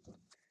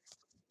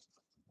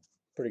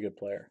 Pretty good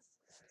player.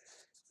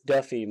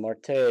 Duffy,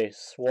 Marte,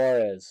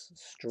 Suarez,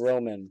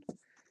 Stroman.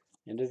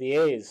 Into the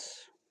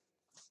A's.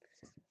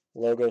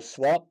 Logo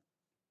swap.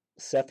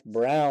 Seth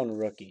Brown,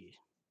 rookie.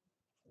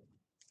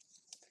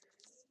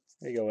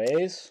 There you go,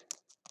 A's.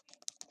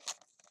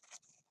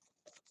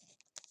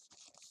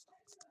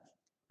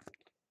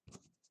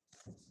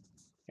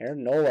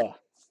 Aaron Nola.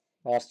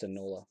 Austin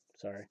Nola,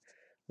 sorry.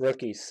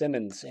 Rookie,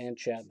 Simmons and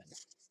Chapman.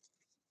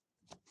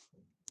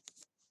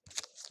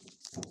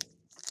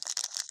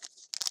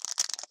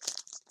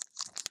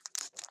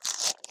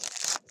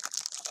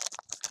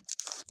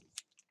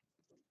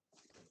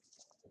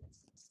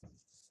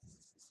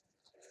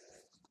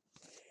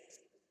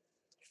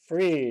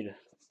 Freed,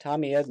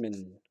 Tommy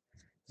Edman,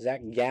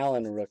 Zach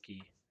Gallen,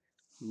 rookie.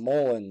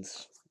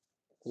 Mullins,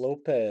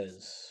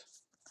 Lopez,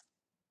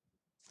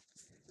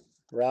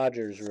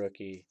 Rogers,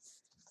 rookie.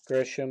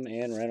 Grisham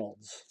and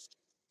Reynolds.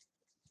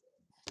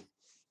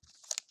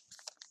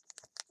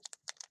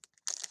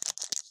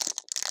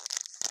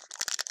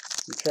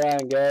 I'm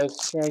trying, guys.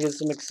 Trying to get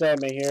some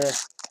excitement here.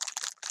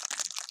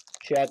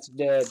 Chat's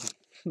dead.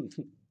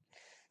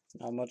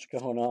 Not much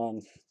going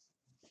on.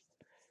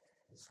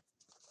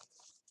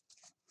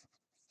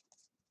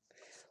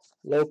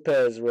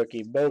 Lopez,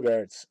 rookie.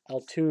 Bogarts,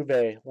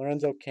 Altuve,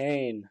 Lorenzo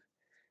Cain.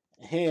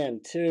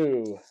 And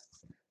to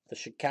the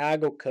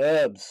Chicago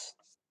Cubs.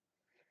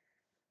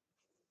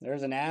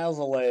 There's an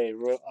Alzolay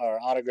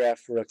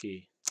autographed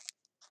rookie.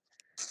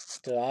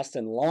 To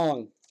Austin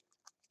Long.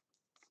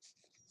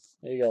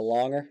 There you go,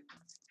 Longer.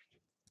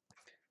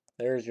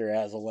 There's your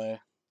Alzolay.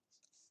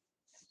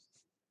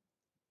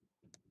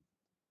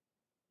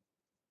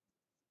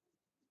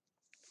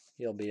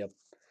 He'll be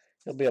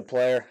a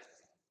player.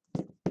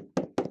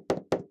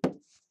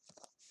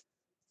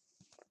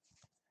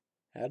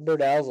 Adbert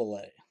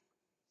Alzolay.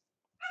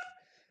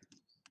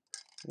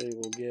 We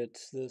will get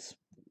this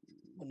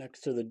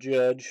next to the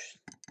judge.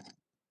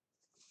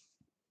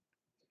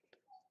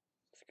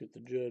 Let's get the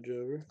judge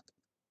over.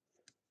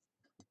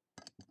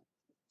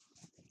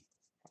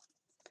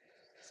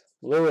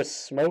 Lewis,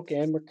 Smoke,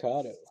 and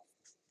Mercado.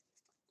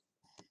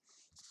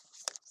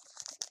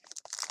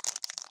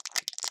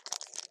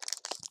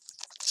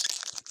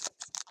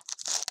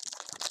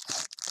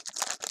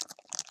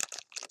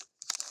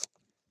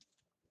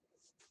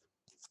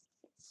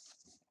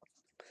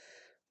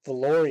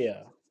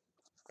 Valoria,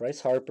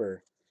 Bryce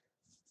Harper,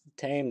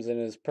 Thames in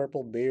his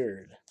purple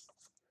beard.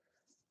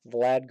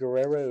 Vlad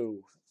Guerrero,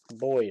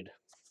 Boyd,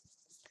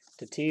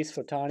 Tatis,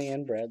 Fotani,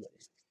 and Bradley.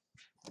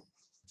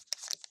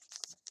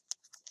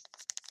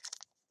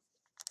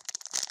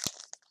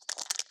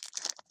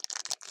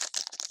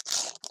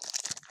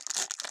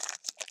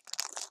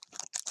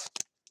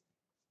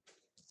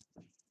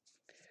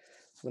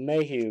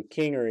 LeMahieu,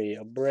 Kingery,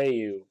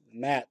 Abreu,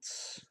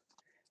 Matz.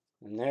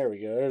 And there we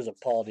go. There's a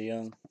Paul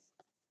DeYoung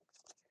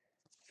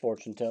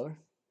fortune teller.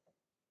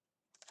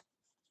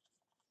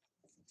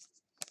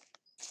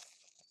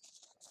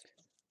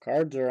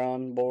 Cards are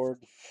on board.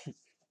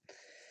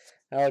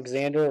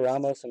 Alexander,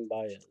 Ramos, and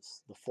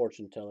Baez. The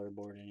fortune teller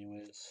board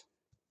anyways.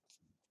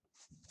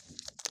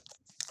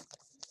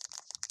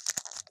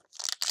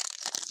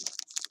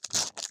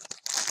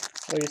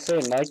 What do you say,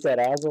 Mike? That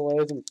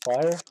Alzolay is in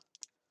fire?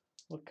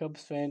 What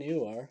Cubs fan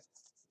you are?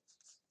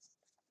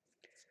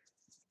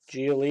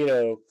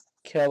 Giolito,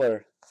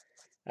 Keller,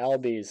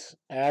 Albies,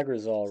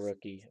 Agrizal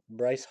rookie,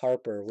 Bryce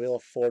Harper, Wheel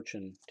of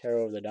Fortune,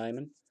 Tarot of the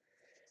Diamond,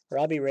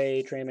 Robbie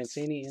Ray, Trey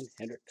Mancini, and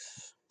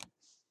Hendricks.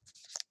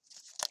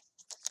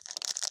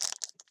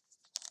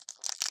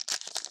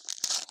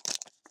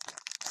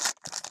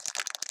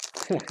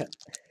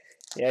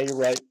 Yeah, you're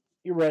right.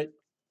 You're right.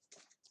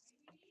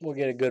 We'll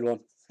get a good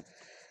one.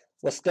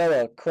 La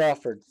Stella,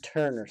 Crawford,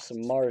 Turner,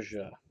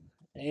 Samardzija.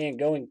 And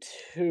going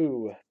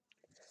to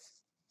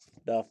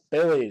the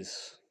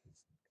Phillies,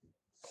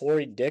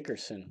 Corey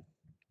Dickerson.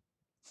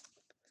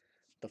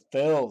 The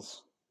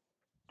Phils.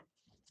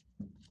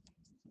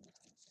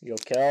 You go,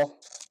 Kel.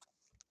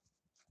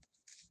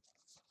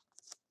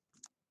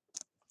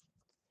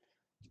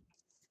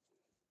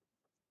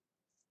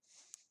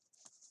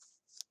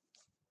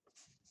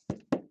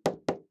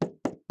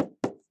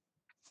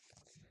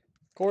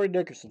 Corey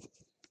Dickerson.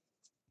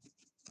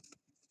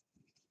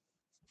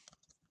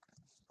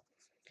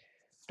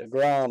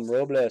 DeGrom,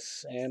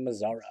 Robles, and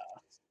Mazzara.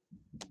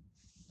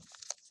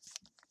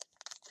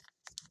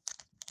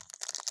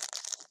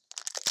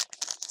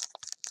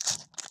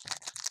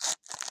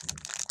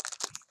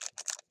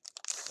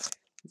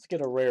 Let's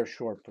get a rare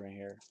short print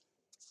here.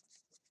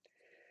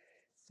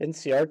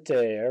 Inciarte,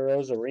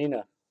 Arrows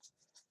Arena,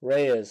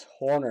 Reyes,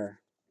 Horner,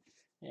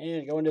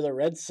 and going to the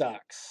Red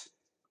Sox.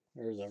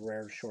 There's a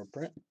rare short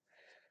print.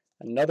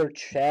 Another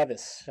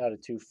Chavis out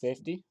of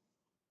 250.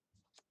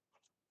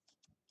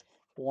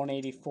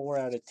 184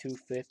 out of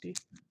 250.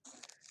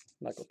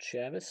 Michael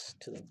Chavis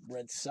to the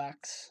Red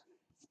Sox.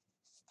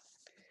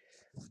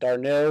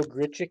 Darnell,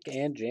 Grichuk,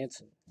 and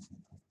Jansen.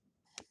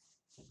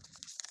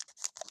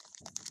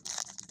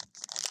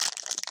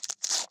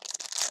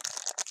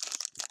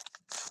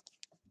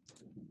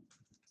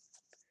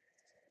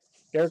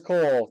 Garrett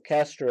Cole,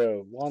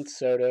 Castro, Juan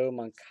Soto,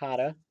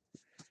 Moncada.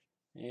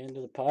 And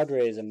to the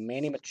Padres, a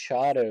Manny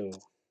Machado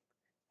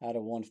out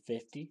of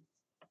 150.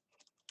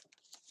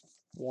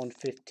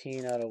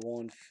 115 out of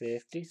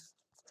 150.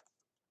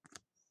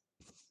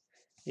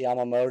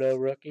 Yamamoto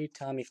rookie,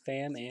 Tommy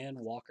Pham, and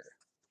Walker.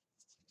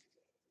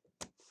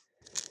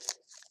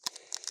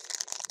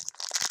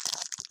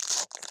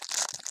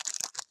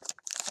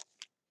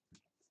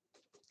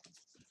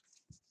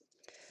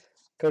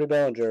 Cody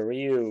Bellinger,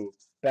 Ryu,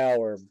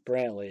 Bauer,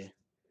 Brantley,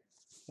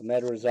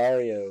 Ahmed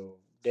Rosario,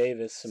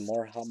 Davis, and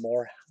more.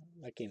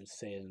 I can't even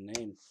say his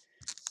name.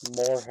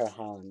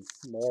 Morhan.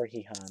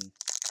 Morhan.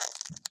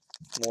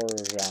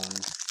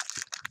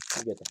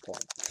 You get the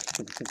point.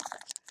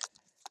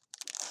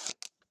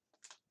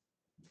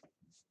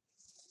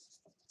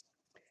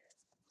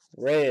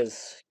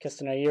 Reyes,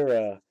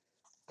 Castanera,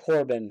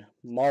 Corbin,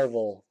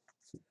 Marvel.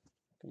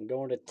 I'm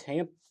going to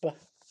Tampa.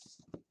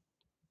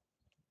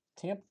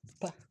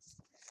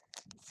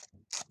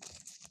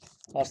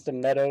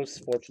 Austin Meadows,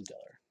 Fortune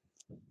Teller.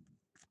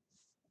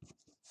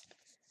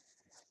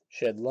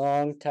 Shed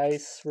Long,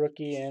 Tice,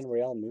 rookie, and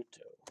Real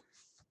Muto.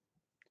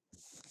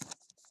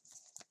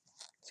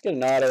 Let's get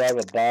an auto out of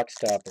a box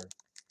topper.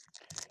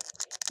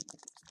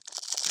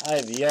 I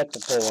have yet to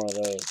pull one of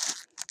those.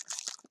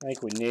 I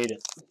think we need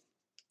it.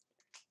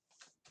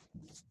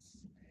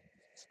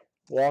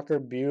 Walker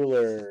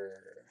Buehler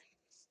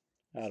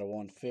out of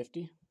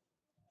 150.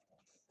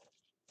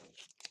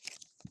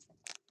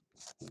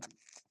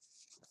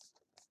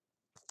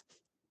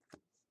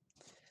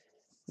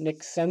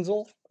 Nick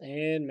Senzel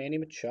and Manny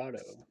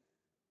Machado.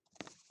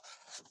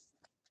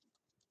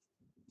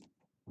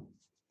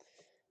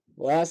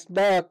 Last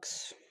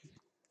box.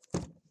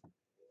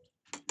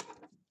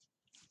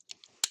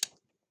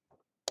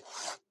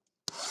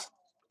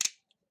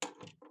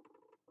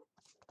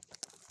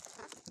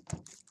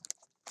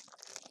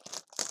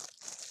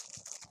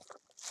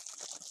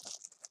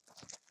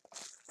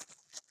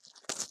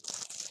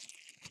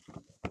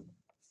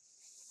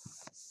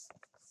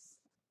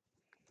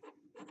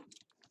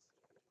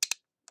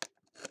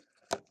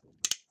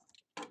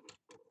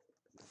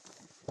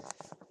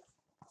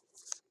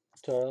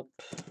 Top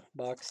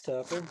box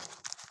topper.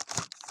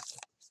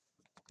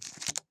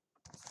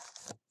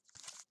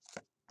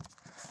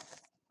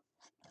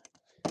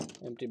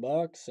 Empty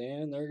box,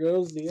 and there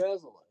goes the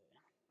Azalea.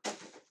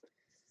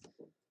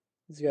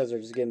 These guys are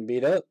just getting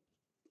beat up.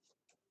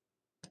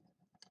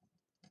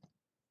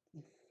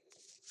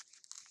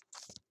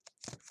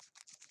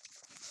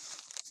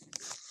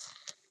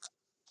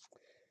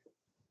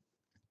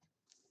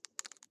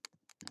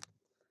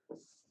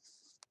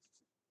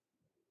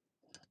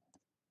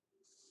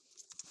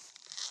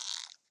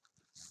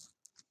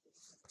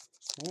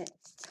 All right.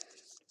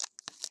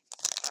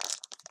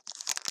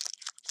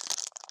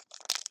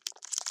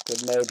 Good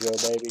mojo,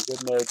 baby. Good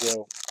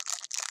mojo.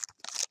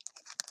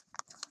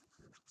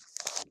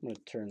 I'm going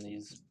to turn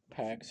these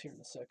packs here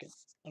in a second.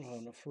 I don't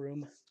have enough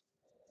room.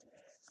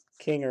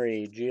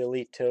 Kingery,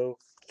 Giolito,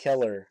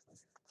 Keller,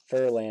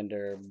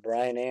 Verlander,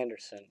 Brian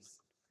Anderson,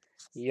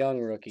 Young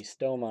rookie,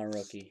 Stomon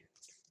rookie,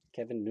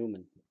 Kevin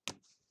Newman. There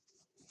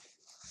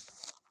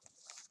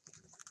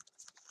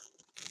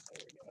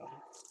we go.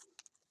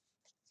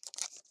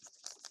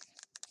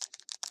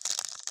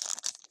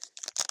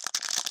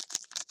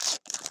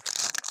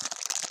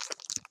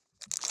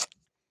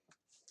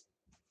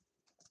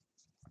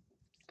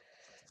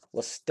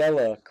 La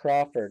Stella,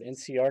 Crawford,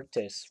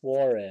 Inciarte,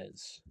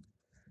 Suarez,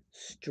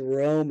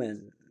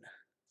 Stroman,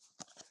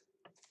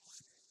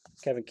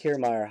 Kevin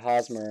Kiermaier,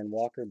 Hosmer, and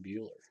Walker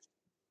Buehler.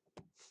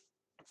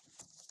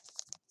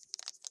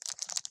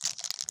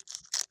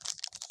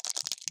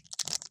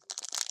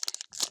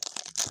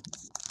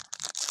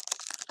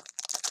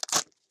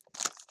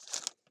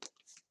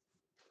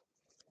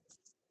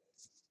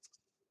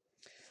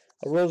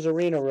 A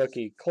Rosarina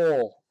rookie,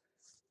 Cole,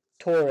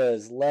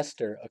 Torres,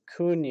 Lester,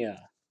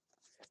 Acuna,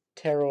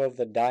 Tarot of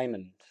the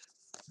Diamond,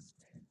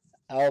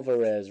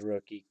 Alvarez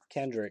rookie,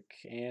 Kendrick,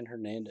 and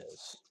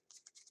Hernandez.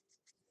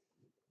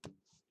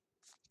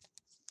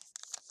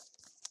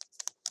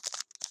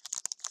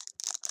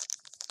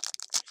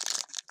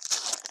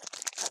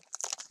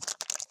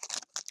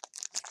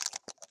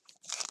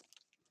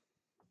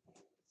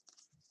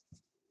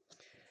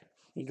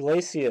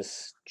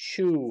 Iglesias,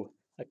 Chu,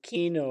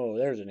 Aquino.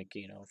 There's an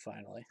Aquino,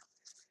 finally.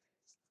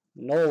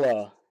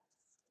 Nola.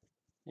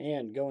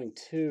 And going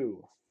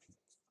to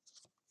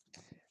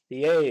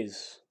the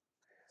A's,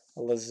 a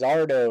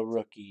Luzardo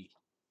rookie.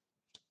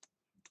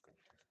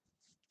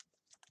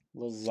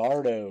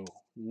 Luzardo,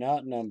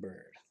 not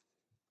numbered.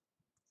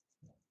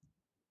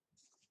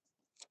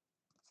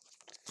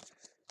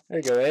 There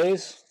you go,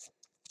 A's.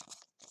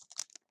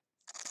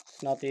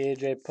 It's not the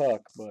AJ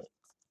Puck, but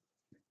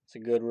it's a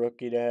good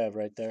rookie to have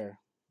right there.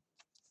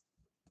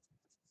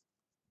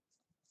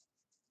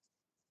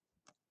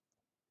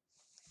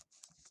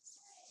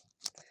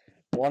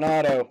 One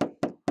auto.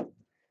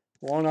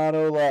 One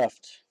auto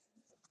left.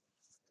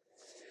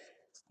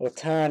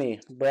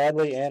 Ohtani,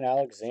 Bradley, and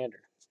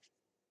Alexander.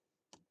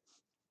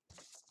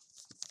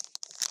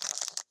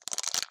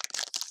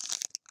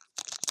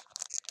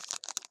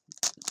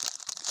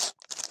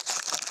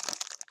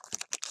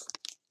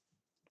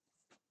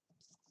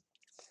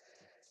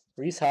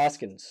 Reese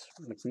Hoskins,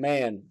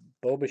 McMahon,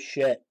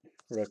 Bobichette,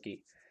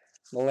 rookie.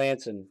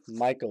 Melanson,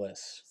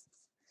 Michaelis.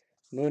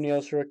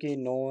 Munoz, rookie.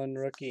 Nolan,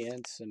 rookie.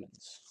 And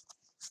Simmons.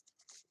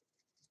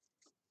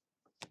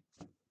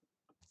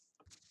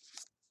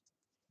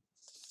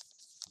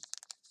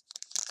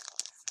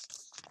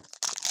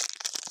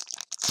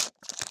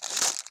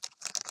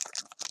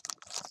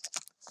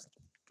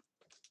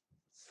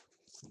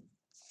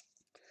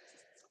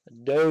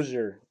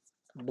 Dozier,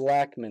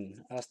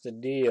 Blackman,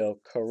 Astudillo,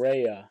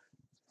 Correa.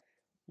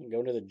 And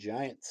go to the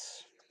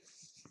Giants.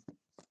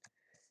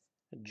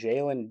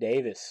 Jalen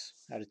Davis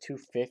out of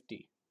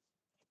 250.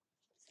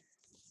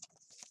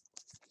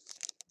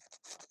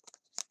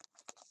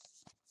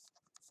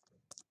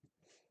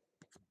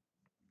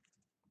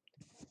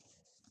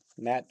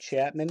 Matt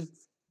Chapman,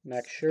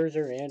 Max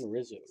Scherzer, and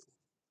Rizzo.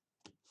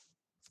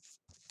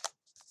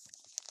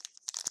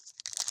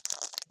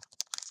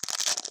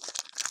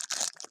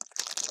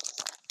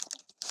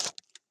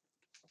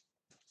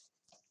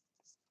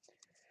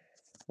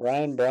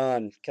 Ryan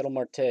Braun, Kettle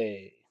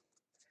Marte,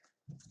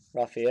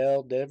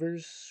 Rafael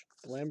Devers,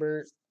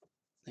 Lambert,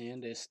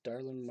 and a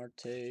Starlin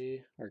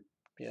Marte.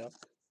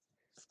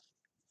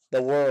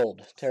 The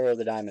World, Tarot of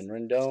the Diamond,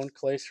 Rendon,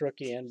 Clace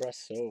rookie, and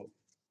Brasso.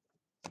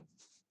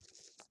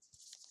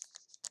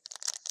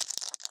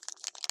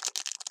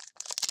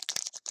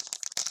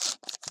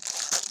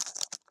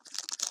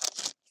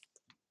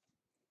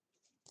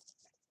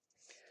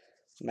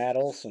 Matt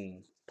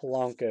Olson,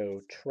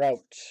 Polanco,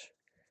 Trout,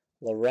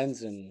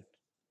 Lorenzen,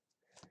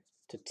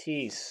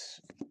 Tatis,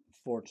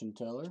 Fortune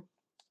Teller.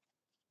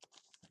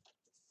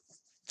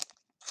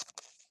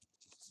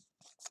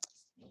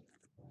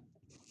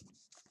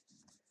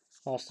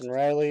 Austin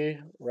Riley,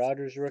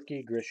 Rogers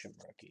rookie, Grisham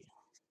rookie.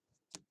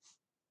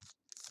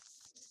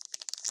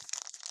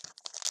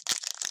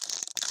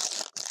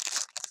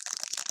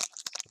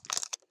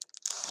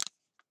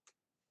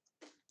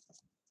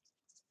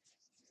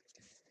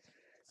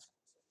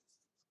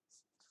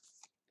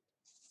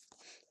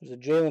 There's a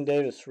Jalen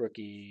Davis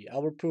rookie,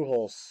 Albert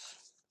Pujols,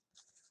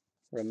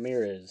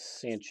 Ramirez,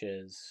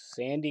 Sanchez,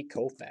 Sandy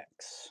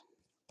Koufax.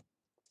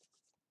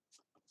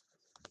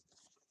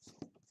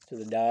 To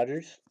the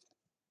Dodgers.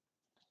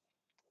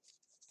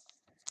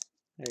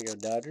 There you go,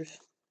 Dodgers.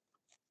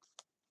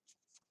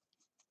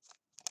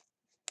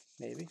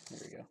 Maybe. There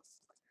we go.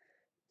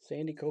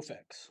 Sandy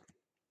Koufax.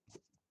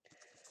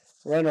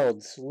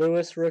 Reynolds,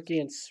 Lewis, rookie,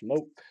 and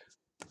Smoke.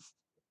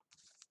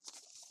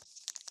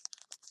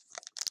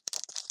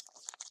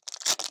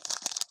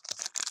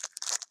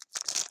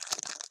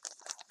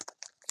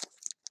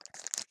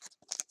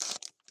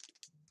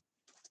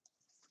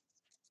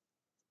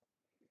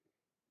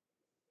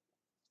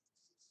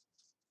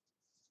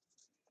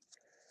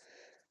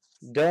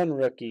 Dunn,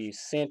 rookie,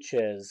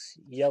 Sanchez,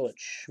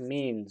 Yelich,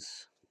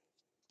 Means,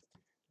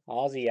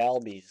 Ozzy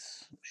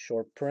Albies.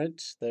 Short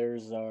print.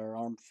 There's our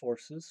Armed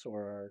Forces,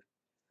 or our,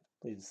 I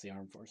believe it's the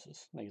Armed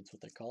Forces. I think it's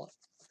what they call it.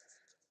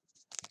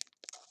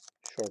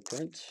 Short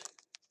print.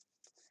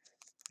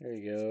 There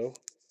you go.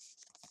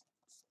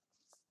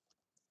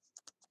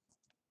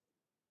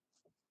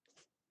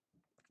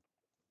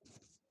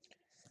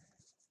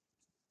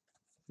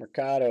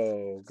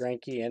 Mercado,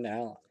 Greinke, and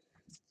Allen.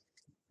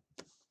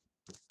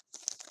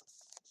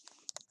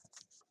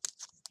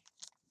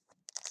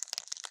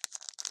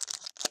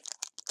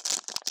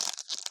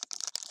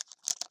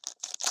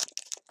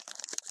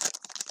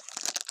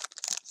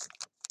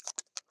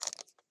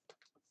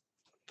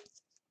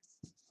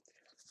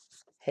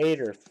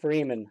 Hader,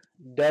 Freeman,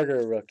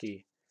 Duggar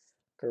rookie,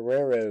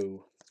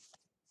 Guerrero.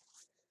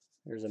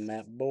 There's a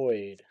Matt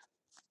Boyd.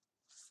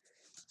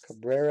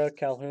 Cabrera,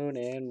 Calhoun,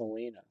 and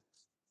Molina.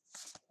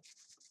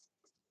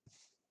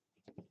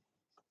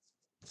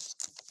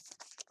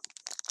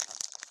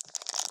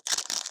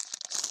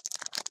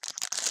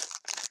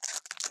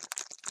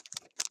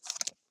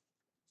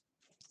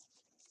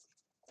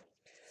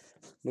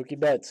 Mookie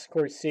Betts,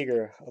 Corey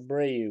Seager,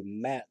 Abreu,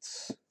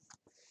 Matz.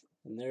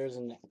 And there's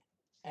an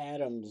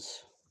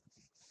Adams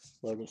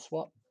logo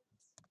swap.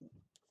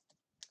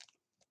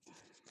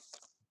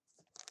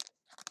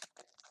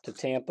 To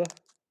Tampa.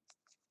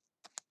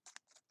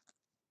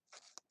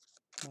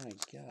 My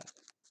God.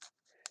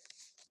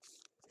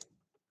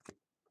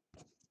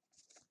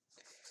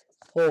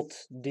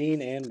 Holt,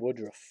 Dean, and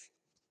Woodruff.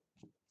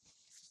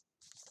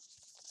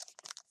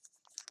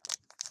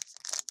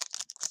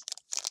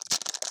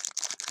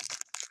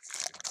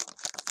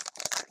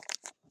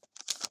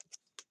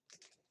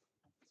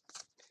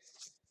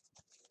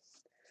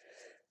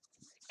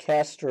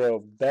 Castro,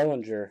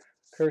 Bellinger,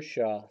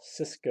 Kershaw,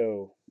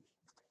 Cisco.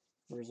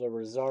 There's a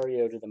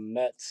Rosario to the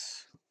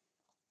Mets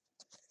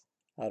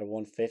out of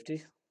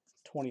 150.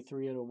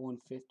 23 out of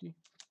 150.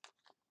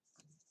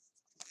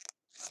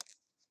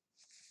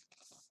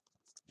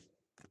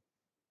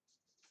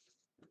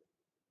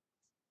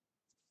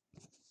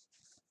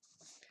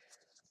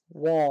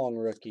 Wong,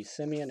 rookie,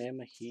 Simeon, and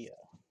Mejia.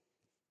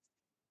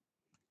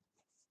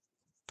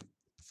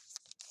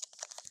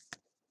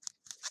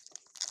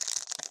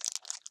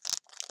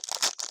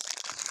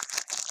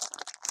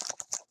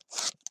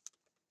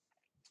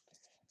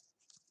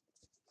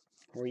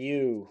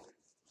 Ryu,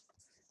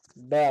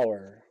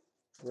 Bauer,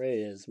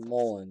 Reyes,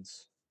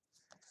 Mullins,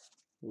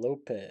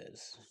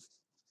 Lopez.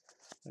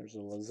 There's a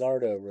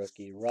Luzardo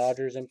rookie,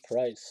 Rogers and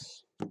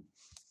Price. We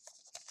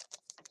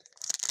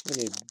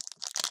need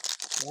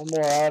one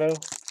more auto,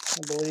 I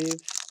believe.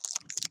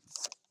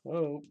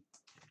 Oh.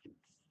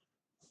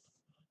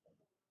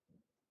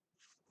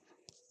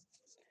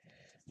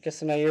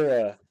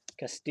 Casanayura,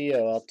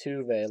 Castillo,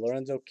 Altuve,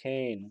 Lorenzo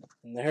Cain.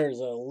 And there's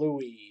a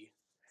Louis,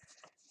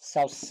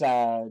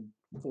 Southside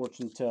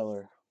fortune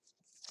teller.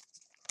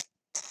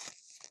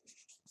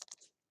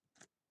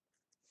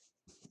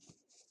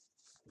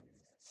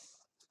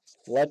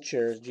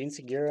 Fletcher, Gene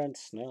Segura, and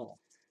Snell.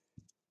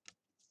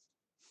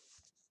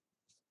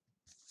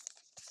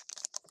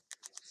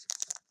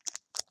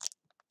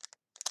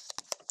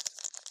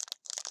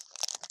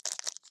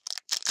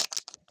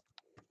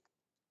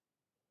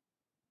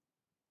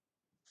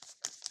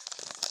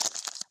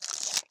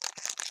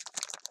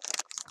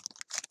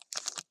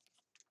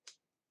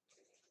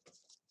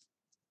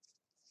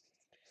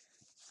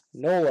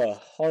 Nola,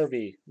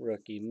 Harvey,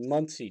 rookie.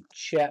 Muncy,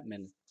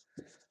 Chapman.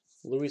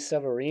 Luis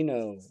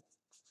Severino,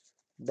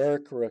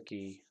 Burke,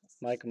 rookie.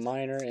 Mike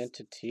Minor, and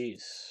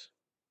Tatis.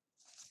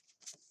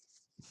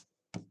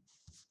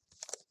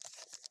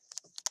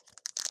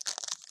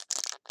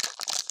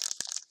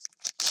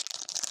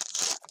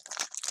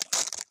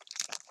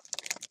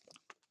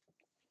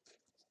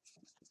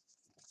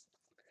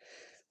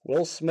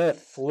 Will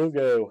Smith,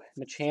 Flugo,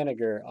 Mitch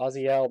Haniger,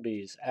 Ozzie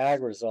Albies,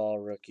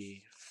 Agrizal,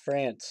 rookie.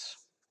 France,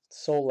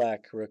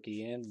 Solak,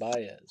 rookie, and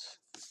Baez.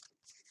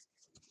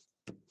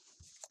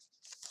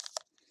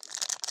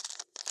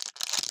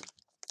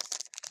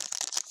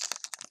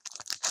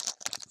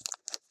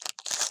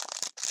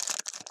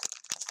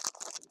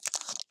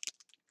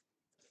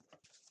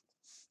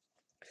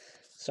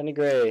 Sonny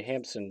Gray,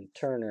 Hampson,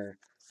 Turner,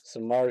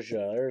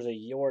 Samardzija. There's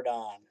a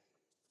Jordan.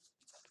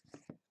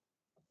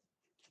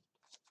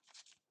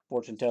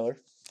 Fortune teller.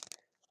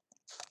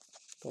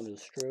 Going to the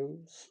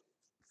Stros.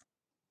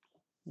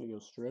 There you go,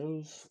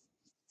 Stros.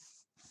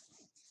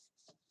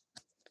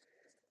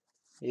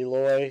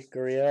 Eloy,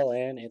 Gurriel,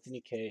 and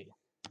Anthony K.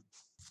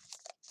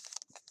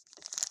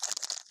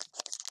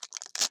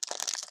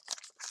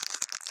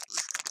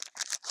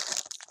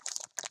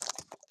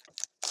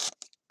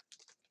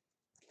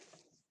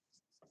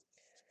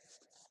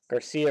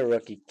 Garcia,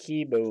 rookie.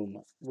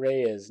 Keyboom,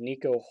 Reyes,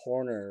 Nico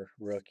Horner,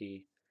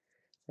 rookie.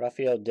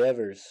 Rafael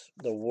Devers,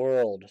 the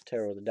World,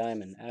 Tarot the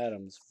Diamond,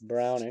 Adams,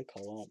 Brown, and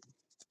Colomb.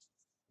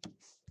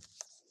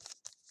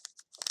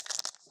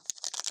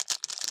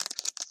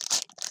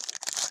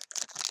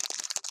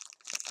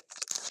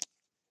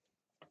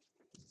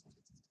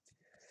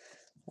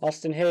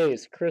 Austin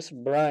Hayes, Chris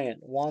Bryant,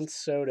 Juan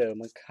Soto,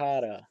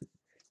 Makata,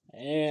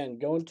 and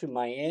going to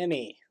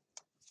Miami.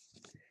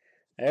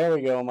 There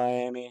we go,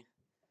 Miami.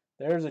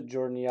 There's a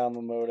Jordan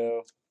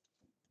Yamamoto.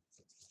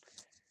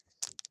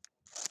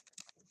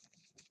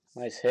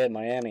 Nice hit,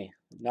 Miami.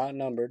 Not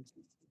numbered.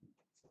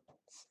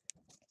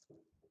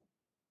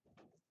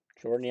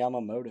 Jordan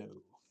Yamamoto,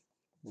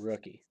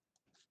 rookie.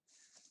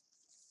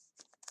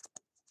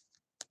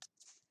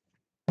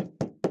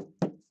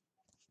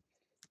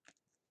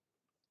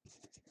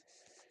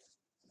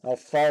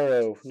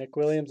 Alfaro, Nick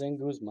Williams, and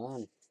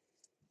Guzman.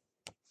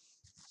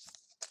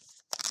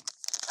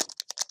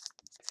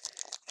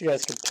 If you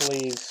guys could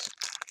please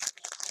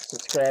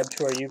subscribe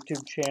to our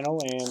YouTube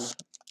channel and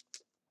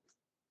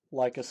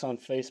like us on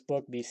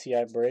Facebook,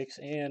 BCI Breaks,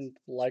 and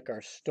like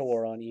our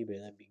store on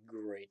eBay. That'd be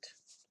great.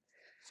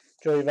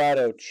 Joey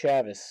Votto,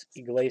 Chavis,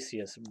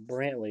 Iglesias,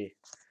 Brantley,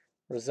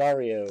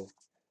 Rosario,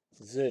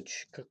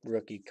 Zich, Cook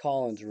rookie,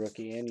 Collins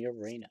rookie, and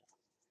Urena.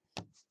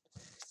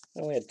 I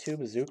only had 2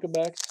 Bazooka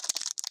backs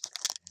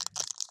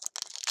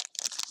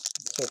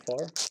so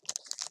far.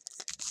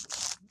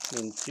 I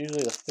mean, it's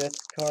usually the 5th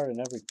card in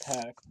every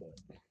pack, but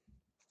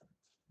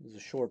this is a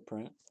short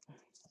print.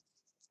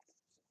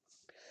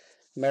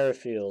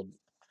 Merrifield,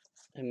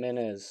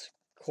 Jimenez,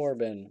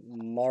 Corbin,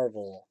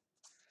 Marvel.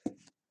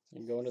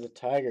 And going to the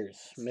Tigers.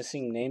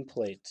 Missing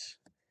nameplate.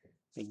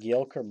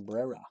 Miguel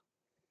Cabrera.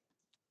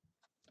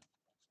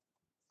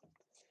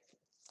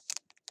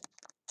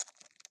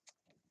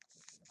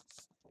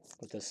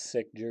 With a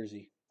sick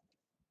jersey.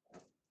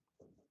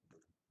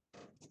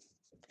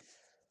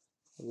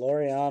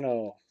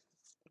 Laureano,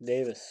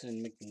 Davis,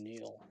 and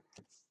McNeil.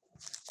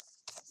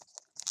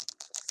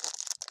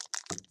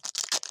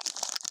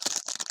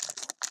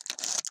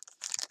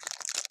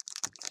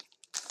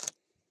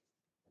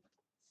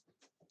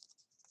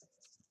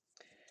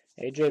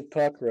 AJ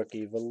Puck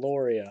rookie,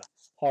 Valoria,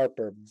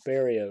 Harper,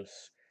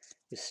 Barrios,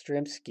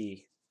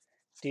 Yastrzemski,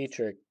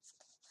 Dietrich,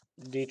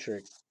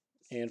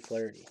 and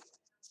Flaherty.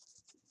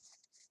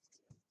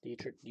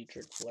 Dietrich,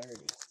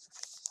 Flaherty.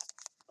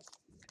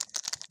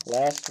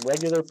 Last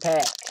regular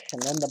pack,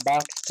 and then the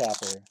box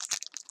topper.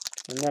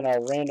 And then our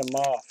random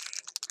off,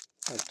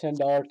 our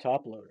 $10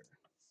 top loader.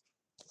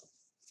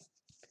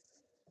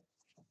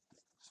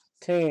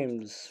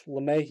 Thames,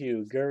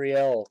 LeMahieu,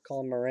 Gurriel,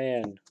 Colin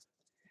Moran,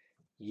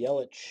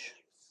 Yelich,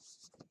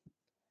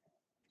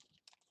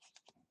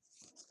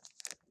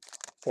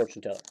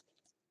 Fortune teller.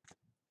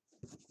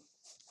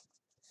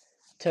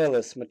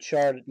 Telis,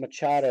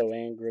 Machado,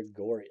 and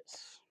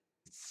Gregorius.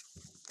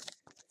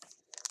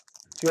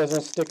 If you guys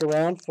want to stick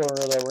around for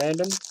the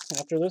random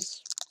after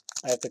this,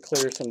 I have to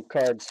clear some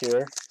cards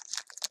here.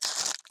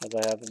 As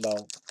I have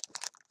about,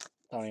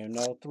 I don't even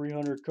know,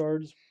 300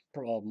 cards.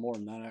 Probably more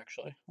than that,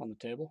 actually, on the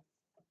table.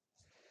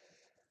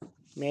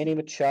 Manny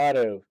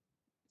Machado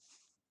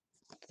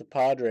to the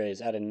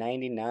Padres out of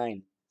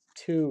 99.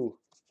 2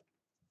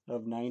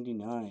 of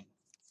 99.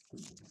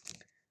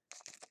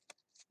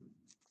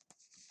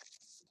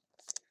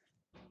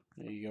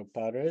 There you go,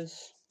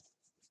 Padres.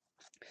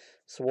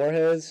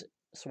 Suarez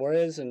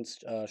and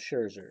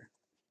Scherzer.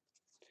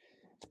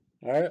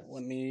 All right,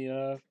 let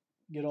me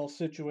get all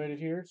situated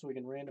here so we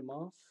can random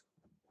off.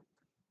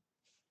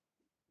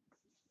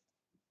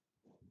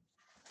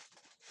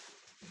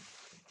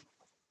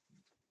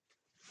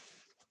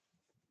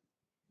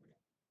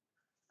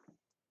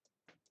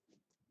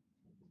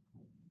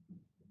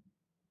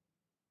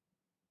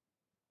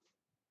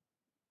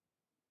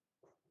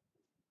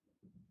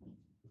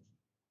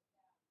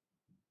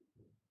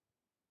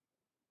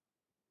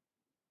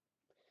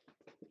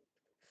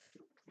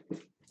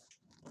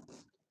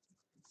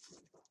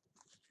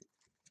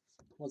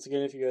 Once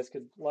again, if you guys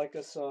could like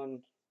us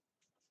on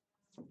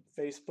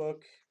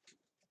Facebook,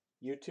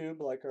 YouTube,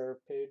 like our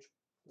page,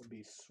 would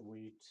be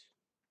sweet.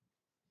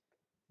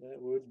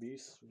 That would be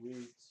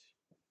sweet.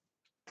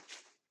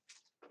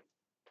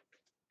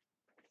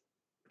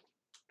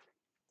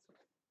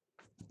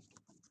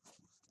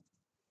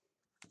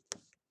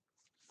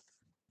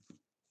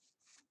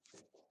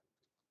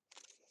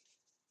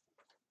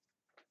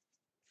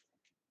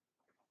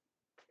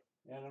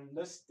 And on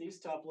these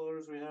top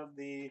loaders, we have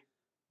the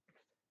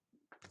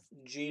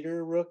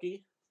Jeter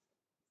rookie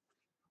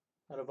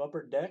out of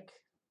Upper Deck.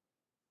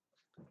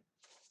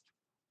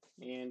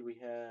 And we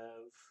gotta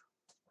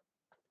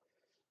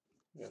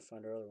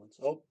find our other ones.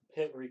 Oh,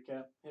 hit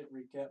recap.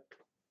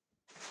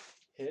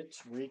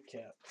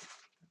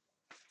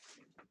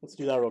 Let's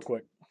do that real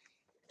quick.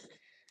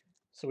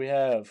 So we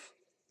have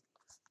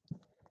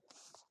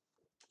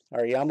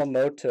our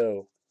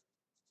Yamamoto,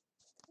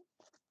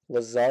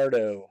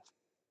 Luzardo,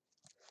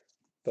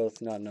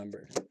 both not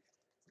numbered.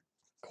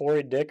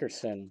 Corey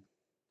Dickerson,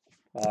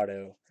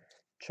 auto.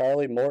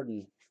 Charlie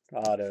Morton,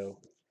 auto.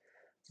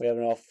 We have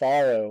an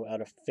Alfaro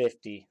out of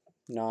 50,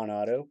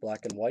 non-auto,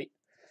 black and white.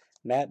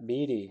 Matt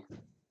Beattie,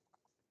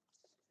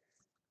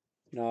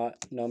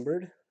 not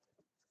numbered.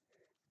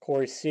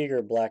 Corey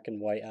Seager, black and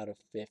white out of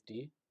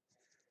 50,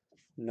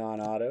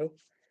 non-auto.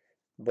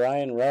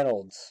 Brian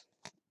Reynolds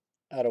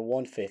out of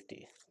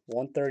 150,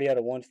 130 out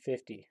of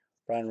 150.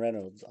 Brian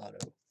Reynolds,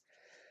 auto.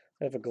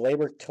 We have a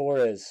Gleyber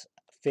Torres,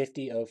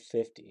 50 of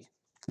 50,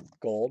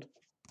 gold.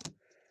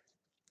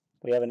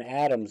 We have an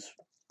Adams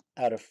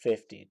out of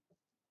 50,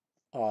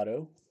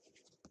 auto.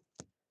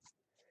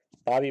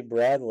 Bobby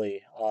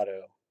Bradley,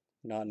 auto,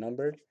 not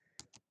numbered.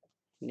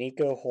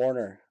 Nico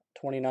Horner,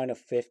 29 of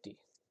 50,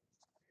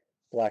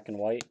 black and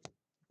white.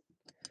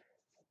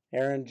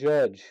 Aaron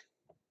Judge,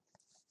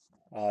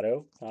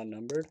 auto, not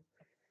numbered.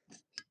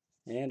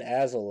 And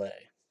Azalea,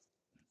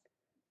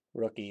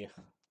 rookie,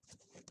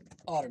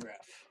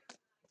 autograph.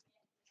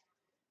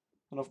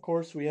 And of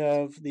course, we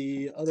have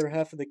the other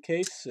half of the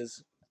case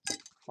is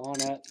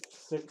on at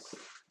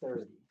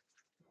 6:30.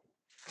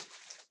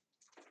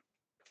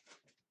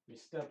 We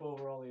step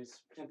over all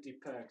these empty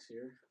packs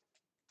here,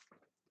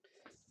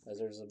 as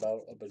there's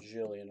about a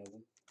bajillion of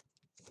them.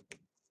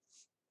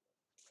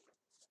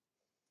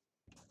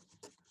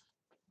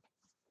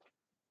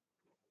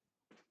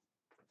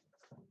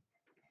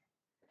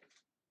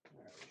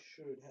 Alright, we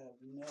should have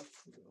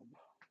enough room.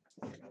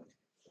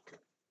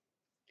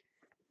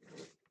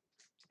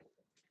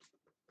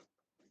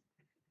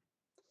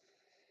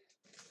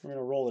 We're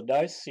going to roll the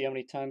dice, see how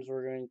many times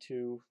we're going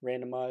to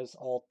randomize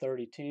all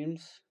 30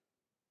 teams.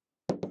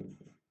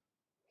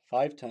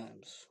 5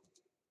 times.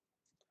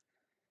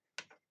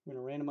 I'm going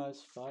to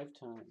randomize 5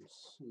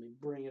 times. Let me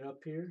bring it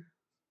up here.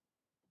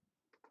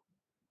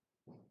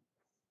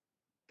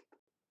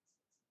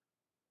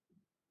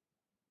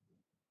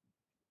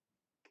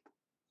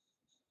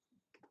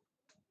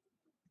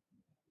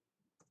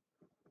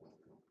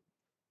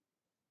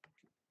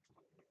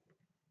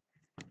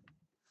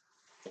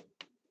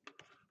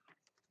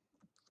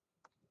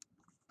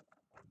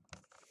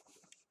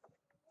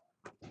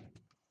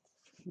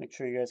 Make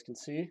sure you guys can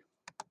see.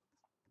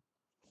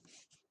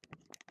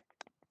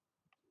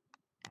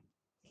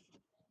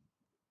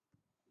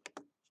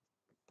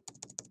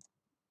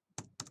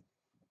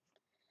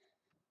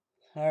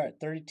 Alright,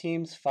 30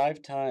 teams,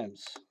 5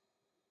 times.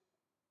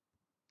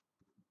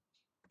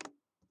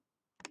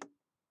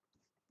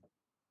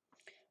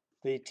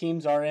 The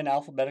teams are in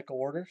alphabetical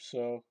order,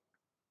 so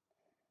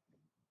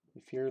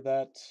if you're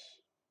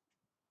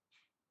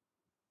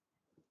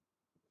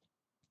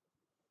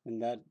in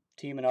that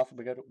team in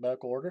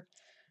alphabetical order,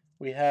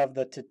 we have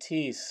the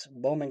Tatis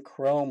Bowman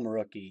Chrome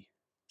rookie,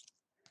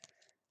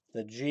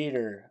 the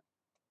Jeter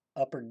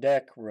Upper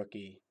Deck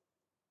rookie,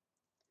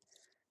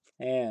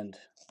 and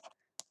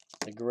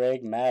The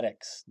Greg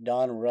Maddux,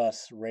 Don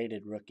Russ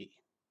rated rookie.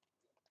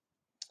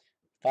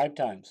 5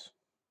 times.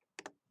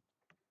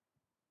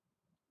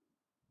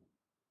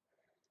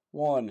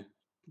 1,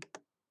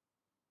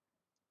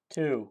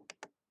 2,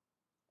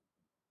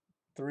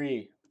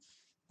 3.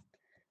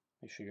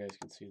 Make sure you guys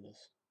can see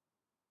this.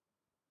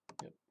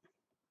 Yep.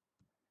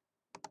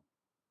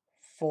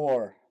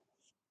 4.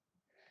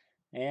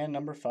 And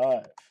number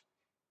 5.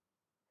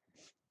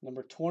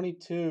 Number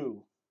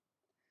 22.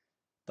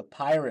 The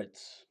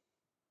Pirates.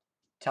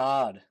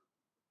 Todd.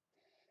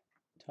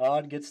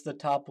 Todd gets the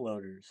top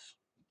loaders.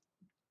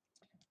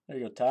 There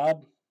you go,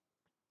 Todd.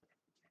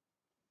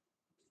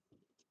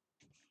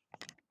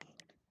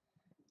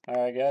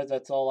 Alright, guys,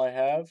 that's all I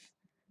have.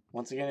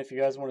 Once again, if you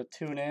guys want to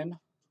tune in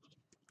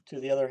to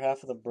the other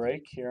half of the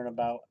break here in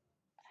about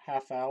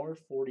half hour,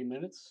 40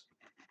 minutes,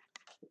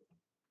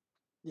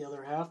 the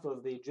other half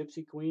of the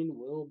Gypsy Queen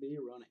will be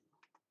running.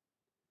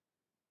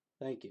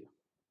 Thank you.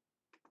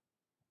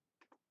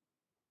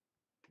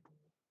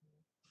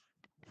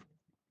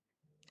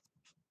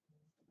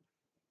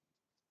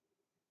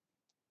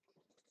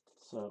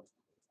 So